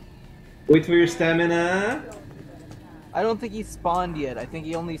is. Wait for your stamina. I don't think he spawned yet. I think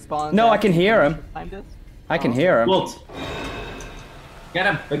he only spawned. No, I can hear him. Timed us. I can hear him. Walt. Get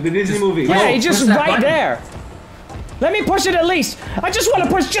him. Like the Disney movie. Yeah, Walt, he's just push that right button. there. Let me push it at least. I just want to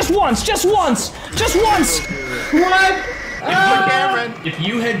push just once, just once, just once. What? Cameron. If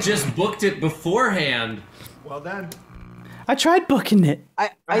you had just booked it beforehand. Well done. I tried booking it. I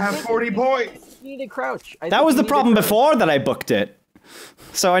have think 40 points. You need to crouch. That was the problem before that I booked it.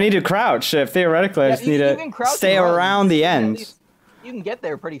 So I need to crouch. Theoretically, I just need to stay around the end. You can get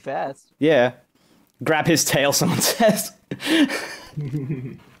there pretty fast. Yeah. Grab his tail, someone says.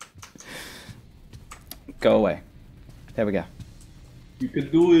 Go away. There we go. You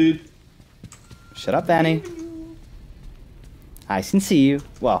could do it. Shut up, Vanny. I can see you.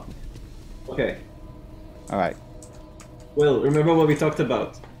 Well, Okay. alright. Well, remember what we talked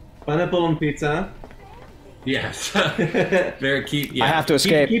about. Pineapple on pizza. Yes. Very keep. Yeah. I have to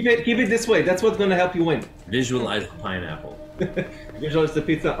escape. Keep it this way. That's what's gonna help you win. Visualize the pineapple. Visualize the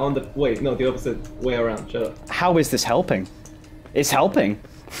pizza on the wait. No, the opposite way around. Shut up. How is this helping? It's helping.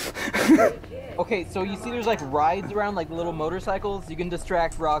 Okay, so you see there's like rides around, like little motorcycles. You can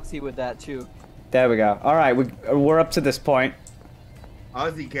distract Roxy with that too. There we go. All right, we're up to this point.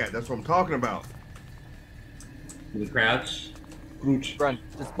 Ozzy Cat, that's what I'm talking about. The crouch. Run.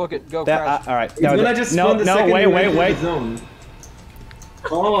 Just book it. Go, That, crouch. all right. It's gonna just spawn the second you enter the zone.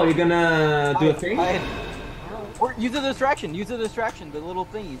 Oh, you're gonna do a thing? Or use a distraction. Use a distraction. The little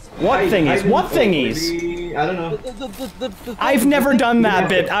thingies. What thingies? What thingies? I don't know. I've never done that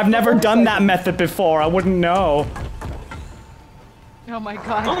bit. I've never done that method before. I wouldn't know. Oh my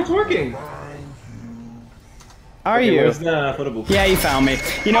god. Oh, it's working. Are Okay, you? where's the photo booth? Yeah, you found me.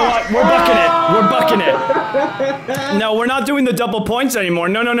 You know what? We're bucking it. We're bucking it. No, we're not doing the double points anymore.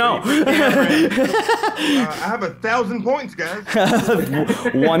 No, no, no. I have 1,000 points, guys.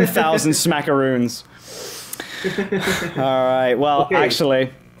 1,000 smackaroons. All right. Well,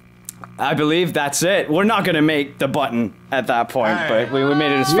 actually, I believe that's it. We're not gonna make the button at that point, but we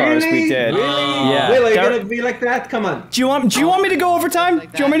made it as far as we did. Yeah. Wait, are you gonna be like that? Come on. Do you want me to go overtime? Do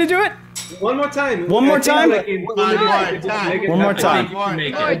you want me to do it? One more time. One more time? One more time.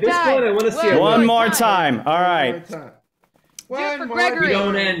 At this point, I want to see it. One more time. All right. We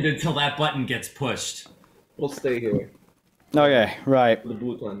don't end until that button gets pushed. We'll stay here. Okay. Right. The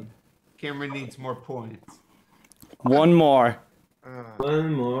boot one. Cameron needs more points. One more.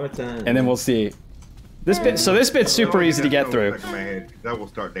 One more time. And then we'll see. This bit. So this bit's super easy to get through. That will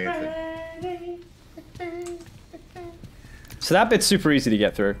start dancing. So that bit's super easy to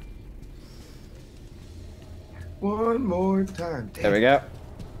get through. One more time. There we go.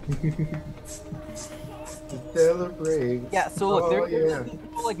 Celebrate. Yeah, so look, Oh, there's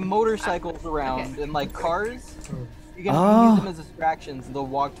people, like motorcycles around and like cars. You can Oh. use them as distractions and they'll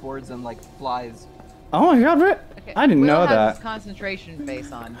walk towards them like flies. Oh my god, I didn't know Will has that. his concentration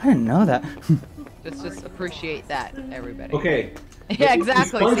face on. I didn't know that. Just appreciate that, everybody. Okay. Yeah,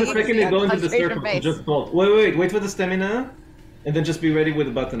 exactly. Once See, a second see, you go into the concentration circle, face. just hold. Wait for the stamina, and then just be ready with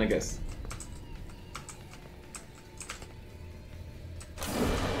the button, I guess.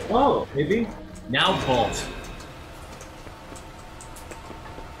 Oh, maybe? Now bolt.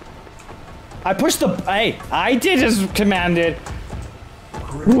 I pushed the. Hey, I did as commanded.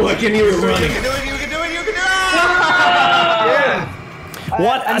 Ooh, I can hear it running.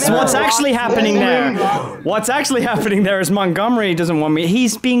 What's actually happening there? What's actually happening there is Montgomery doesn't want me.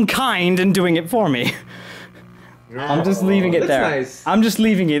 He's being kind and doing it for me. I'm just leaving it That's there. nice. I'm just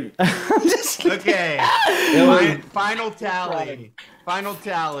leaving it. I'm just. Okay. Final tally. Final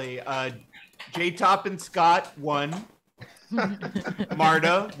tally. J-Top and Scott 1.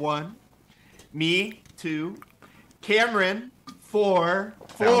 Marta 1. Me 2. Cameron 4.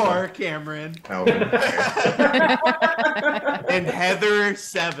 4. Cameron. And Heather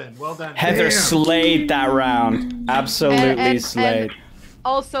 7. Well done. Heather slayed that round. Absolutely And slayed.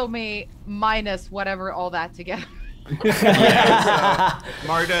 also me minus whatever all that together.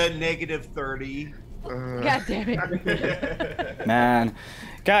 Marta negative 30. God damn it. Man.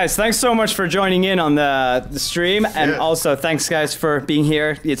 Guys, thanks so much for joining in on the stream, and also thanks guys for being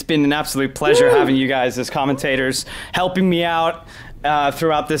here. It's been an absolute pleasure having you guys as commentators, helping me out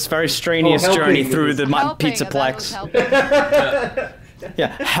throughout this very strenuous journey through the Pizzaplex. Yeah,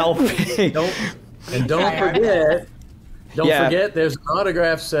 helping. And don't forget, there's an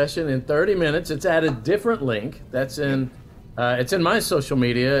autograph session in 30 minutes. It's at a different link. That's in, it's in my social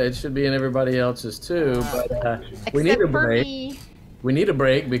media. It should be in everybody else's too. But we need a break. We need a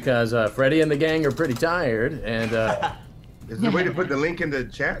break because Freddie and the gang are pretty tired. And is there a way to put the link in the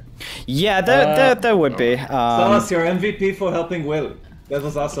chat? Yeah, that would be. Sauce, your MVP for helping Will. That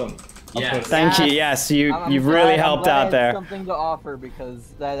was awesome. Yeah. Thank you. Yes, you've really glad- helped I'm glad I out have there. Something to offer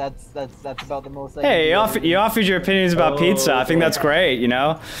because that's about the most. I Hey, can do. you offered your opinions about pizza. I think that's great. You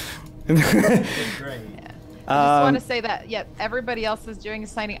know. I just want to say that, everybody else is doing a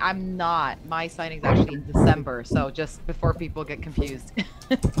signing. I'm not. My signing's actually in December, so just before people get confused.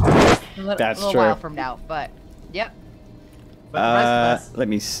 a little while from now, but yep. But the rest of us, Let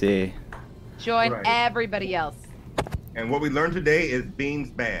me see. join Right. everybody else. And what we learned today is beans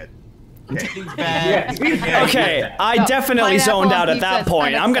bad. Okay, I definitely zoned out at that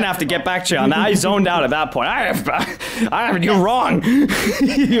point. I'm gonna have to get back to you on that. I zoned out at that point. You're wrong.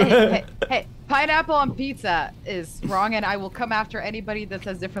 Hey, pineapple on pizza is wrong, and I will come after anybody that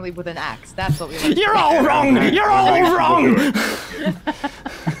says differently with an axe. That's what we learned. You're all wrong. You're all wrong.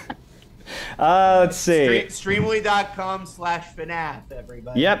 Let's see. Streamly.com/FNAF,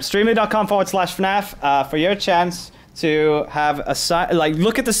 everybody. Yep, streamly.com/FNAF for your chance to have a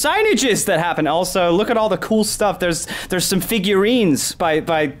look at the signages that happen. Also, look at all the cool stuff. There's some figurines by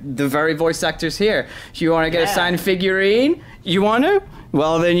the very voice actors here. If you want to get a signed figurine, you want to?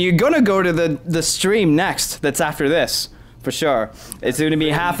 Well, then you're gonna go to the stream next. That's after this, for sure. It's gonna be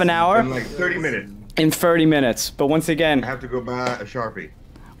half an hour. In like 30 minutes. In 30 minutes. But once again, I have to go buy a Sharpie.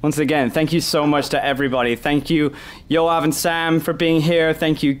 Once again, thank you so much to everybody. Thank you, Yoav and Sam, for being here.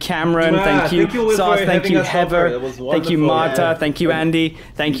 Thank you, Cameron. Thank you, Sauce. Thank you, Heather. Thank you, Marta. Thank you, Andy.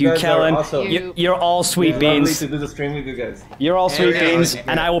 Thank you, Kellen. Awesome. You're all sweet beans. To do the stream with you guys. You're all sweet beans,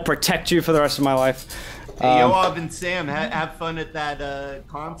 and I will protect you for the rest of my life. Hey, Yoav and Sam, have fun at that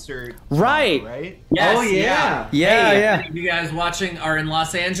concert. Right. Tomorrow, right? Yes, Oh, yeah. Yeah. If you guys watching are in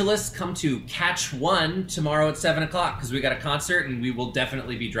Los Angeles, come to Catch One tomorrow at 7 o'clock because we got a concert and we will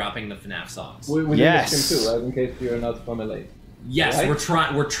definitely be dropping the FNAF songs. We do the stream too, right? In case you're not from LA. Yes, right?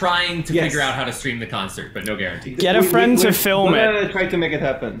 we're trying to figure out how to stream the concert, but no guarantees. Get a friend to film it. We're gonna try to make it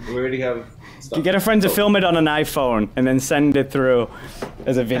happen. We already have stuff. Get a friend to film it on an iPhone and then send it through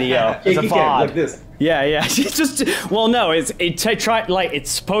as a video, as a VOD. Like this. Yeah. It's just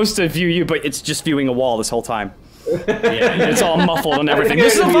it's supposed to view you, but it's just viewing a wall this whole time. Yeah, it's all muffled and everything.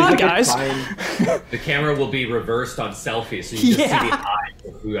 This is a VOD, guys. The camera will be reversed on selfie, so you just see the eyes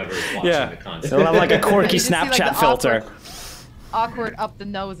of whoever is watching the concert. It'll have like a quirky You just see, like, Snapchat the filter. Awkward up the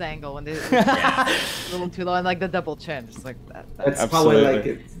nose angle when it's a little too low, and like the double chin, just like that. That's how I like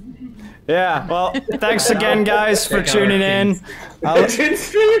it. Yeah, well, thanks again, guys, for tuning in.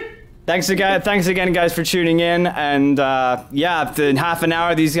 Thanks again, guys, for tuning in. And yeah, in half an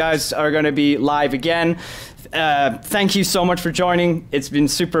hour, these guys are going to be live again. Thank you so much for joining. It's been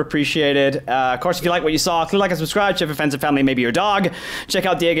super appreciated. Of course, if you like what you saw, click like and subscribe. If you have a friends and family, maybe your dog. Check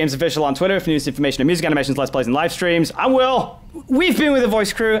out DAGames Official on Twitter for news, information, and music animations, let's plays, and live streams. I'm Will. We've been with the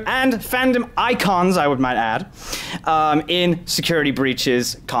voice crew and fandom icons, I would might add, in Security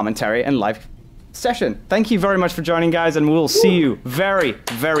Breach's commentary and live session. Thank you very much for joining, guys, and we'll see you very,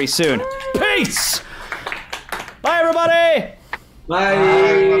 very soon. Peace! Bye, everybody!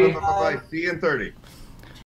 Bye. Bye. See you in 30.